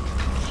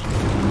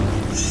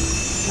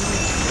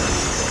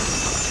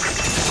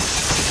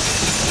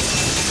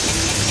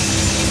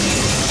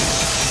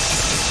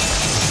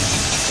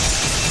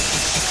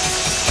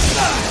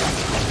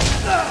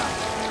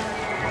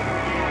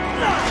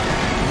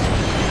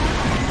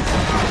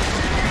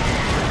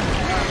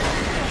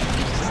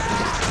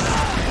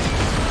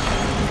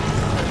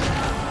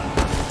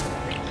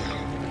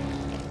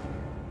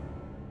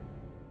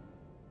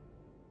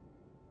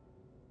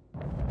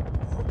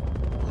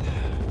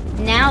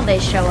 Now they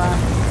show up.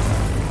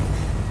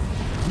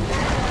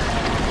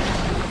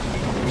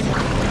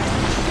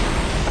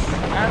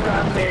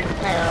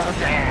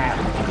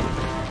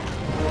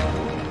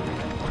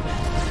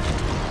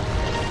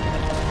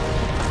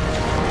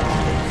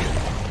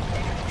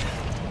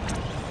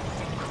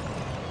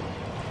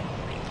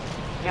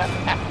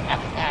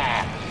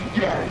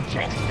 You're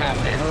just a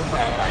little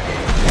boy.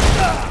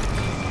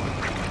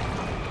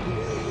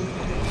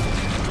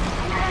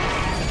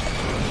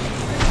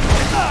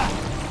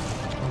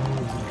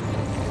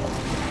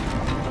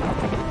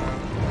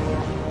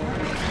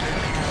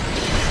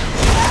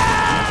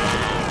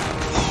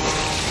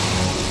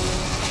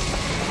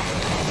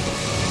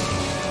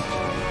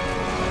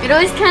 It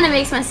always kind of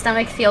makes my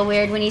stomach feel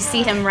weird when you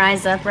see him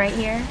rise up right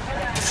here.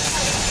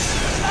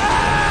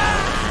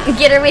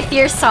 Get her with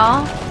your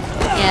saw?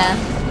 Yeah.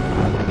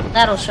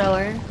 That'll show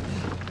her.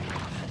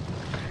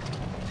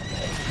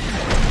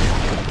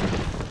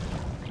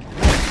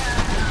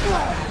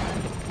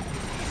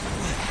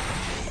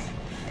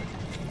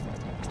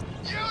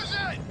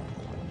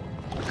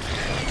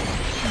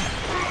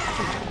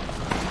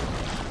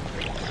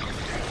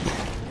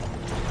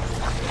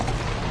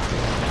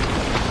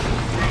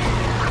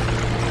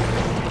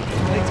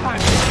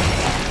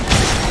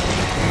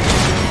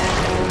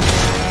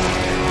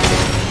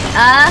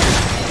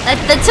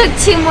 That took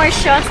 2 more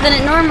shots than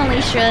it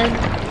normally should.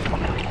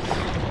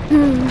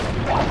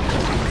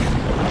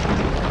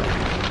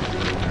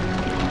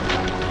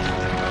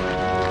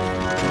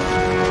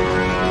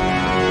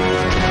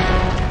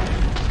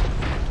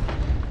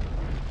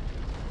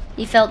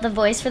 You felt the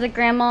voice for the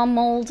grandma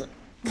mold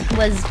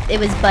was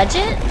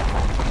budget?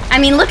 I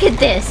mean, look at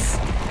this.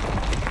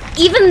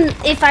 even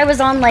if I was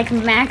on like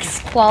max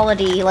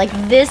quality, like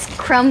this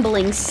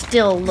crumbling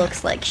still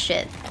looks like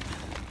shit.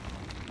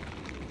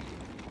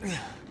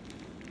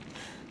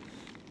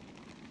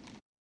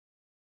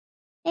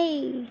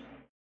 Hey.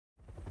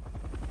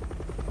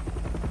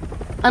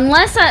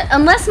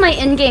 Unless my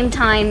in-game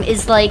time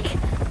is like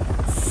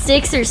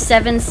 6 or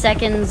 7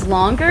 seconds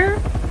longer,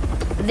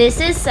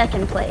 this is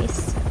second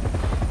place.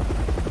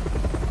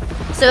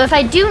 So if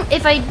I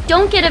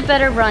don't get a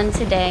better run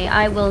today,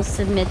 I will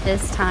submit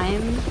this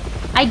time.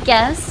 I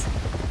guess.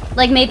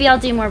 Like maybe I'll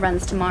do more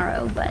runs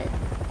tomorrow, but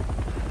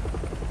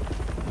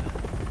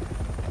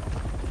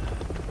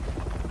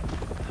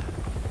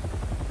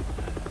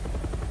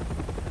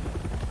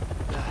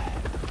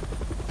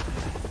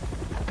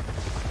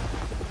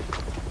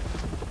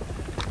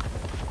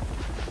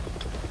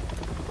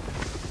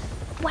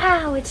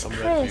wow, it's I'm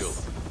Chris. Redfield.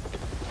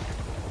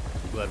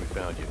 Glad we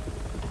found you.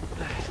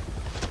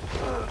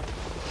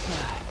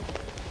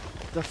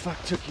 The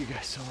fuck took you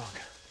guys so long?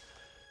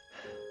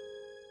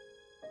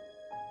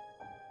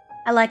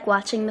 I like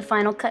watching the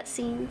final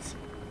cutscenes.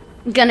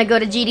 Gonna go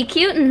to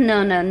GDQ?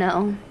 No, no,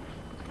 no.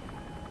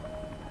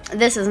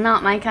 This is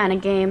not my kind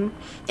of game.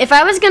 If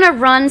I was gonna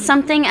run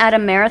something at a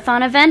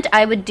marathon event,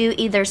 I would do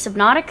either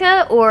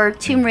Subnautica or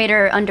Tomb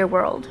Raider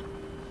Underworld.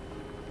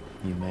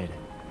 You made it.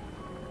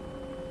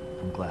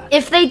 I'm glad.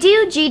 If they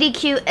do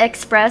GDQ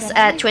Express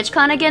at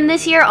TwitchCon again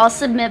this year, I'll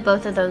submit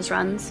both of those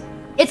runs.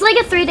 It's like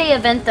a 3-day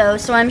event though,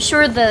 so I'm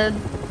sure they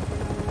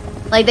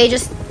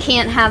just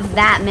can't have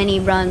that many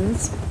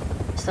runs.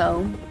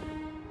 So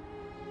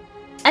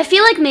I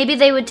feel like maybe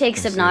they would take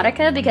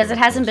Subnautica because it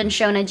hasn't been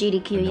shown at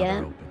GDQ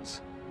yet.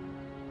 Opens.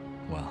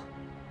 Well,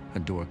 a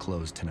door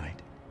closed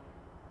tonight.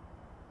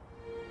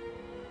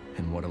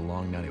 And what a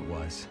long night it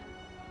was.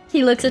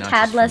 He looks a Not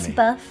tad just for less me.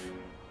 buff.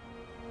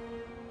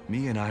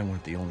 Me and I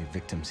weren't the only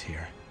victims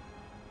here.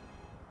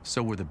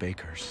 So were the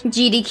Bakers.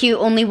 GDQ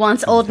only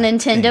wants old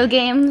Nintendo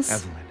games.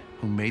 Evelyn,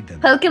 who made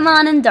them.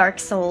 Pokemon and Dark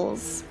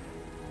Souls.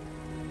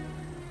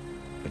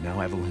 But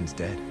now Evelyn's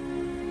dead.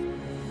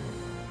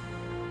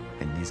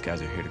 And these guys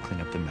are here to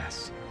clean up the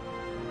mess.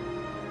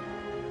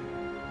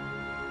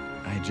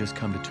 I had just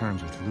come to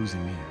terms with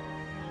losing Mia.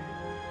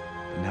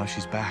 But now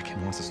she's back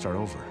and wants to start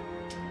over.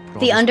 Put all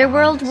The this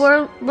Underworld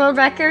behind us. world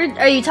record?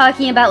 Are you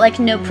talking about like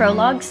no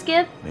prologue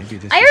skip? Maybe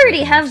this I is already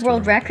what the have next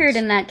world story record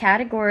in that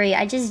category.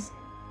 I just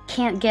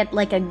can't get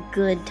like a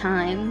good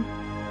time.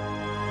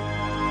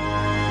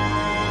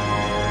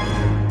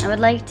 I would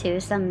like to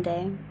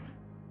someday.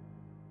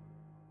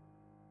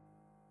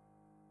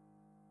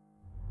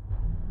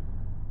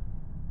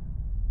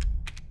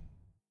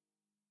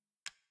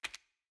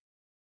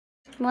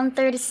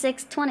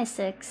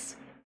 $136.26.